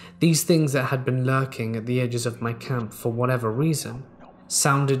 These things that had been lurking at the edges of my camp for whatever reason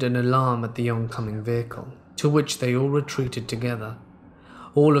sounded an alarm at the oncoming vehicle, to which they all retreated together.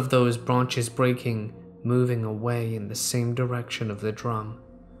 All of those branches breaking, moving away in the same direction of the drum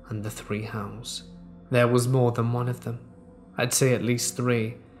and the 3 howls. There was more than one of them. I'd say at least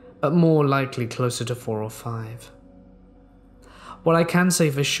 3, but more likely closer to 4 or 5. What I can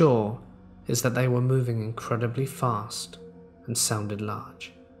say for sure is that they were moving incredibly fast and sounded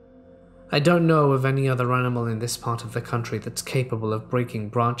large. I don't know of any other animal in this part of the country that's capable of breaking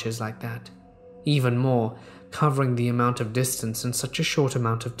branches like that, even more, covering the amount of distance in such a short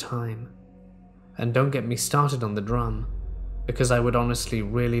amount of time. And don't get me started on the drum, because I would honestly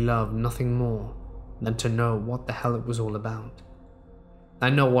really love nothing more than to know what the hell it was all about.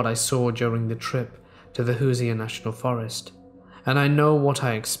 I know what I saw during the trip to the Hoosier National Forest, and I know what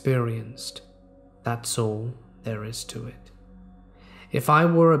I experienced. That's all there is to it. If I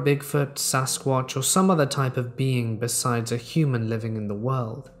were a Bigfoot, Sasquatch, or some other type of being besides a human living in the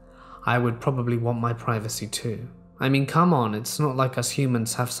world, I would probably want my privacy too. I mean, come on, it's not like us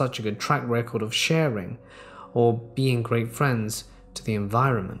humans have such a good track record of sharing or being great friends to the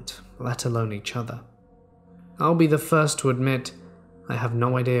environment, let alone each other. I'll be the first to admit I have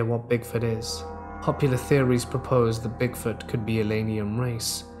no idea what Bigfoot is. Popular theories propose that Bigfoot could be a Lanian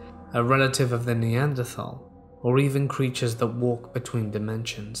race, a relative of the Neanderthal, or even creatures that walk between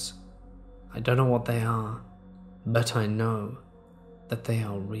dimensions. I don't know what they are, but I know that they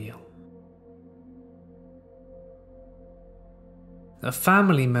are real. A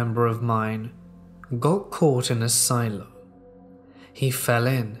family member of mine got caught in a silo. He fell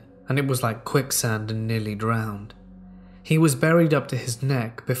in, and it was like quicksand and nearly drowned. He was buried up to his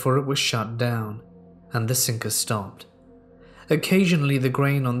neck before it was shut down, and the sinker stopped. Occasionally the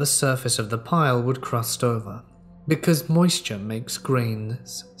grain on the surface of the pile would crust over, because moisture makes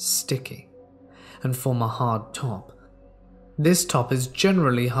grains sticky, and form a hard top. This top is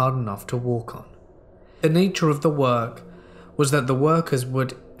generally hard enough to walk on. The nature of the work was that the workers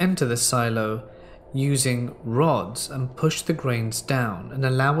would enter the silo, using rods and push the grains down and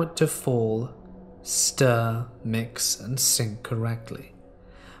allow it to fall, stir, mix, and sink correctly.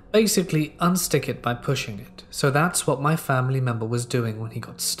 Basically, unstick it by pushing it, so that's what my family member was doing when he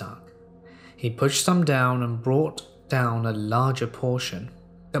got stuck. He pushed some down and brought down a larger portion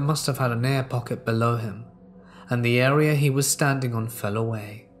that must have had an air pocket below him, and the area he was standing on fell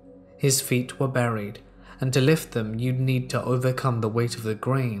away. His feet were buried, and to lift them you'd need to overcome the weight of the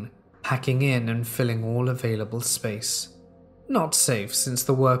grain, packing in and filling all available space. Not safe since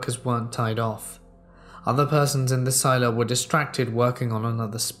the workers weren't tied off. Other persons in the silo were distracted working on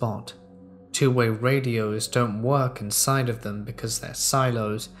another spot. Two-way radios don't work inside of them because they're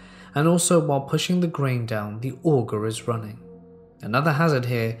silos, and also while pushing the grain down, the auger is running. Another hazard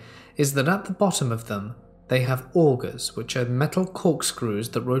here is that at the bottom of them, they have augers, which are metal corkscrews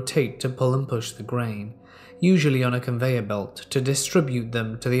that rotate to pull and push the grain, usually on a conveyor belt, to distribute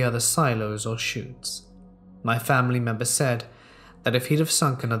them to the other silos or chutes. My family member said that if he'd have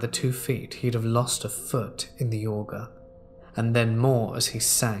sunk another 2 feet, he'd have lost a foot in the auger, and then more as he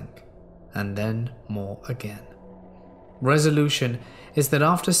sank, and then more again. Resolution is that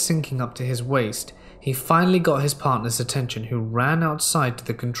after sinking up to his waist, he finally got his partner's attention, who ran outside to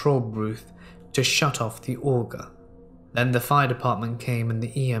the control booth to shut off the auger. Then the fire department came and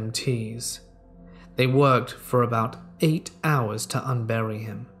the EMTs. They worked for about 8 hours to unbury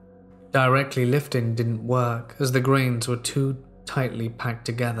him. Directly lifting didn't work as the grains were too tightly packed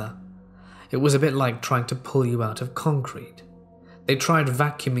together. It was a bit like trying to pull you out of concrete. They tried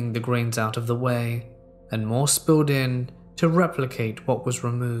vacuuming the grains out of the way, and more spilled in to replicate what was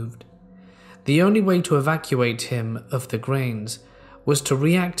removed. The only way to evacuate him of the grains was to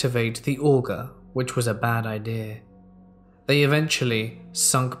reactivate the auger, which was a bad idea. They eventually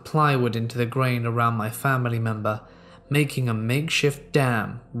sunk plywood into the grain around my family member, making a makeshift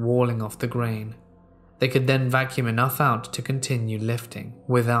dam walling off the grain. They could then vacuum enough out to continue lifting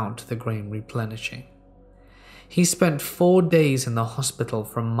without the grain replenishing. He spent 4 days in the hospital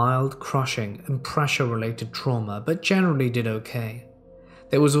from mild crushing and pressure-related trauma, but generally did okay.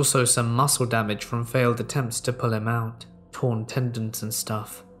 There was also some muscle damage from failed attempts to pull him out, torn tendons and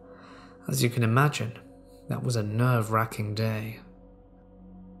stuff. As you can imagine, that was a nerve-wracking day.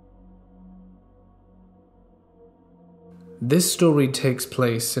 This story takes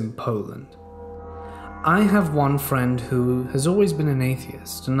place in Poland. I have one friend who has always been an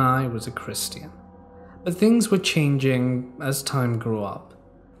atheist, and I was a Christian. But things were changing as time grew up,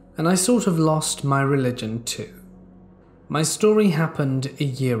 and I sort of lost my religion too. My story happened a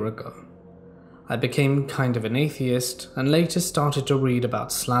year ago. I became kind of an atheist and later started to read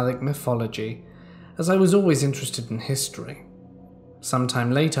about Slavic mythology, as I was always interested in history.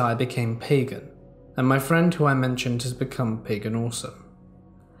 Sometime later I became pagan, and my friend who I mentioned has become pagan also.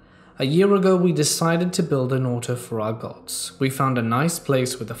 A year ago we decided to build an altar for our gods. We found a nice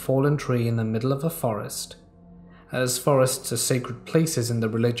place with a fallen tree in the middle of a forest, as forests are sacred places in the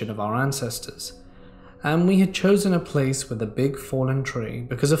religion of our ancestors, and we had chosen a place with a big fallen tree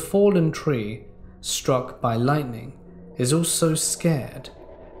because a fallen tree struck by lightning is also scared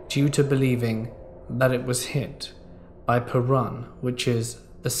due to believing that it was hit by Perun, which is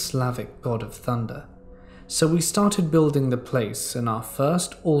the Slavic god of thunder. So we started building the place, and our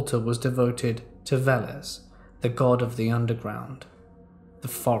first altar was devoted to Veles, the god of the underground, the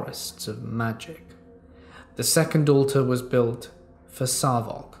forests of magic. The second altar was built for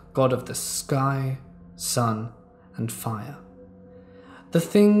Savok, god of the sky, sun, and fire. The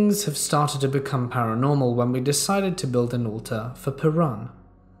things have started to become paranormal when we decided to build an altar for Perun.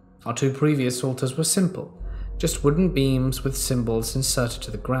 Our 2 previous altars were simple, just wooden beams with symbols inserted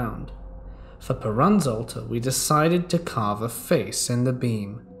to the ground. For Perun's altar, we decided to carve a face in the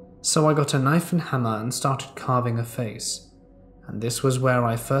beam, so I got a knife and hammer and started carving a face, and this was where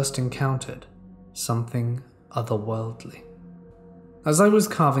I first encountered something otherworldly. As I was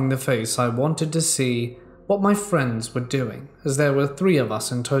carving the face, I wanted to see what my friends were doing, as there were 3 of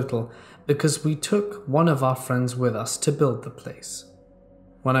us in total, because we took one of our friends with us to build the place.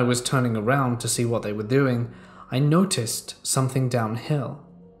 When I was turning around to see what they were doing, I noticed something downhill,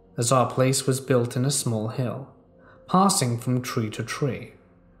 as our place was built in a small hill, passing from tree to tree.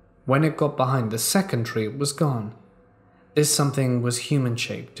 When it got behind the second tree, it was gone. This something was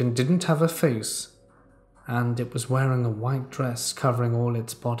human-shaped and didn't have a face, and it was wearing a white dress covering all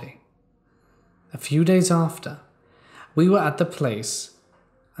its body. A few days after, we were at the place,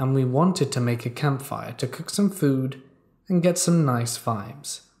 and we wanted to make a campfire to cook some food and get some nice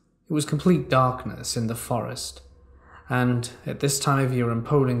vibes. It was complete darkness in the forest, and at this time of year in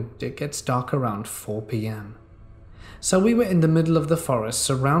Poland, it gets dark around 4 p.m. So we were in the middle of the forest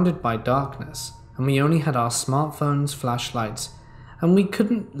surrounded by darkness, and we only had our smartphones, flashlights, and we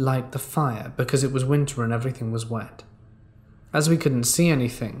couldn't light the fire because it was winter and everything was wet. As we couldn't see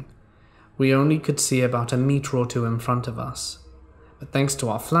anything, we only could see about a meter or two in front of us. But thanks to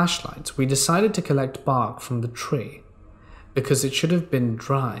our flashlights, we decided to collect bark from the tree because it should have been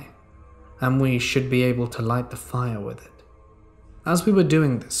dry and we should be able to light the fire with it. As we were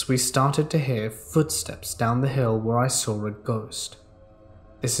doing this, we started to hear footsteps down the hill where I saw a ghost.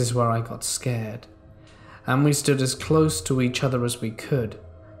 This is where I got scared, and we stood as close to each other as we could,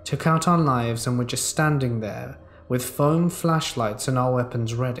 took out our knives and were just standing there with foam flashlights and our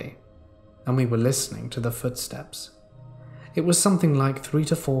weapons ready, and we were listening to the footsteps. It was something like 3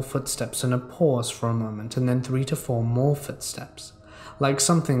 to 4 footsteps and a pause for a moment and then 3 to 4 more footsteps, like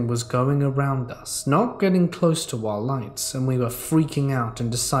something was going around us, not getting close to our lights, and we were freaking out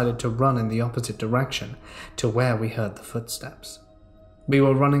and decided to run in the opposite direction to where we heard the footsteps. We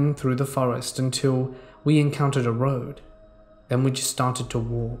were running through the forest until we encountered a road. Then we just started to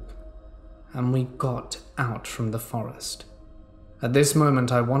walk, and we got out from the forest. At this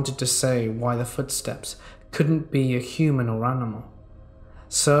moment I wanted to say why the footsteps couldn't be a human or animal.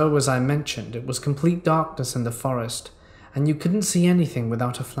 So, as I mentioned, it was complete darkness in the forest, and you couldn't see anything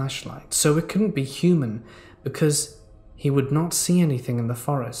without a flashlight, so it couldn't be human because he would not see anything in the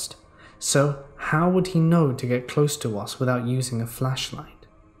forest. So how would he know to get close to us without using a flashlight?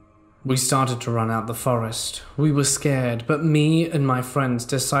 We started to run out the forest. We were scared, but me and my friends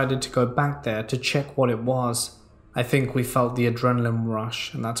decided to go back there to check what it was. I think we felt the adrenaline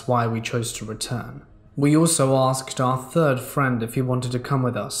rush, and that's why we chose to return. We also asked our third friend if he wanted to come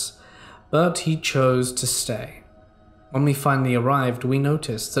with us, but he chose to stay. When we finally arrived, we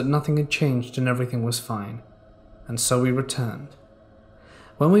noticed that nothing had changed and everything was fine, and so we returned.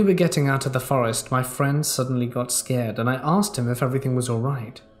 When we were getting out of the forest, my friend suddenly got scared, and I asked him if everything was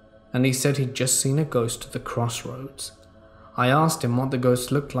alright, and he said he'd just seen a ghost at the crossroads. I asked him what the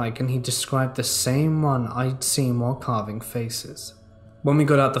ghost looked like, and he described the same one I'd seen while carving faces. When we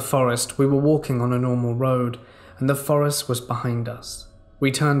got out the forest, we were walking on a normal road, and the forest was behind us.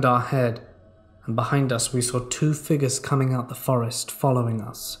 We turned our head, and behind us we saw 2 figures coming out the forest following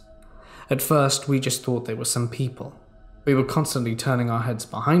us. At first we just thought they were some people. We were constantly turning our heads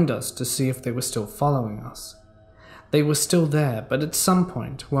behind us to see if they were still following us. They were still there, but at some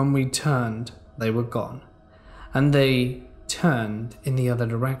point when we turned, they were gone. And they turned in the other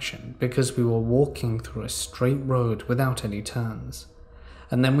direction because we were walking through a straight road without any turns.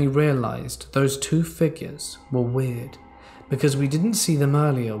 And then we realized those 2 figures were weird, because we didn't see them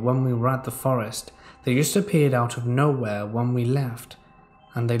earlier when we were at the forest. They just appeared out of nowhere when we left,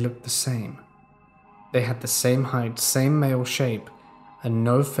 and they looked the same. They had the same height, same male shape, and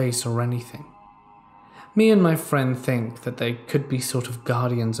no face or anything. Me and my friend think that they could be sort of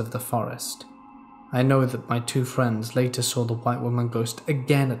guardians of the forest. I know that my 2 friends later saw the white woman ghost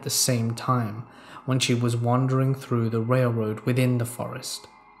again at the same time when she was wandering through the railroad within the forest.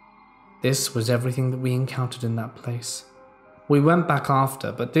 This was everything that we encountered in that place. We went back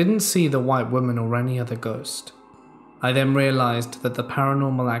after, but didn't see the white woman or any other ghost. I then realized that the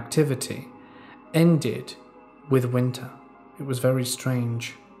paranormal activity ended with winter. It was very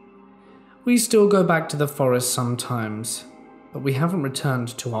strange. We still go back to the forest sometimes, but we haven't returned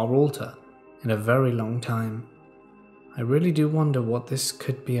to our altar in a very long time. I really do wonder what this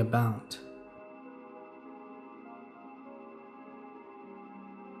could be about.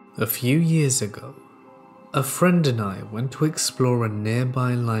 A few years ago, a friend and I went to explore a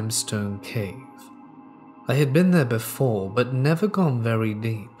nearby limestone cave. I had been there before, but never gone very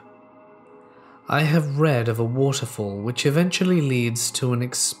deep. I have read of a waterfall which eventually leads to an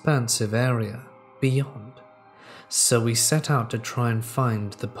expansive area beyond, so we set out to try and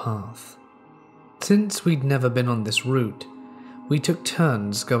find the path. Since we'd never been on this route, we took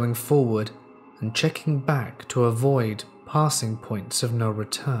turns going forward and checking back to avoid passing points of no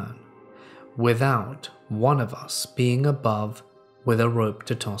return, without one of us being above with a rope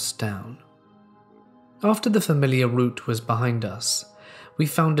to toss down. After the familiar route was behind us, we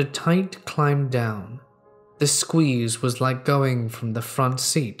found a tight climb down. The squeeze was like going from the front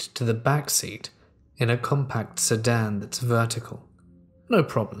seat to the back seat in a compact sedan that's vertical. No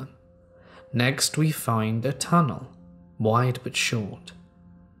problem. Next we find a tunnel, wide but short.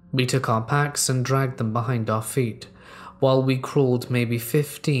 We took our packs and dragged them behind our feet, while we crawled maybe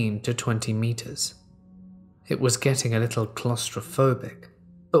 15 to 20 meters. It was getting a little claustrophobic,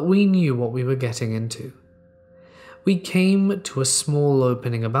 but we knew what we were getting into. We came to a small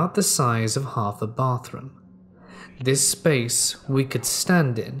opening about the size of half a bathroom. This space we could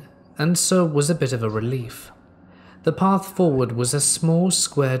stand in, and so was a bit of a relief. The path forward was a small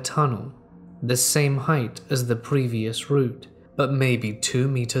square tunnel, the same height as the previous route, but maybe 2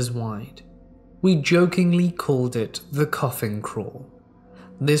 meters wide. We jokingly called it the coffin crawl.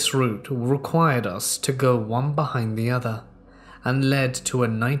 This route required us to go one behind the other, and led to a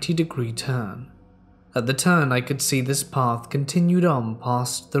 90-degree turn. At the turn, I could see this path continued on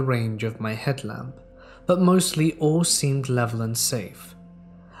past the range of my headlamp, but mostly all seemed level and safe.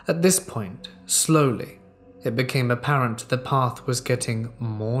 At this point, slowly, it became apparent the path was getting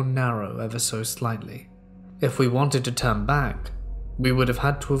more narrow ever so slightly. If we wanted to turn back, we would have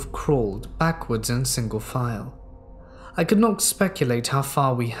had to have crawled backwards in single file. I could not speculate how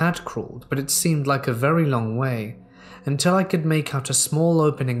far we had crawled, but it seemed like a very long way, until I could make out a small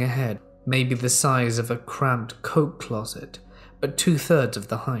opening ahead, maybe the size of a cramped coat closet, but 2/3 of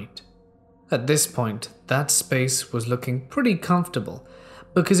the height. At this point, that space was looking pretty comfortable,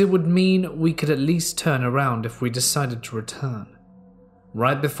 because it would mean we could at least turn around if we decided to return.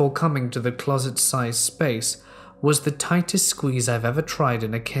 Right before coming to the closet-sized space was the tightest squeeze I've ever tried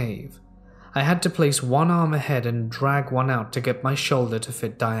in a cave. I had to place one arm ahead and drag one out to get my shoulder to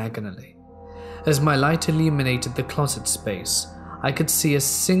fit diagonally. As my light illuminated the closet space, I could see a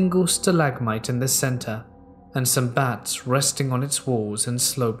single stalagmite in the center and some bats resting on its walls and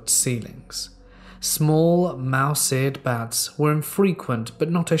sloped ceilings. Small, mouse-eared bats were infrequent but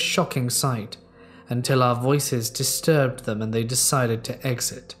not a shocking sight, until our voices disturbed them and they decided to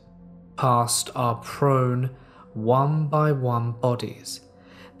exit, past our prone, one-by-one bodies.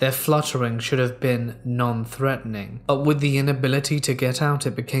 Their fluttering should have been non-threatening, but with the inability to get out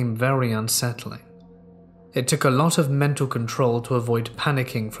it became very unsettling. It took a lot of mental control to avoid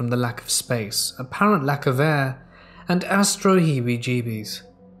panicking from the lack of space, apparent lack of air, and astro heebie-jeebies.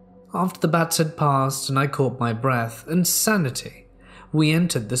 After the bats had passed and I caught my breath and sanity, we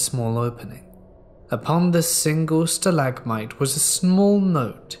entered the small opening. Upon the single stalagmite was a small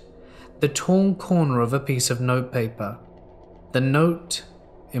note, the torn corner of a piece of notepaper. The note,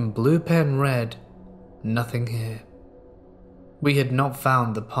 in blue pen, read, "Nothing here." We had not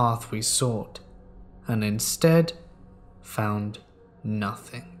found the path we sought, and instead found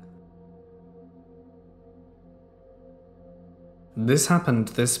nothing. This happened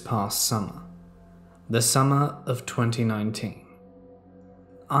this past summer, the summer of 2019.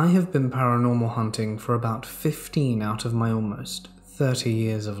 I have been paranormal hunting for about 15 out of my almost 30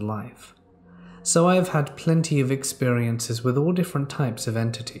 years of life, so I have had plenty of experiences with all different types of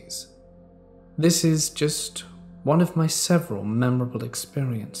entities. This is just one of my several memorable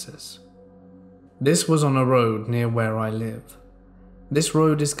experiences. This was on a road near where I live. This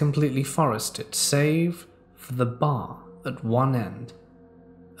road is completely forested, save for the bar at one end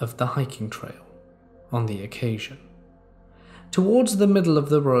of the hiking trail on the occasion. Towards the middle of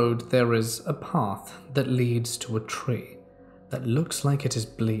the road there is a path that leads to a tree that looks like it is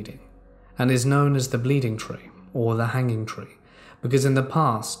bleeding, and is known as the bleeding tree or the hanging tree, because in the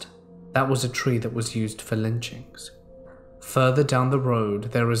past that was a tree that was used for lynchings. Further down the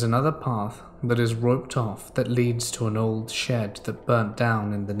road there is another path that is roped off that leads to an old shed that burnt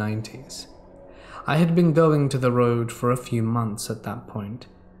down in the 90s. I had been going to the road for a few months at that point,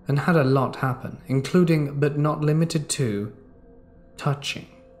 and had a lot happen, including but not limited to touching,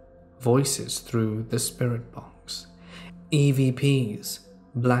 voices through the spirit box, EVPs,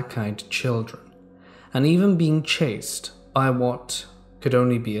 black-eyed children, and even being chased by what could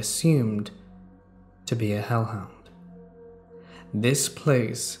only be assumed to be a hellhound. This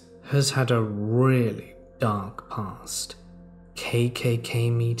place has had a really dark past. KKK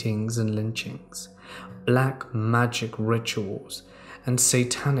meetings and lynchings, black magic rituals, and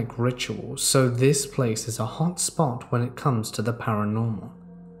satanic rituals, so this place is a hot spot when it comes to the paranormal.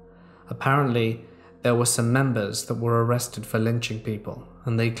 Apparently, there were some members that were arrested for lynching people,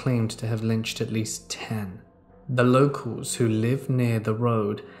 and they claimed to have lynched at least 10. The locals who live near the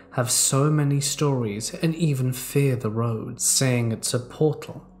road have so many stories and even fear the road, saying it's a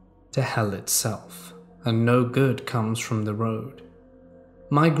portal to hell itself, and no good comes from the road.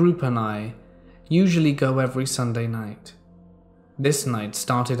 My group and I usually go every Sunday night. This night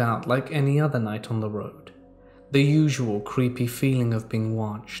started out like any other night on the road. The usual creepy feeling of being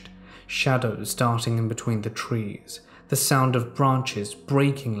watched, shadows darting in between the trees, the sound of branches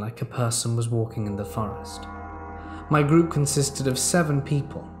breaking like a person was walking in the forest. My group consisted of 7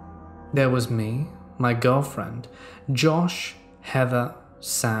 people. There was me, my girlfriend, Josh, Heather,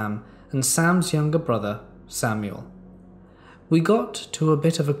 Sam, and Sam's younger brother, Samuel. We got to a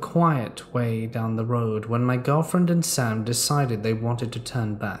bit of a quiet way down the road when my girlfriend and Sam decided they wanted to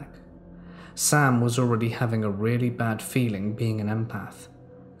turn back. Sam was already having a really bad feeling being an empath,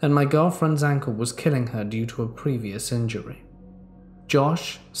 and my girlfriend's ankle was killing her due to a previous injury.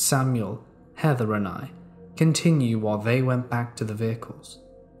 Josh, Samuel, Heather and I, continue while they went back to the vehicles.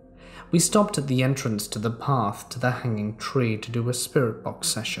 We stopped at the entrance to the path to the hanging tree to do a spirit box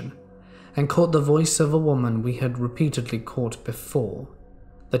session, and caught the voice of a woman we had repeatedly caught before,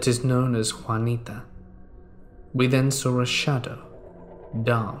 that is known as Juanita. We then saw a shadow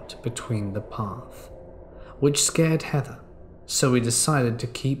dart between the path, which scared Heather, so we decided to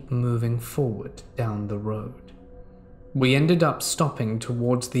keep moving forward down the road. We ended up stopping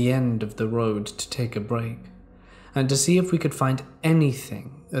towards the end of the road to take a break, and to see if we could find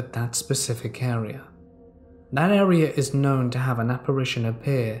anything at that specific area. That area is known to have an apparition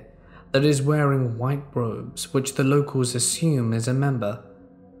appear that is wearing white robes, which the locals assume is a member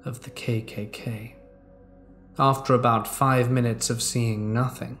of the KKK. After about 5 minutes of seeing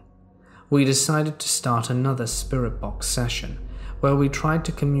nothing, we decided to start another spirit box session where we tried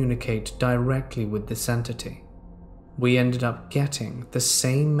to communicate directly with this entity. We ended up getting the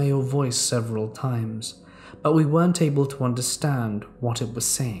same male voice several times, but we weren't able to understand what it was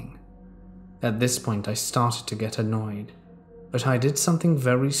saying. At this point, I started to get annoyed, but I did something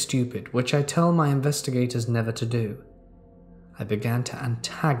very stupid, which I tell my investigators never to do. I began to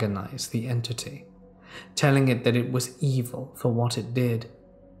antagonize the entity, telling it that it was evil for what it did,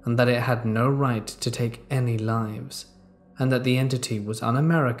 and that it had no right to take any lives, and that the entity was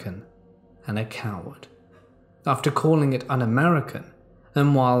un-American and a coward. After calling it un-American,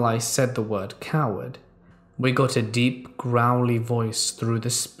 and while I said the word coward, we got a deep, growly voice through the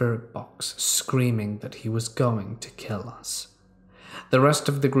spirit box screaming that he was going to kill us. The rest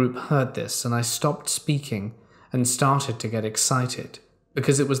of the group heard this, and I stopped speaking and started to get excited,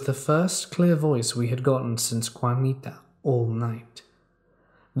 because it was the first clear voice we had gotten since Juanita all night.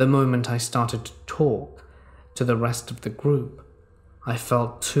 The moment I started to talk to the rest of the group, I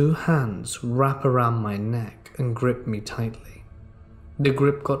felt 2 hands wrap around my neck and grip me tightly. The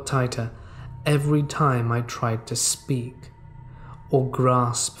grip got tighter every time I tried to speak or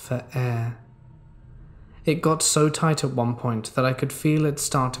grasp for air. It got so tight at one point that I could feel it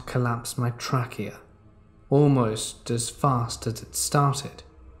start to collapse my trachea. Almost as fast as it started,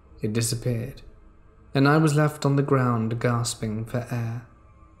 it disappeared, and I was left on the ground gasping for air.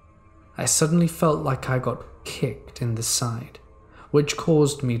 I suddenly felt like I got kicked in the side, which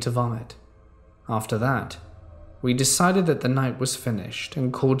caused me to vomit. After that, we decided that the night was finished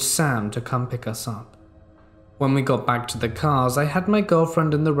and called Sam to come pick us up. When we got back to the cars, I had my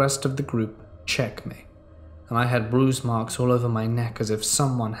girlfriend and the rest of the group check me, and I had bruise marks all over my neck as if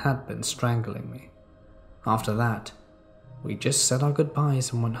someone had been strangling me. After that, we just said our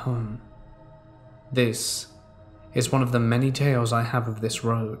goodbyes and went home. This is one of the many tales I have of this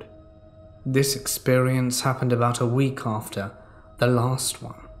road. This experience happened about a week after the last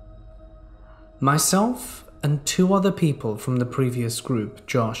one. Myself and 2 other people from the previous group,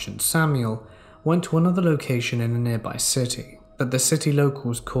 Josh and Samuel, went to another location in a nearby city that the city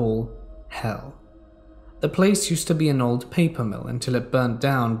locals call Hell. The place used to be an old paper mill until it burnt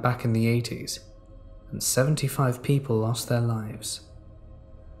down back in the 80s, and 75 people lost their lives.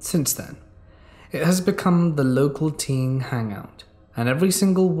 Since then, it has become the local teen hangout, and every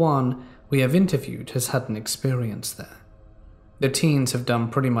single one we have interviewed has had an experience there. The teens have done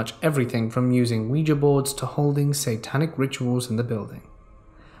pretty much everything from using Ouija boards to holding satanic rituals in the building.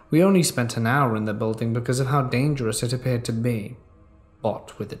 We only spent an hour in the building because of how dangerous it appeared to be,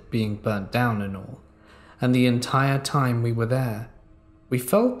 what with it being burnt down and all, and the entire time we were there, we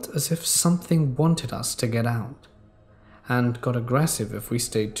felt as if something wanted us to get out, and got aggressive if we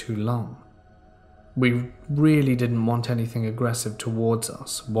stayed too long. We really didn't want anything aggressive towards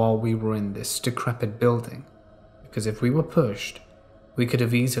us while we were in this decrepit building, because if we were pushed, we could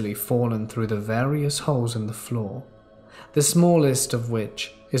have easily fallen through the various holes in the floor, the smallest of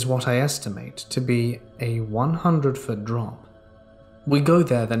which is what I estimate to be a 100-foot drop. We go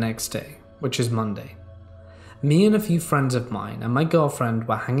there the next day, which is Monday. Me and a few friends of mine and my girlfriend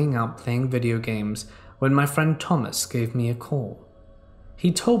were hanging out playing video games when my friend Thomas gave me a call.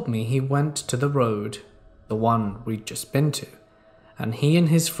 He told me he went to the road, the one we'd just been to, and he and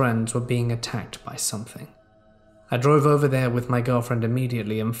his friends were being attacked by something. I drove over there with my girlfriend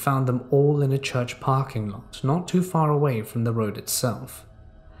immediately and found them all in a church parking lot not too far away from the road itself.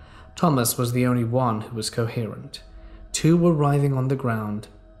 Thomas was the only one who was coherent. 2 were writhing on the ground,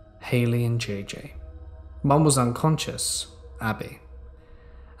 Haley and JJ. One was unconscious, Abby.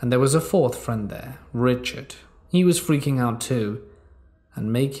 And there was a 4th friend there, Richard. He was freaking out too,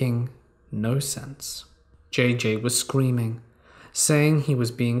 and making no sense. JJ was screaming, saying he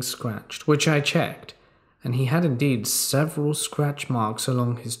was being scratched, which I checked, and he had indeed several scratch marks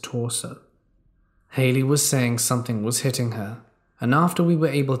along his torso. Haley was saying something was hitting her, and after we were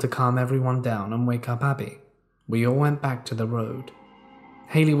able to calm everyone down and wake up Abby, we all went back to the road.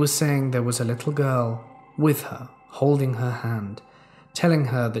 Haley was saying there was a little girl with her, holding her hand, telling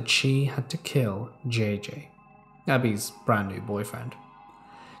her that she had to kill JJ, Abby's brand new boyfriend.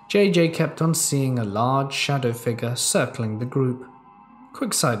 JJ kept on seeing a large shadow figure circling the group.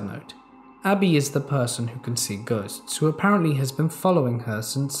 Quick side note, Abby is the person who can see ghosts, who apparently has been following her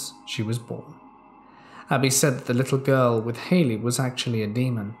since she was born. Abby said that the little girl with Haley was actually a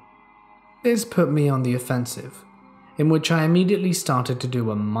demon. This put me on the offensive, in which I immediately started to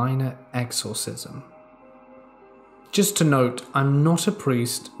do a minor exorcism. Just to note, I'm not a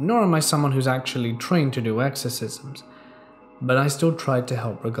priest, nor am I someone who's actually trained to do exorcisms, but I still tried to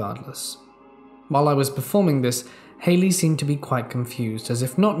help regardless. While I was performing this, Haley seemed to be quite confused, as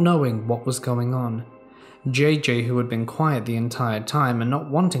if not knowing what was going on. JJ, who had been quiet the entire time and not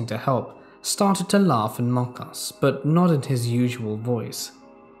wanting to help, started to laugh and mock us, but not in his usual voice.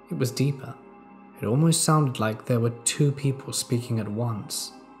 It was deeper. It almost sounded like there were two people speaking at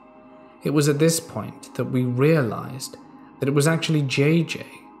once. It was at this point that we realized that it was actually JJ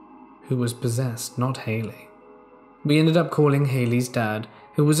who was possessed, not Haley. We ended up calling Haley's dad,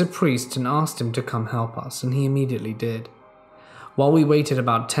 who was a priest, and asked him to come help us, and he immediately did. While we waited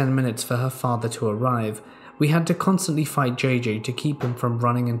about 10 minutes for her father to arrive, we had to constantly fight JJ to keep him from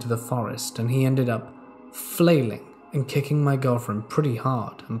running into the forest, and he ended up flailing and kicking my girlfriend pretty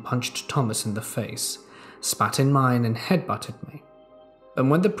hard and punched Thomas in the face, spat in mine and headbutted me.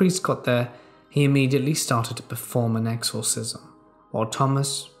 And when the priest got there, he immediately started to perform an exorcism, while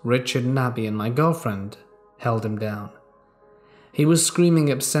Thomas, Richard, and Abby and my girlfriend held him down. He was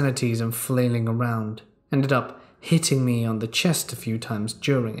screaming obscenities and flailing around, ended up hitting me on the chest a few times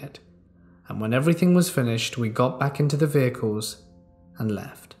during it, and when everything was finished, we got back into the vehicles and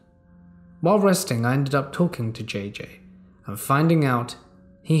left. While resting, I ended up talking to JJ and finding out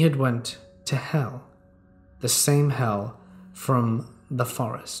he had went to hell, the same hell from the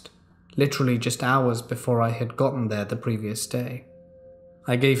forest, literally just hours before I had gotten there the previous day.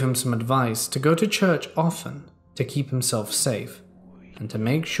 I gave him some advice to go to church often to keep himself safe, and to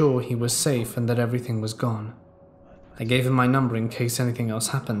make sure he was safe and that everything was gone. I gave him my number in case anything else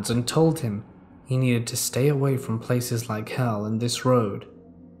happens, and told him he needed to stay away from places like hell and this road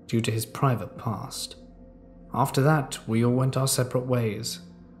due to his private past. After that, we all went our separate ways.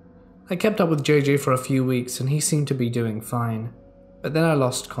 I kept up with JJ for a few weeks and he seemed to be doing fine, but then I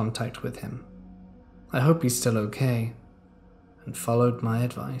lost contact with him. I hope he's still okay, and followed my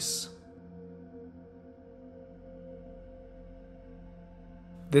advice.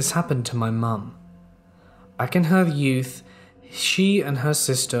 This happened to my mum. Back in her youth, she and her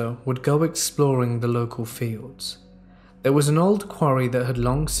sister would go exploring the local fields. There was an old quarry that had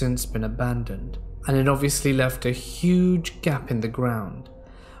long since been abandoned, and it obviously left a huge gap in the ground,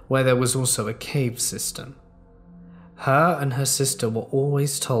 where there was also a cave system. Her and her sister were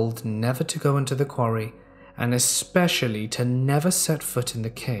always told never to go into the quarry, and especially to never set foot in the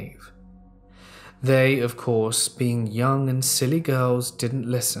cave. They, of course, being young and silly girls, didn't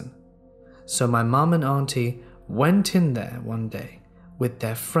listen. So my mum and auntie went in there one day with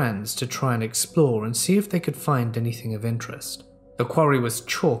their friends to try and explore and see if they could find anything of interest. The quarry was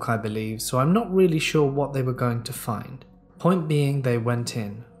chalk, I believe, so I'm not really sure what they were going to find. Point being, they went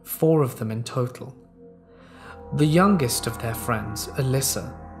in, 4 of them in total. The youngest of their friends,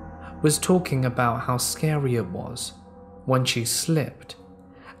 Alyssa, was talking about how scary it was when she slipped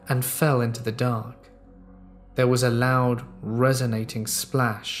and fell into the dark. There was a loud, resonating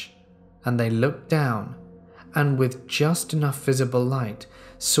splash, and they looked down, and with just enough visible light,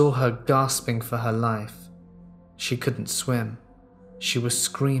 saw her gasping for her life. She couldn't swim. She was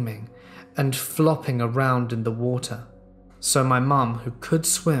screaming and flopping around in the water. So my mum, who could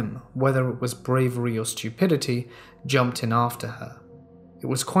swim, whether it was bravery or stupidity, jumped in after her. It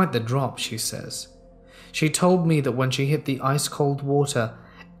was quite the drop, she says. She told me that when she hit the ice-cold water,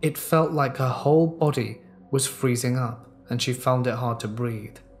 it felt like her whole body was freezing up and she found it hard to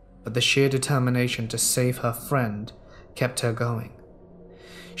breathe, but the sheer determination to save her friend kept her going.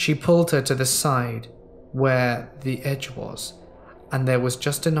 She pulled her to the side where the edge was, and there was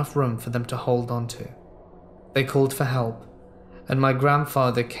just enough room for them to hold onto. They called for help, and my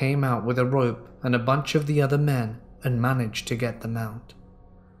grandfather came out with a rope and a bunch of the other men and managed to get them out.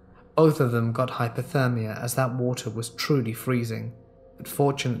 Both of them got hypothermia as that water was truly freezing, but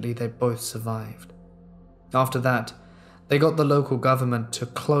fortunately they both survived. After that, they got the local government to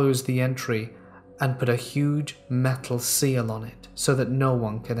close the entry and put a huge metal seal on it so that no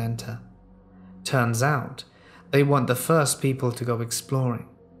one could enter. Turns out, they weren't the first people to go exploring,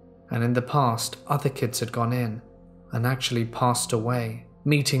 and in the past, other kids had gone in, and actually passed away,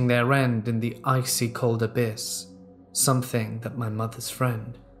 meeting their end in the icy cold abyss, something that my mother's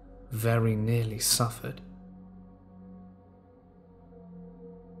friend very nearly suffered.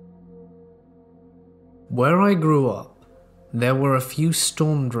 Where I grew up, there were a few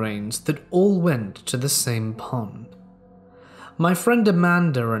storm drains that all went to the same pond. My friend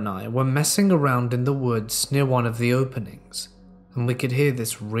Amanda and I were messing around in the woods near one of the openings, and we could hear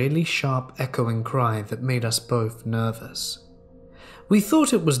this really sharp echoing cry that made us both nervous. We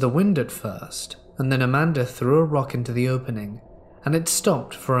thought it was the wind at first, and then Amanda threw a rock into the opening, and it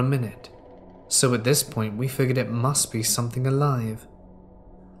stopped for a minute. So at this point we figured it must be something alive.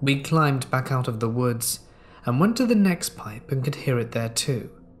 We climbed back out of the woods and went to the next pipe and could hear it there too.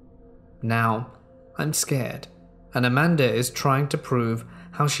 Now, I'm scared, and Amanda is trying to prove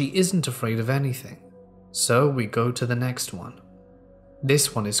how she isn't afraid of anything. So we go to the next one.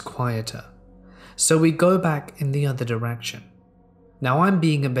 This one is quieter, so we go back in the other direction. Now I'm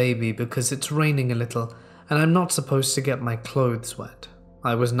being a baby because it's raining a little and I'm not supposed to get my clothes wet.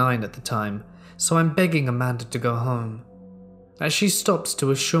 I was 9 at the time, so I'm begging Amanda to go home. As she stops to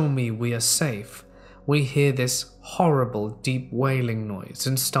assure me we are safe, we hear this horrible deep wailing noise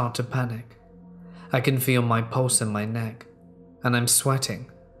and start to panic. I can feel my pulse in my neck, and I'm sweating,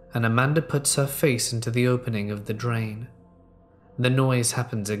 and Amanda puts her face into the opening of the drain. The noise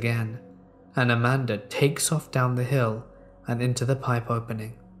happens again, and Amanda takes off down the hill and into the pipe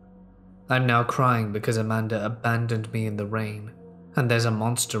opening. I'm now crying because Amanda abandoned me in the rain, and there's a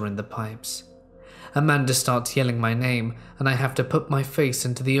monster in the pipes. Amanda starts yelling my name, and I have to put my face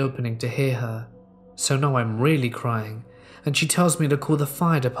into the opening to hear her. So now I'm really crying, and she tells me to call the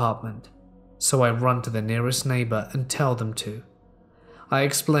fire department. So I run to the nearest neighbor and tell them to. I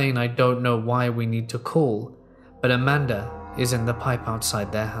explain I don't know why we need to call, but Amanda is in the pipe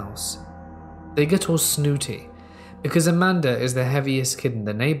outside their house. They get all snooty, because Amanda is the heaviest kid in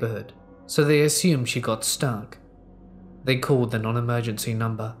the neighborhood, so they assume she got stuck. They called the non-emergency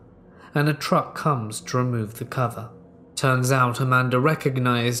number, and a truck comes to remove the cover. Turns out Amanda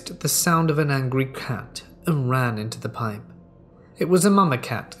recognized the sound of an angry cat and ran into the pipe. It was a mama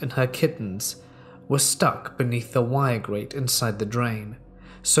cat and her kittens were stuck beneath the wire grate inside the drain,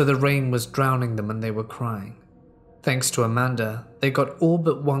 so the rain was drowning them and they were crying. Thanks to Amanda, they got all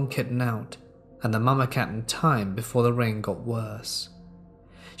but one kitten out, and the mama cat in time before the rain got worse.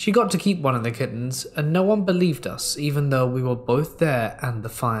 She got to keep one of the kittens, and no one believed us even though we were both there and the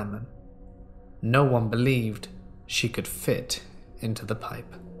fireman. No one believed she could fit into the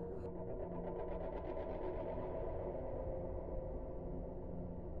pipe.